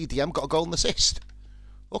Day, CDM, got a goal and assist.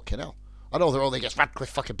 Fucking hell. I know they're only against Radcliffe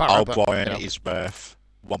fucking Barrow, but... Brian you know. is worth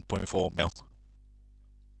 1.4 mil.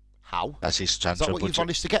 How? That's his Is transfer that what budget. you've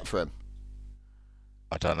managed to get for him?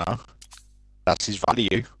 I don't know. That's his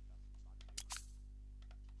value.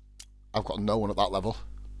 I've got no one at that level.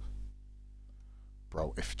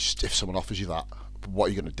 Bro, if someone offers you that, what are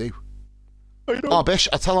you going to do? I know. Oh, Bish,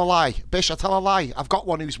 I tell a lie. Bish, I tell a lie. I've got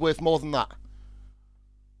one who's worth more than that.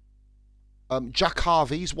 Jack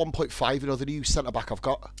Harvey's 1.5, you know, the new centre-back I've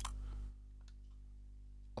got.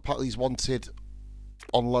 Apparently he's wanted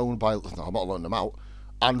on loan by... No, I'm not loaning him out.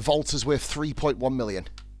 And Volta's worth 3.1 million.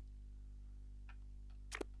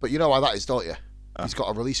 But you know why that is, don't you? He's got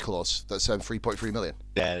a release clause that's 3.3 million.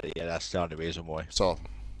 Yeah, that's the only reason why. So,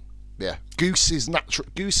 yeah. Goose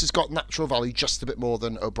has got natural value just a bit more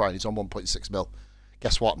than O'Brien. He's on 1.6 mil.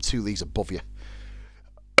 Guess what? I'm 2 leagues above you.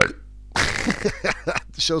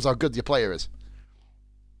 Shows how good your player is.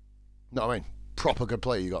 Know what I mean? Proper good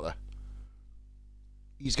player you got there.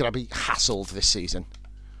 He's going to be hassled this season.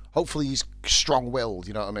 Hopefully he's strong-willed,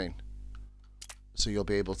 you know what I mean? So you'll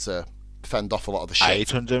be able to fend off a lot of the shit.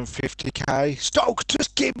 850k. Stoke,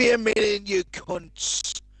 just give me $1 million, you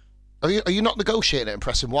cunts. Are you not negotiating it and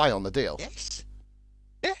pressing Y on the deal? Yes.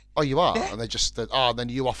 Yeah. Oh, you are? Yeah. And they just... and then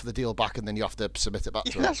you offer the deal back and then you have to submit it back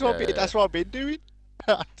to them. That's what I've been doing.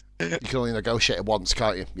 You can only negotiate it once,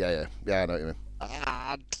 can't you? Yeah, I know what you mean.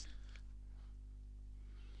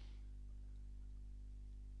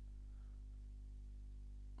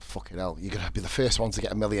 Fucking hell, you're going to be the first one to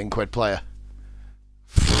get £1 million player.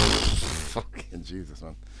 Fucking Jesus,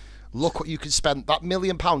 man. Look what you can spend. That £1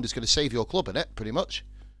 million is going to save your club, innit? Pretty much.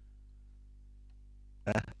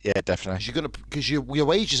 Yeah, definitely. Because you're gonna, because your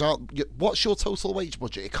wages aren't. What's your total wage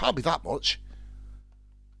budget? It can't be that much.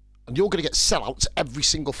 And you're gonna get sellouts every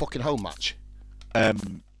single fucking home match. I've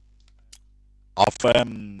put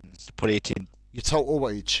it in. Your total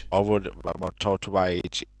wage. My total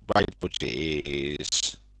wage budget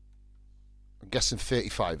is. I'm guessing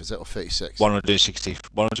 35, is it, or 36?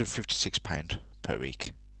 156 pound per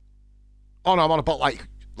week. Oh no, I'm on about like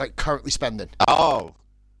currently spending. Oh.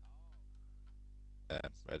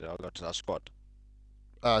 Right, I'll go to that squad.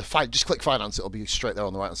 Fine, just click finance. It'll be straight there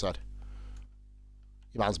on the right hand side.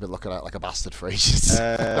 Your man's been looking at it like a bastard for ages.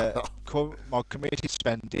 My community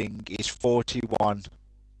spending is 41.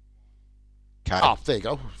 Oh, there you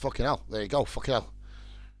go. Fucking hell. There you go. Fucking hell.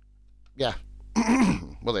 Yeah.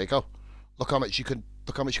 Well, there you go. Look how much you could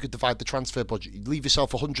divide the transfer budget. You leave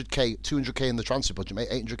yourself 100k, 200k in the transfer budget, mate.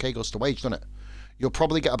 800k goes to wage, doesn't it? You'll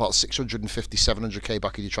probably get about 650, 700k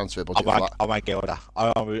back in your transfer budget. I might get all that.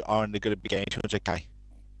 I'm only going to be getting 200k.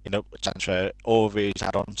 You know, transfer all these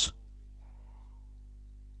add-ons.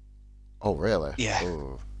 Oh, really? Yeah.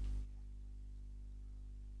 Oh,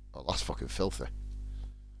 that's fucking filthy.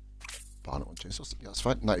 Barnet one change. Yeah, that's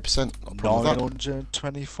fine. 90%. Not a problem with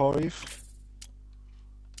 925.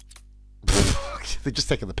 that. They're just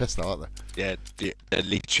taking the piss now, aren't they? Yeah, they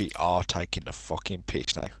literally are taking the fucking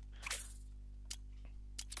piss now.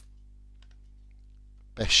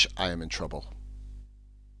 Bish, I am in trouble.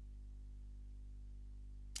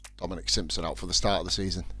 Dominic Simpson out for the start of the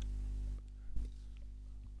season.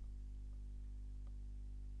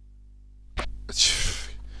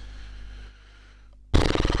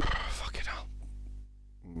 Fucking hell.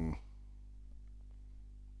 Do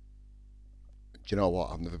you know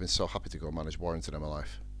what? I've never been so happy to go manage Warrington in my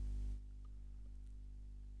life.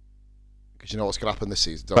 Because you know what's going to happen this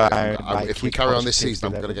season? If we carry on this season,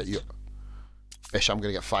 I'm going to get you... Bish, I'm going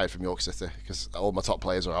to get fired from York City because all my top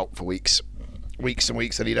players are out for weeks and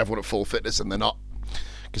weeks. I need everyone at full fitness and they're not.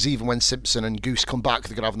 Because even when Simpson and Goose come back,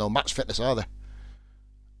 they're going to have no match fitness, are they?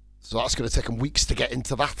 So that's going to take them weeks to get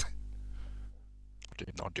into that. I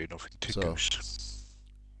did not do nothing to Goose.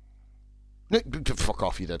 Fuck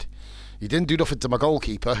off, you did. You didn't do nothing to my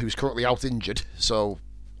goalkeeper, who's currently out injured, so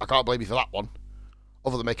I can't blame you for that one.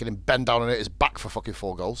 Other than making him bend down and hit his back for fucking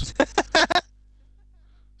 4 goals.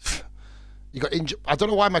 You got injured. I don't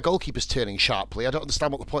know why my goalkeeper's turning sharply. I don't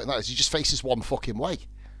understand what the point of that is. He just faces one fucking way.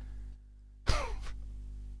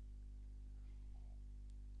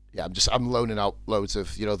 Yeah, I'm loaning out loads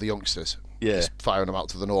of, you know, the youngsters. Yeah. Just firing them out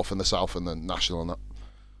to the north and the south and the national and that.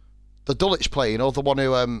 The Dulwich play, you know, the one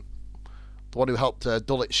who helped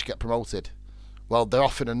Dulwich get promoted. Well, they're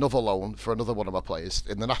offering another loan for another one of my players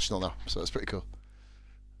in the national now, so it's pretty cool.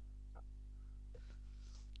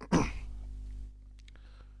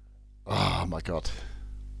 Oh my god.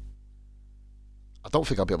 I don't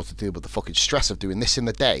think I'll be able to deal with the fucking stress of doing this in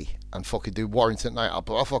the day and fucking do Warrington at night.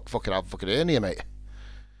 I'll fucking have fucking hernia, mate.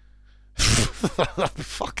 That'd be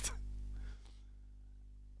fucked.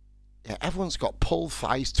 Yeah, everyone's got pulled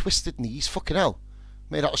thighs, twisted knees, fucking hell.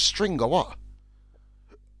 Made out of string or what?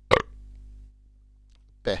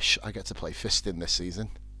 Bish, I get to play fisting this season.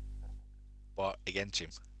 What, against him?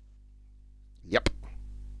 Yep.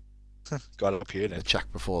 Got up here then. The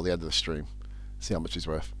check before the end of the stream. See how much he's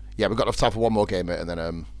worth. Yeah, we've got enough time for one more game, mate, and then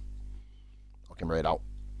I'll get him raid out.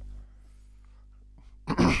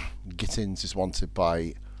 Gittins is wanted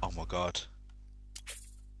by... Oh my god.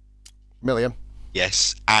 Million.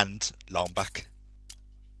 Yes, and loan back.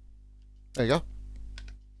 There you go. I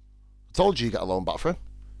told you get a loan back for him.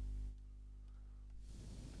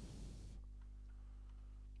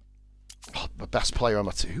 Oh, my best player on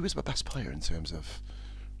my team. Who is my best player in terms of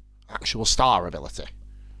actual star ability?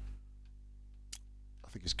 I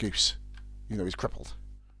think it's Goose. You know he's crippled.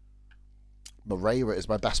 Moreira is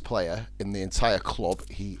my best player in the entire club.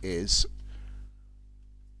 He is...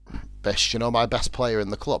 Bish, you know my best player in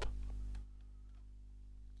the club?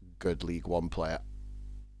 Good League One player.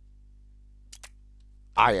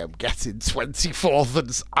 I am getting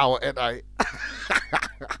 24th out, ain't I?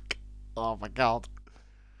 Oh my god.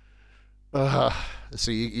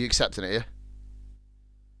 So you accepting it, yeah?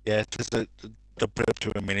 Yeah, it's the put up to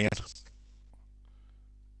 £1 million.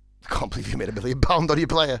 I can't believe you made £1 million on your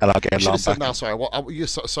player. And I'll get a You should loan have said, back. no, sorry. You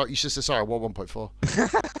should have said, sorry, I want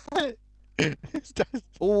 1.4.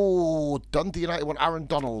 Oh, Dundee United want Aaron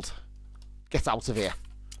Donald. Get out of here.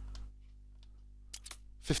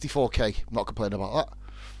 54k. I'm not complaining about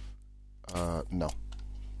that. No.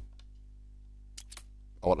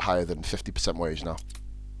 I want higher than 50% wage now.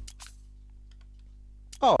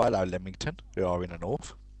 Oh, hello, Leamington. We are in the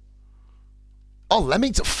north. Oh,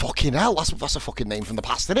 Leamington. Fucking hell. That's a fucking name from the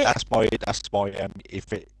past, isn't it? That's my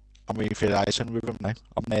affiliation with them now.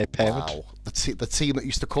 I'm their parent. Wow. The team that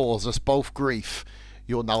used to cause us both grief,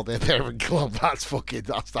 you're now their parent club. That's fucking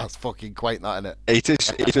quaint, that, isn't it?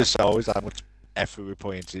 It just shows how much effort we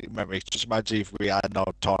put into it. Remember, just imagine if we had no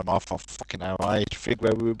time off for fucking hour. I think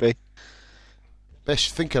where we would be.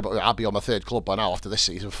 Bish, thinking about it, I'll be on my third club by now after this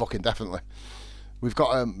season, fucking definitely. We've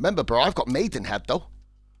got, remember, bro, I've got Maidenhead, though.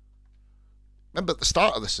 Remember, at the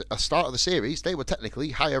start of the series, they were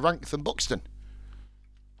technically higher ranked than Buxton.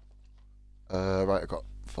 Right, I've got,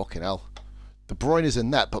 fucking hell. De Bruyne is in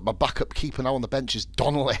net, but my backup keeper now on the bench is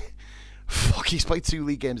Donnelly. Fuck, he's played 2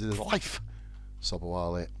 league games in his life.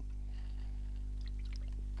 Sobowale.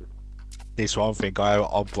 This one thing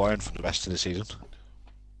I'm Brian for the rest of the season.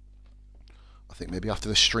 I think maybe after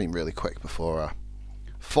the stream really quick before...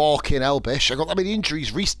 fucking hell, Bish. I got that many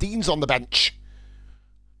injuries. Reece Dean's on the bench.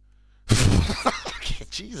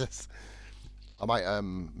 Jesus. I might,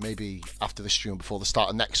 maybe after the stream before the start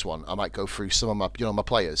of next one, I might go through some of my, my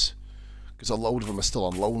players. Because a load of them are still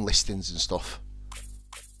on loan listings and stuff.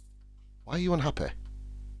 Why are you unhappy?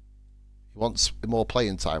 He wants more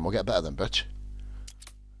playing time. We'll get better then, bitch.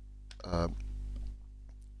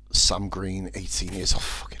 Sam Green, 18 years. Oh,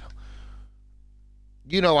 fucking hell.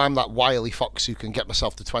 You know I'm that wily fox who can get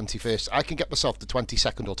myself to 21st. I can get myself to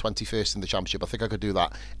 22nd or 21st in the championship. I think I could do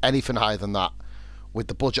that. Anything higher than that, with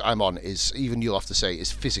the budget I'm on, is, even you'll have to say,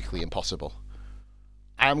 is physically impossible.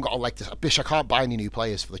 I haven't got to like this. Bish, I can't buy any new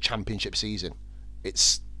players for the championship season.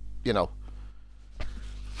 It's, Yeah,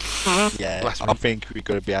 I think we're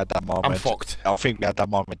going to be at that moment. I'm fucked. I think we had that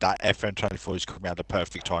moment that FM23 is coming at the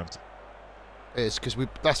perfect time. It is, because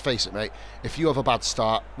let's face it, mate. If you have a bad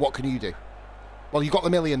start, what can you do? Well, you got the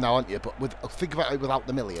million now, aren't you? But think about it without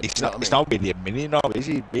the million. It's not really a million, no, is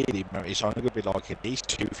it? Really, it's only going to be like at least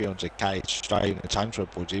 200-300k straight in the transfer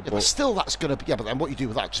budget. Yeah, but still, that's going to be... Yeah, but then what you do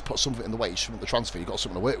with that, just put something in the wage from the transfer. You've got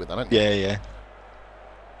something to work with then, haven't you? Yeah.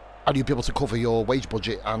 And you'll be able to cover your wage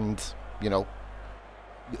budget and, it'll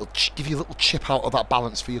give you a little chip out of that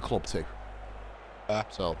balance for your club too.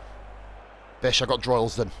 So, Bish, I got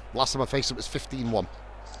Droylsden. Last time I faced it was 15-1.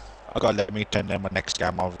 I got Leamington, then my next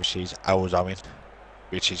game obviously is Owen,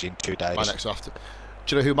 which is in 2 days. My next after.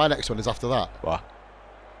 Do you know who my next one is after that? What?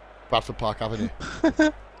 Bradford Park Avenue.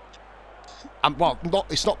 Well,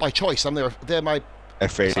 it's not by choice. They're my.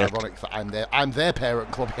 It's ironic that I'm their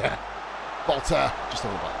parent club here. Voltaire, just a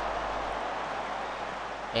little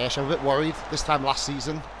bit. I'm a bit worried. This time last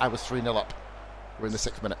season, I was 3-0 up. We're in the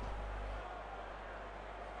 6th minute.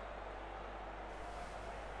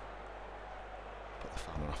 Put the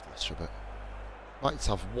fan on after this for a bit. Might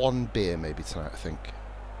have 1 beer maybe tonight, I think.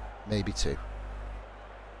 Maybe 2.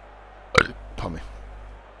 Pardon me.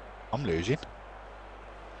 I'm losing.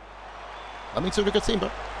 Leamington are a good team,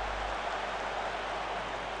 bro.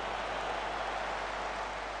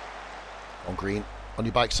 On green. On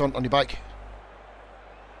your bike, son. On your bike.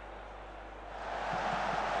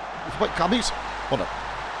 Wait, Cambies. Hold on.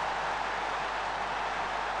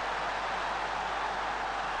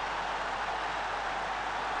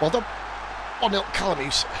 Well done. 1-0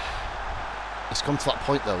 Calamus. It's come to that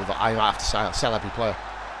point though that I might have to sell every player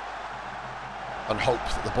and hope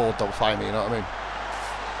that the board don't fire me, you know what I mean?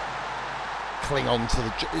 Cling on to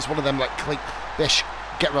the... It's one of them like, Bish,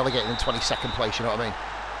 get relegated in 22nd place, you know what I mean?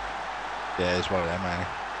 Yeah, it's one of them, man.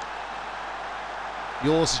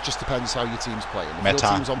 Yours just depends how your team's playing. If your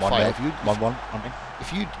team's on fire,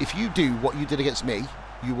 if you do what you did against me,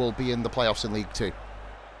 you will be in the playoffs in League 2. You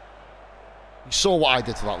saw what I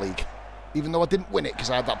did to that league. Even though I didn't win it because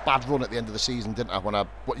I had that bad run at the end of the season, didn't I? When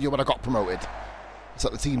I got promoted, it's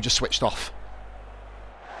like the team just switched off.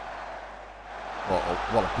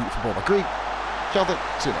 What a beautiful ball by Green. Sheldon,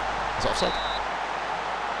 2-0. Is that offside?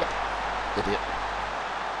 Yep. Idiot.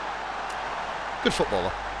 Good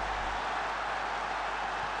footballer.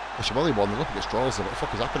 I should only 1-0 up against Droylsden. What the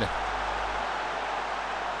fuck is happening?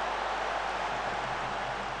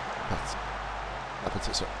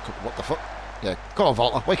 What the fuck? Yeah, come on,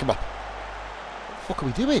 Volta, wake him up. What the fuck are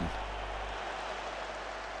we doing?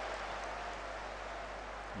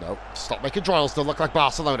 No, stop making Droylsden look like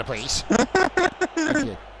Barcelona, please. Thank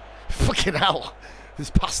you. Fucking hell.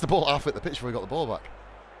 He's passed the ball half at the pitch before he got the ball back.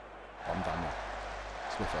 On Daniel.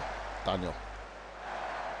 Smithy. Daniel.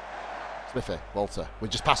 Smithy. Walter. We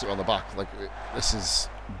just pass it on the back. Like, this is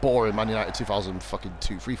boring Man United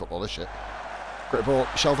 2002 free football, this shit. Great ball.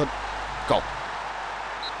 Sheldon. Goal.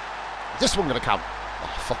 This one going to count.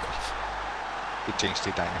 Oh, fuck off. He jinxed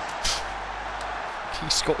it, Daniel.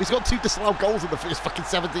 He's got 2 disallowed goals in the first fucking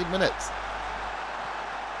 17 minutes.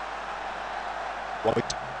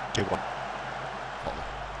 White, 2-1.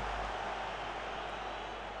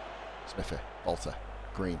 Smithy, Walter,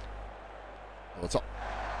 Green. Over the top.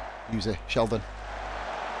 Husey, Sheldon.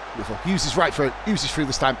 Beautiful. Hughes is right foot. Hughes is through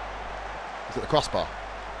this time. Is it the crossbar?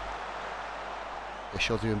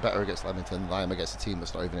 Bishop doing better against Leamington than I am against a team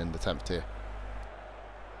that's not even in the 10th tier.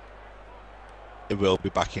 It will be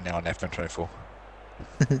back in now on FM24.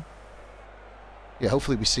 Yeah,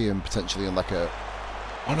 hopefully we see him potentially in like a...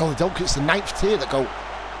 Oh no, they don't, 'cause it's the 9th tier that go...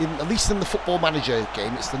 at least in the Football Manager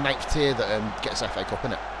game, it's the 9th tier that gets FA Cup,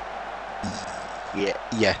 innit?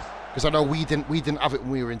 Yeah. Because I know we didn't have it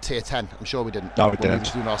when we were in tier 10. I'm sure we didn't. No, we didn't. We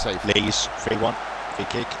were doing our save. Lees, 3-1. Free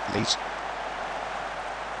kick, Lees.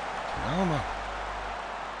 No, man.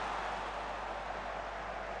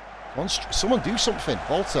 Come on, someone do something.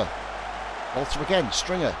 Walter again,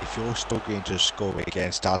 Stringer. If you're struggling to score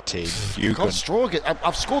against our team, You can't struggle.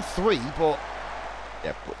 I've scored 3, but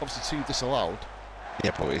yeah, but obviously 2 disallowed.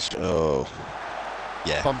 yeah, but it's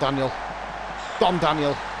yeah. Dom Daniel,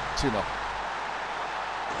 2-0.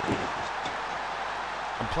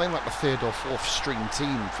 I'm playing like the 3rd or 4th string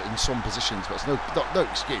team in some positions, but it's no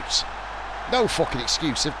excuse. No fucking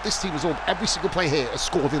excuse. If this team was every single player here has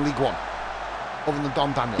scored in League One, other than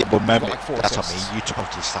Dom Daniel. Yeah, but remember, like 4 that's what I assists. mean. You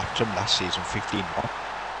totally slapped him last season,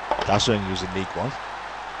 15-1. That's when he was in League One.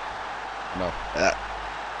 No.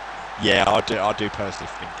 Yeah, I do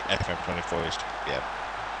personally think FM24 is. Yeah.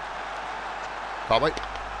 Can't wait.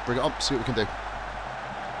 Bring it on. See what we can do.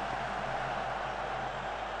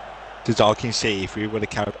 Because I can see if we would have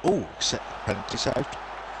carried... Oh, penalty saved.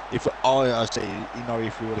 If I say,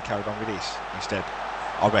 if we would have carried on with this instead,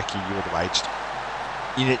 I reckon you would have aged.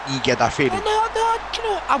 You get that feeling? No, do you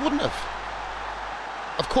know what? I wouldn't have.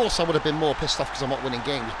 Of course I would have been more pissed off because I'm not winning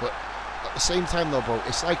games, but at the same time though, bro,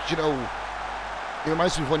 it's like, it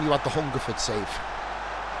reminds me of when you had the Hungerford save.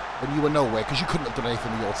 When you were nowhere, because you couldn't have done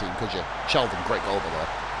anything with your team, could you? Sheldon, great goal by the way.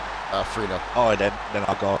 3-0. Oh, then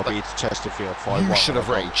I got beat Chesterfield 5-1. You should have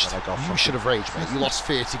raged. You should have raged, mate. You lost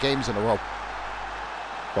 30 games in a row.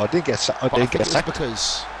 Well, I did get sacked.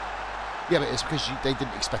 Because... Yeah, but it's because they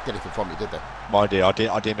didn't expect anything from you, did they? I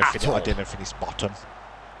didn't finish bottom.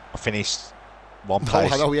 I finished one place.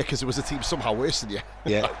 Oh, I know, yeah, because it was a team somehow worse than you.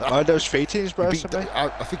 Yeah, those 3 teams, bro.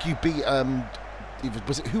 I think you beat...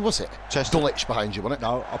 who was it? Dulwich behind you, wasn't it?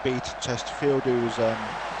 No, I beat Chesterfield, who was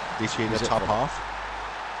literally in the top half.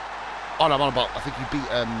 Oh no, I'm on about. I think you beat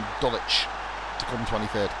Dulwich to come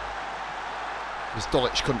 23rd. Because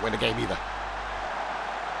Dulwich couldn't win a game either.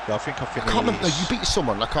 Yeah, I think I finished. I can't remember. No, you beat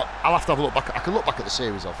someone. I'll have to have a look back. I can look back at the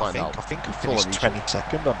series. I'll find out. I think I finished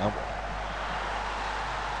 22nd on that one.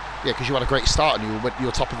 Yeah, because you had a great start and you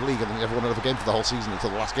were top of the league, and then you never won another game for the whole season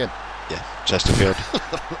until the last game. Yeah, Chesterfield.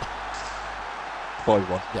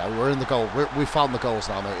 5-1. Yeah, we're in the goal. We found the goals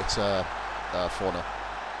now, mate. It's 4-0.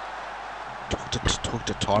 Took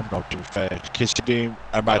the time, not to be fair. Considering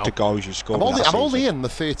the amount of goals you scored. I'm only in the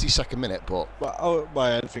 32nd minute, but.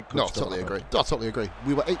 I think. No, I totally agree. I totally agree.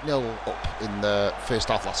 We were 8-0 up in the first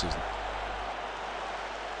half last season.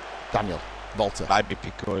 Daniel, Walter. Maybe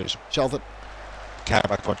because Sheldon. Came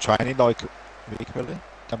back from training like a week early.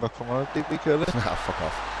 Came back from a week early. Fuck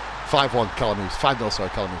off. 5-1, Calamus. 5-0, sorry,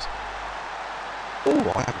 Calamus.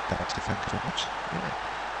 Oh, I haven't done actually, thank you very much. Yeah.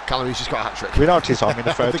 Calamus just got a hat-trick. We noticed I'm in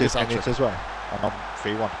the 30th minute as well. And I'm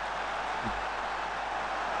 3-1.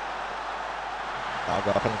 I've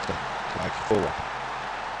got a penalty. Like 4-1.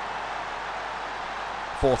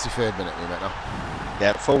 43rd minute, we met now.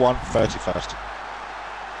 Yeah, 4-1, 31st.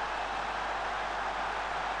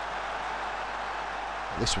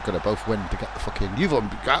 At least we're going to both win to get the fucking...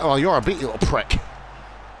 you're a beaten little prick.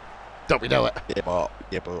 Don't we know it? Yeah, but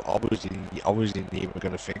I wasn't even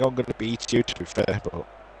going to think I'm going to beat you, to be fair, but...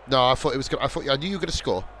 No, I thought I knew you were going to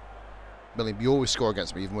score. Millie, you always score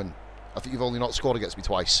against me, even when... I think you've only not scored against me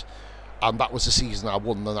twice. And that was the season I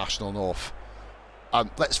won the National North. And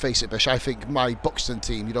let's face it, Bish, I think my Buxton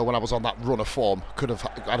team, when I was on that run of form, could have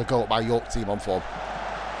had a go at my York team on form.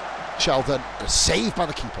 Sheldon, saved by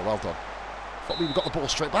the keeper, well done. Thought we got the ball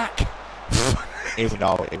straight back. even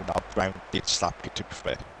though Brown did slap you, to be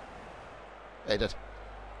fair. Yeah, he did.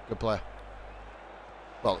 Good player.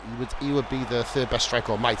 Well, he would be the 3rd best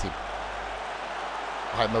striker on my team.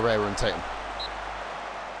 Behind Moreira and Tatum.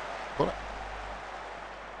 Got it?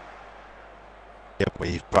 Yeah, but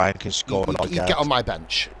if Brian can score he'd get on my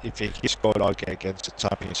bench. If he can score like against a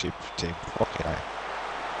championship team, fucking hell.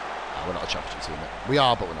 No, we're not a championship team, mate. We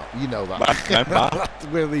are, but we're not. You know that. But remember,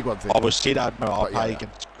 we're a League One team. I was seeing that I play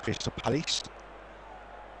against Crystal Palace.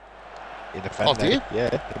 In the friendly. Oh, do you?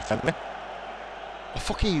 Yeah, in the friendly. Oh,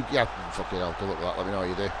 fuck you. Yeah, fucking hell. Good luck with that. Let me know how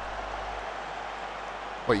you do.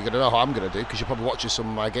 Well, you're going to know how I'm going to do, because you're probably watching some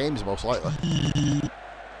of my games, most likely.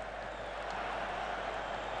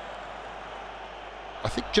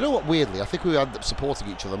 think. Do you know what? Weirdly, I think we end up supporting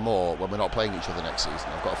each other more when we're not playing each other next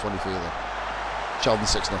season. I've got a funny feeling. Sheldon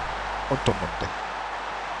 6-0. On Monday.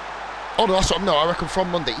 Oh no, that's what. No, I reckon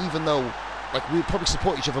from Monday. Even though, like, we probably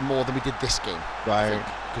support each other more than we did this game. Right.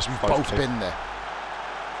 Because we've both been there.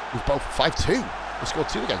 We've both 5-2. We scored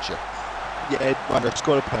 2 against you. Yeah, well, I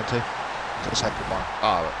scored a penalty. The second one.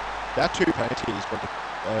 Oh, right. There are 2 penalties, but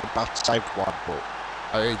that saved one. But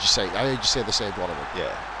I heard you say they saved one of them.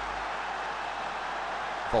 yeah.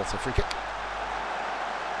 Volta free kick.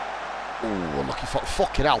 Ooh, unlucky.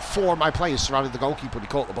 Fucking hell. 4 of my players surrounded the goalkeeper and he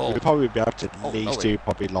caught the ball. We'll probably be able to at least do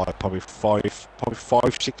probably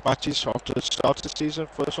 5-6 matches after the start of the season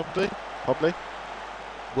for something. Probably.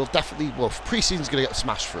 We'll definitely. Well, pre-season's going to get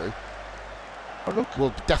smashed through. Oh look.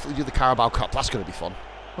 We'll definitely do the Carabao Cup. That's going to be fun.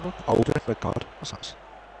 Oh look. Older, my God. What's that?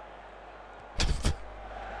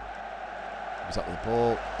 He's up with the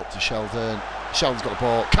ball. Up to Sheldon. Sheldon's got the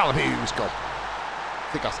ball. Calabu's gone.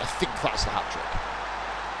 I think that's the hat trick.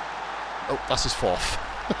 Oh, that's his 4th.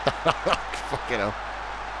 Fucking hell.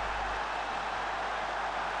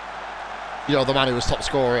 You know, the man who was top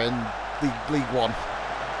scorer in League One,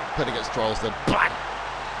 played against Droylsden. Bang!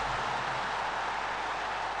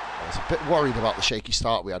 I was a bit worried about the shaky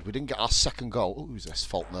start we had. We didn't get our second goal. Oh, who's this?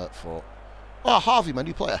 Faulkner for. Oh, Harvey, my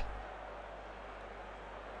new player.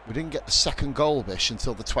 We didn't get the second goal, Bish,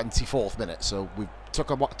 until the 24th minute. So we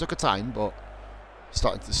took a time, but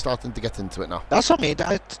starting to get into it now. That's what I mean.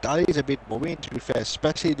 That is a bit worrying, to be fair,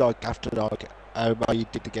 especially like after like how you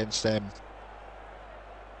did against them.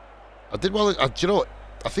 I did well. Do you know what?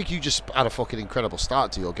 I think you just had a fucking incredible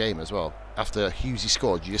start to your game as well. After Hughesy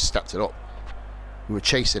scored, you just stepped it up. We were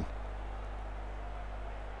chasing.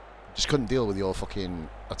 Just couldn't deal with your fucking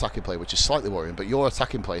attacking play, which is slightly worrying. But your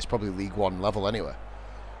attacking play is probably League One level anyway.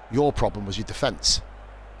 Your problem was your defence.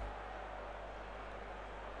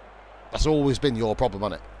 That's always been your problem,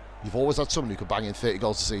 hasn't it? You've always had someone who could bang in 30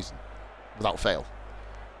 goals a season without fail.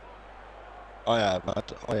 I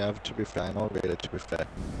have, to be fair, not really, to be fair.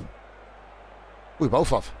 We both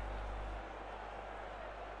have.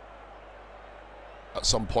 At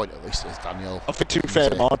some point, at least, as Daniel. I think, to be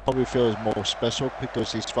fair, mine probably feels more special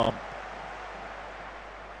because he's from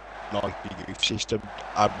like the youth system.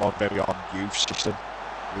 I'm not very on youth system.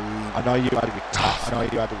 I know you had it with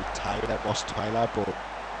Tyler, Ross Tyler, but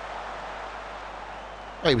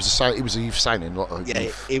Oh, he was a youth signing.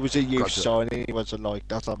 It was a youth signing. He wasn't like,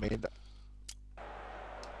 that's what I mean.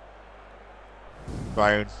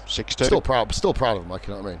 Brown 6-2. Still proud of him, like,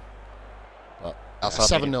 you know what I mean. But that's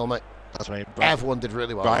 7-0, mate. That's what I mean. Everyone did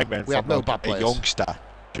really well. We had no bad players. A youngster.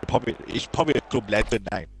 He's probably a club legend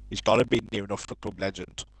now. He's got to be near enough for club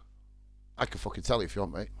legend. I can fucking tell you if you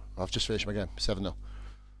want, mate. I've just finished my game. 7-0.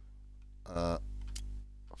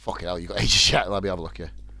 Fucking hell, you got ages yet. Let me have a look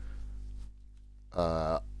here.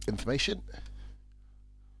 Information.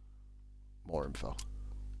 More info.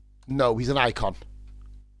 No, he's an icon.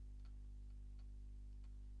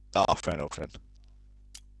 Oh, fair enough, friend.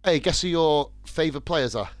 Hey, guess who your favourite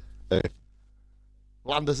players are? Who?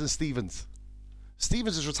 Landers and Stevens.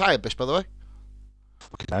 Stevens is retired, Bish, by the way.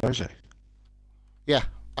 Fucking hell, is he? Yeah,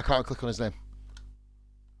 I can't click on his name.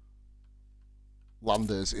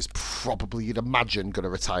 Landers is probably, you'd imagine, going to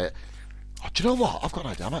retire. Oh, do you know what? I've got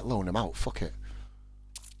an idea. I might loan him out. Fuck it.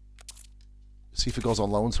 See if he goes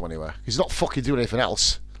on loan to anywhere. He's not fucking doing anything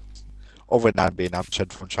else. Other than being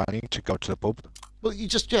absent from training to go to the pub. Well, you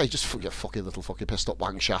just get fucking little fucking pissed up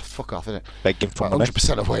wank shaft. Fuck off, innit? Begging for money.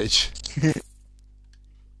 100% of wage.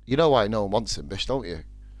 You know why no one wants him, Bish, don't you?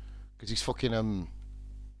 Because he's fucking,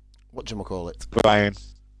 whatchamacallit? Brian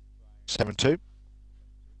 7-2.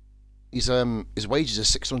 He's, his wages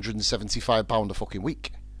are £675 a fucking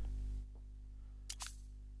week.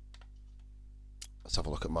 Let's have a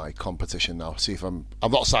look at my competition now. See if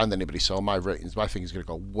I've not signed anybody, so my ratings, my thing is going to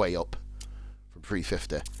go way up from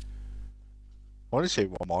 350. I want to see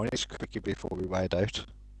what mine is quickly before we wade out.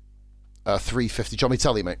 350. Do you want me to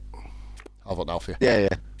tell you, mate? I'll vote now for you. Yeah.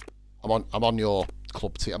 I'm on your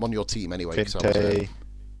club team. I'm on your team anyway. Finty,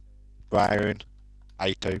 Brown,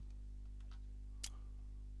 8-2.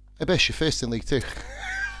 Hey, Bish, you're first in League 2.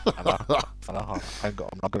 I know. I'm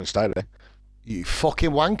not going to stay there. You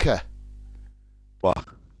fucking wanker. What?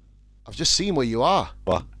 I've just seen where you are.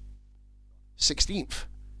 What? 16th.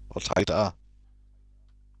 I'll take that.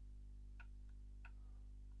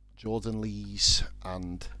 Jordan Lees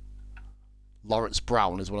and Lawrence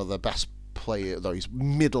Brown is one of the best players, though he's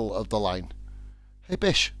middle of the line. Hey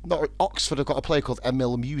Bish, not Oxford have got a player called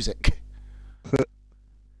Emil Music.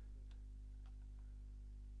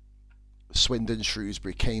 Swindon,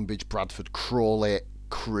 Shrewsbury, Cambridge, Bradford, Crawley,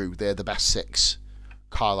 Crewe, they're the best 6.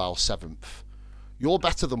 Carlisle 7th. You're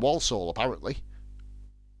better than Walsall, apparently.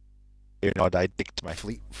 You know, they dicked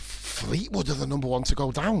me. Fleetwood are the number 1 to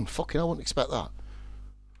go down. Fucking hell, I wouldn't expect that.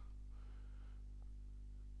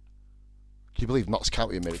 Can you believe Notts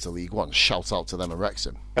County made it to League One? Shout out to them and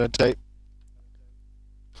Wrexham. Fucking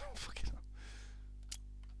hell.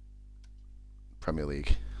 Premier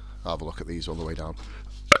League. I'll have a look at these all the way down.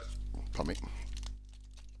 Pardon me.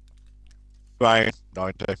 Brian,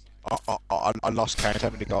 90. I lost count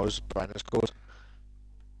how many goals Brian has scored.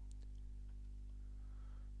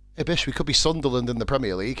 Hey Bish, we could be Sunderland in the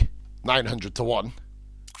Premier League. 900 to 1.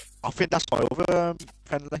 I think that's my other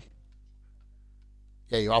friendly.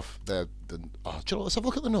 Yeah, you have the. Oh, do you know what? Let's have a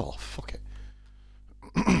look at the North. Fuck it.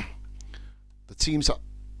 The teams that.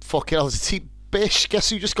 Fucking hell, there's a team. Bish, guess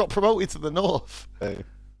who just got promoted to the North?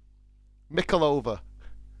 Mickleover.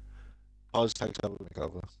 Pause takes over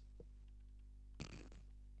Mickleover.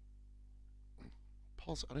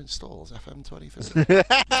 Pause uninstalls FM23.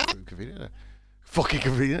 Fucking convenient, isn't it? Fucking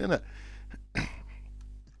convenient, isn't it?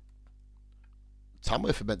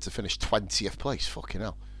 Tamworth are meant to finish 20th place. Fucking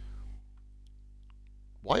hell.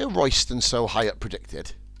 Why are Royston so high up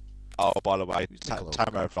predicted? Oh, by the way,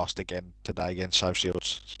 Tamworth lost again today against South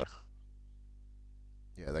Shields. So.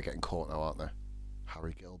 Yeah, they're getting caught now, aren't they?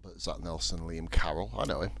 Harry Gilbert, Zach Nelson, Liam Carroll. I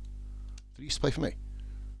know him. Did he used to play for me?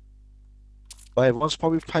 Well, everyone's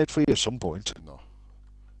probably played for you at some point. No,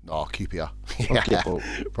 QPR. Yeah,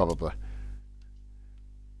 probably.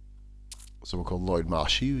 Someone called Lloyd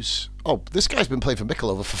Marsh Hughes. Oh, this guy's been playing for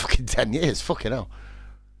Mickleover for fucking 10 years. Fucking hell.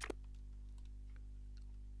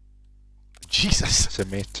 Jesus.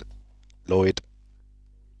 Submit. Lloyd.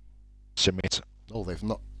 Submit. Oh, they've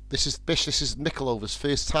not. This is Mickleover's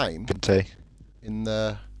first time in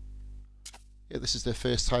the. Yeah, this is their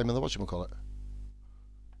first time in the whatchamacallit.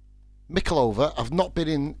 Mickleover have not been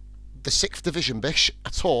in the 6th Division, Bish,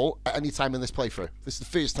 at all at any time in this playthrough. This is the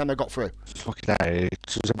first time I got through. Fucking hell,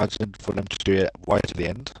 just imagine for them to do it right to the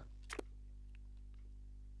end.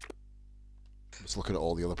 Just looking at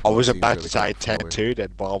all the other. I was about to say 10-2 then,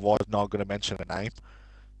 but I was not going to mention a name.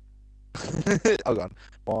 Hold on.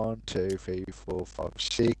 1, 2, 3, 4, 5,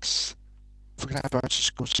 6. Fucking hell, Barnes just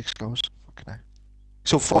scored 6 goals. Fucking hell.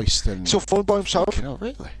 So fun by himself. Fucking hell,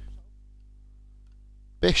 really?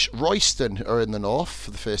 Bish, Royston are in the North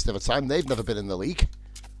for the first ever time. They've never been in the league.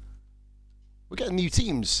 We're getting new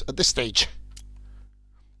teams at this stage.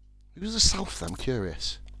 Who's the South then? I'm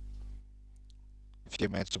curious. If you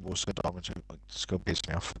mention Worcester Diamonds, it's going to piss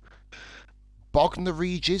me off. Bognor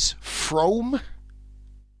Regis, Frome.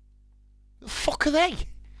 The fuck are they?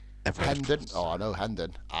 Hendon. Oh, I know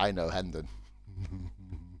Hendon.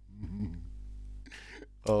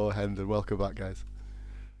 Oh, Hendon. Welcome back, guys.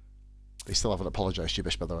 They still haven't apologised to you,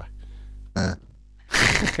 Bish, by the way.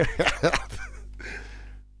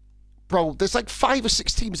 Bro, there's like 5 or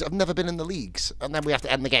 6 teams that have never been in the leagues, and then we have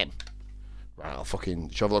to end the game. Right, I'll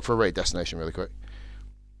fucking... Should I have a look for a raid destination really quick?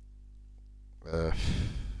 I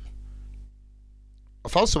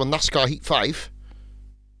found some on NASCAR Heat 5.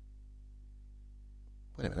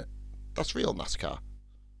 Wait a minute. That's real NASCAR.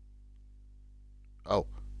 Oh.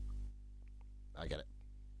 I get it.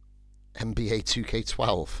 NBA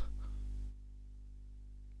 2K12.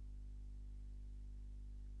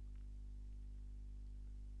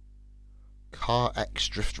 Car X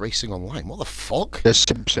Drift Racing Online. What the fuck? The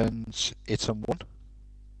Simpsons, it's on 1.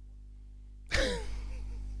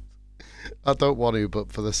 I don't want to,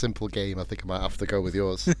 but for the simple game, I think I might have to go with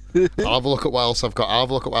yours. I'll have a look at what else I've got.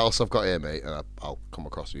 Here, mate, and I'll come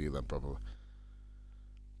across with you then, probably.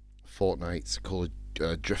 Fortnite, Call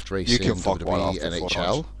of Drift Racing, you can fuck WWE,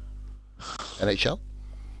 NHL. NHL?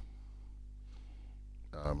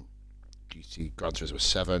 GT Gran Turismo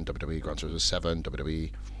 7, WWE Gran Turismo 7,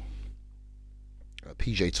 WWE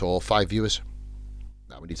PJ Tour, 5 viewers.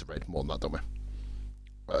 Now we need to raid more than that, don't we?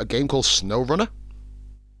 A game called Snow Runner.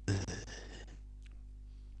 I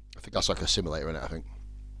think that's like a simulator in it, I think.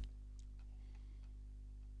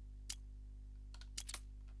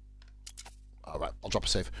 Alright, I'll drop a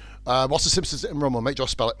save. What's the Simpsons in Rumble, mate?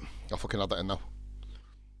 Just spell it. I'll fucking add that in now.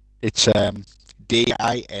 It's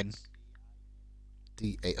D-I-N.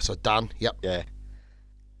 D-A, so Dan, yep. Yeah.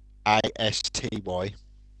 I-S-T-Y.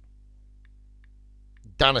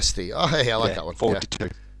 Dynasty. Oh, hey, I like that one. 42.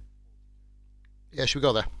 Yeah, should we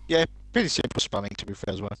go there? Yeah, pretty simple spelling to be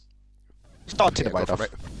fair as well. Starting to bite off.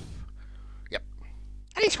 Yep.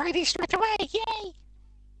 And he's ready straight away, yay!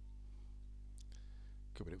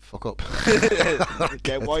 Good, we didn't fuck up.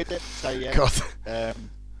 Get wide then. So yeah. God.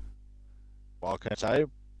 What can I say?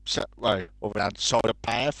 So, well, other than sold a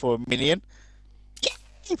pair for $1 million.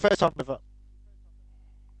 Yeah, first time ever.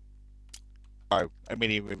 I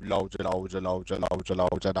mean, with loads and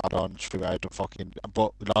add-ons throughout the fucking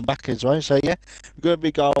but linebackers as well. So yeah, we're going to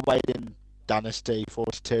be going away in Dynasty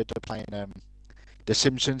 42 to playing the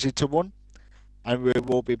Simpsons into one, and we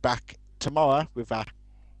will be back tomorrow with our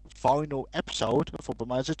final episode of Football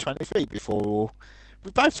Manager 23 before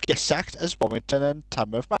we both get sacked as Warrington and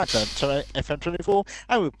Tamworth Manager to FM24,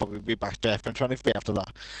 and we'll probably be back to FM23 after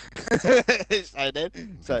that.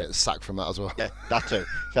 so Get sacked from that as well. yeah, that too.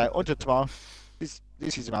 So until tomorrow, this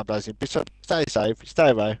is my B1azinBishop. Stay safe, stay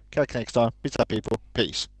away. Catch you next time. Peace out, people.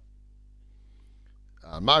 Peace.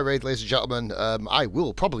 My raid, ladies and gentlemen, I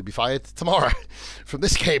will probably be fired tomorrow from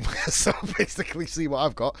this game. So basically, see what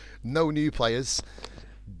I've got. No new players.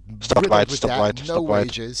 Stop right. No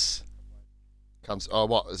wages. Oh,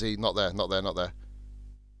 what? Is he not there? Not there.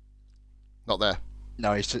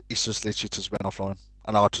 No, he's just literally just went offline,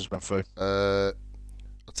 and I just went through. I'll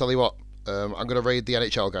tell you what. I'm going to raid the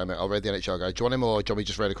NHL guy, mate. I'll raid the NHL guy. Do you want him, or do you want me to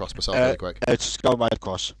just raid across myself really quick? Just go right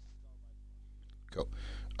across. Cool.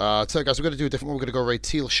 So guys, we're going to do a different one. We're going to go raid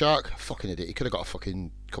Teal Shark. Fucking idiot. He could have got a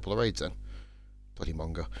fucking couple of raids then. Bloody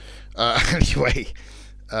mongo. Anyway,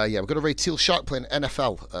 yeah, we're going to raid Teal Shark playing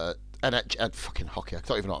NFL. Fucking hockey. I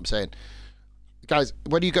don't even know what I'm saying. Guys,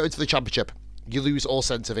 when you go into the championship, you lose all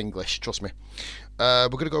sense of English. Trust me. We're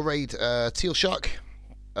going to go raid Teal Shark.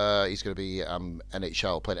 He's going to be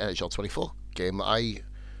NHL, playing NHL 24. Game that I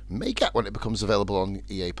may get when it becomes available on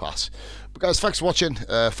EA Pass. But guys, thanks for watching.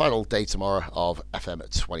 Final day tomorrow of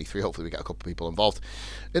FM23. Hopefully we get a couple of people involved.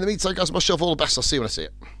 In the meantime, guys, I wish you all the best. I'll see you when I see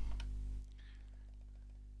it.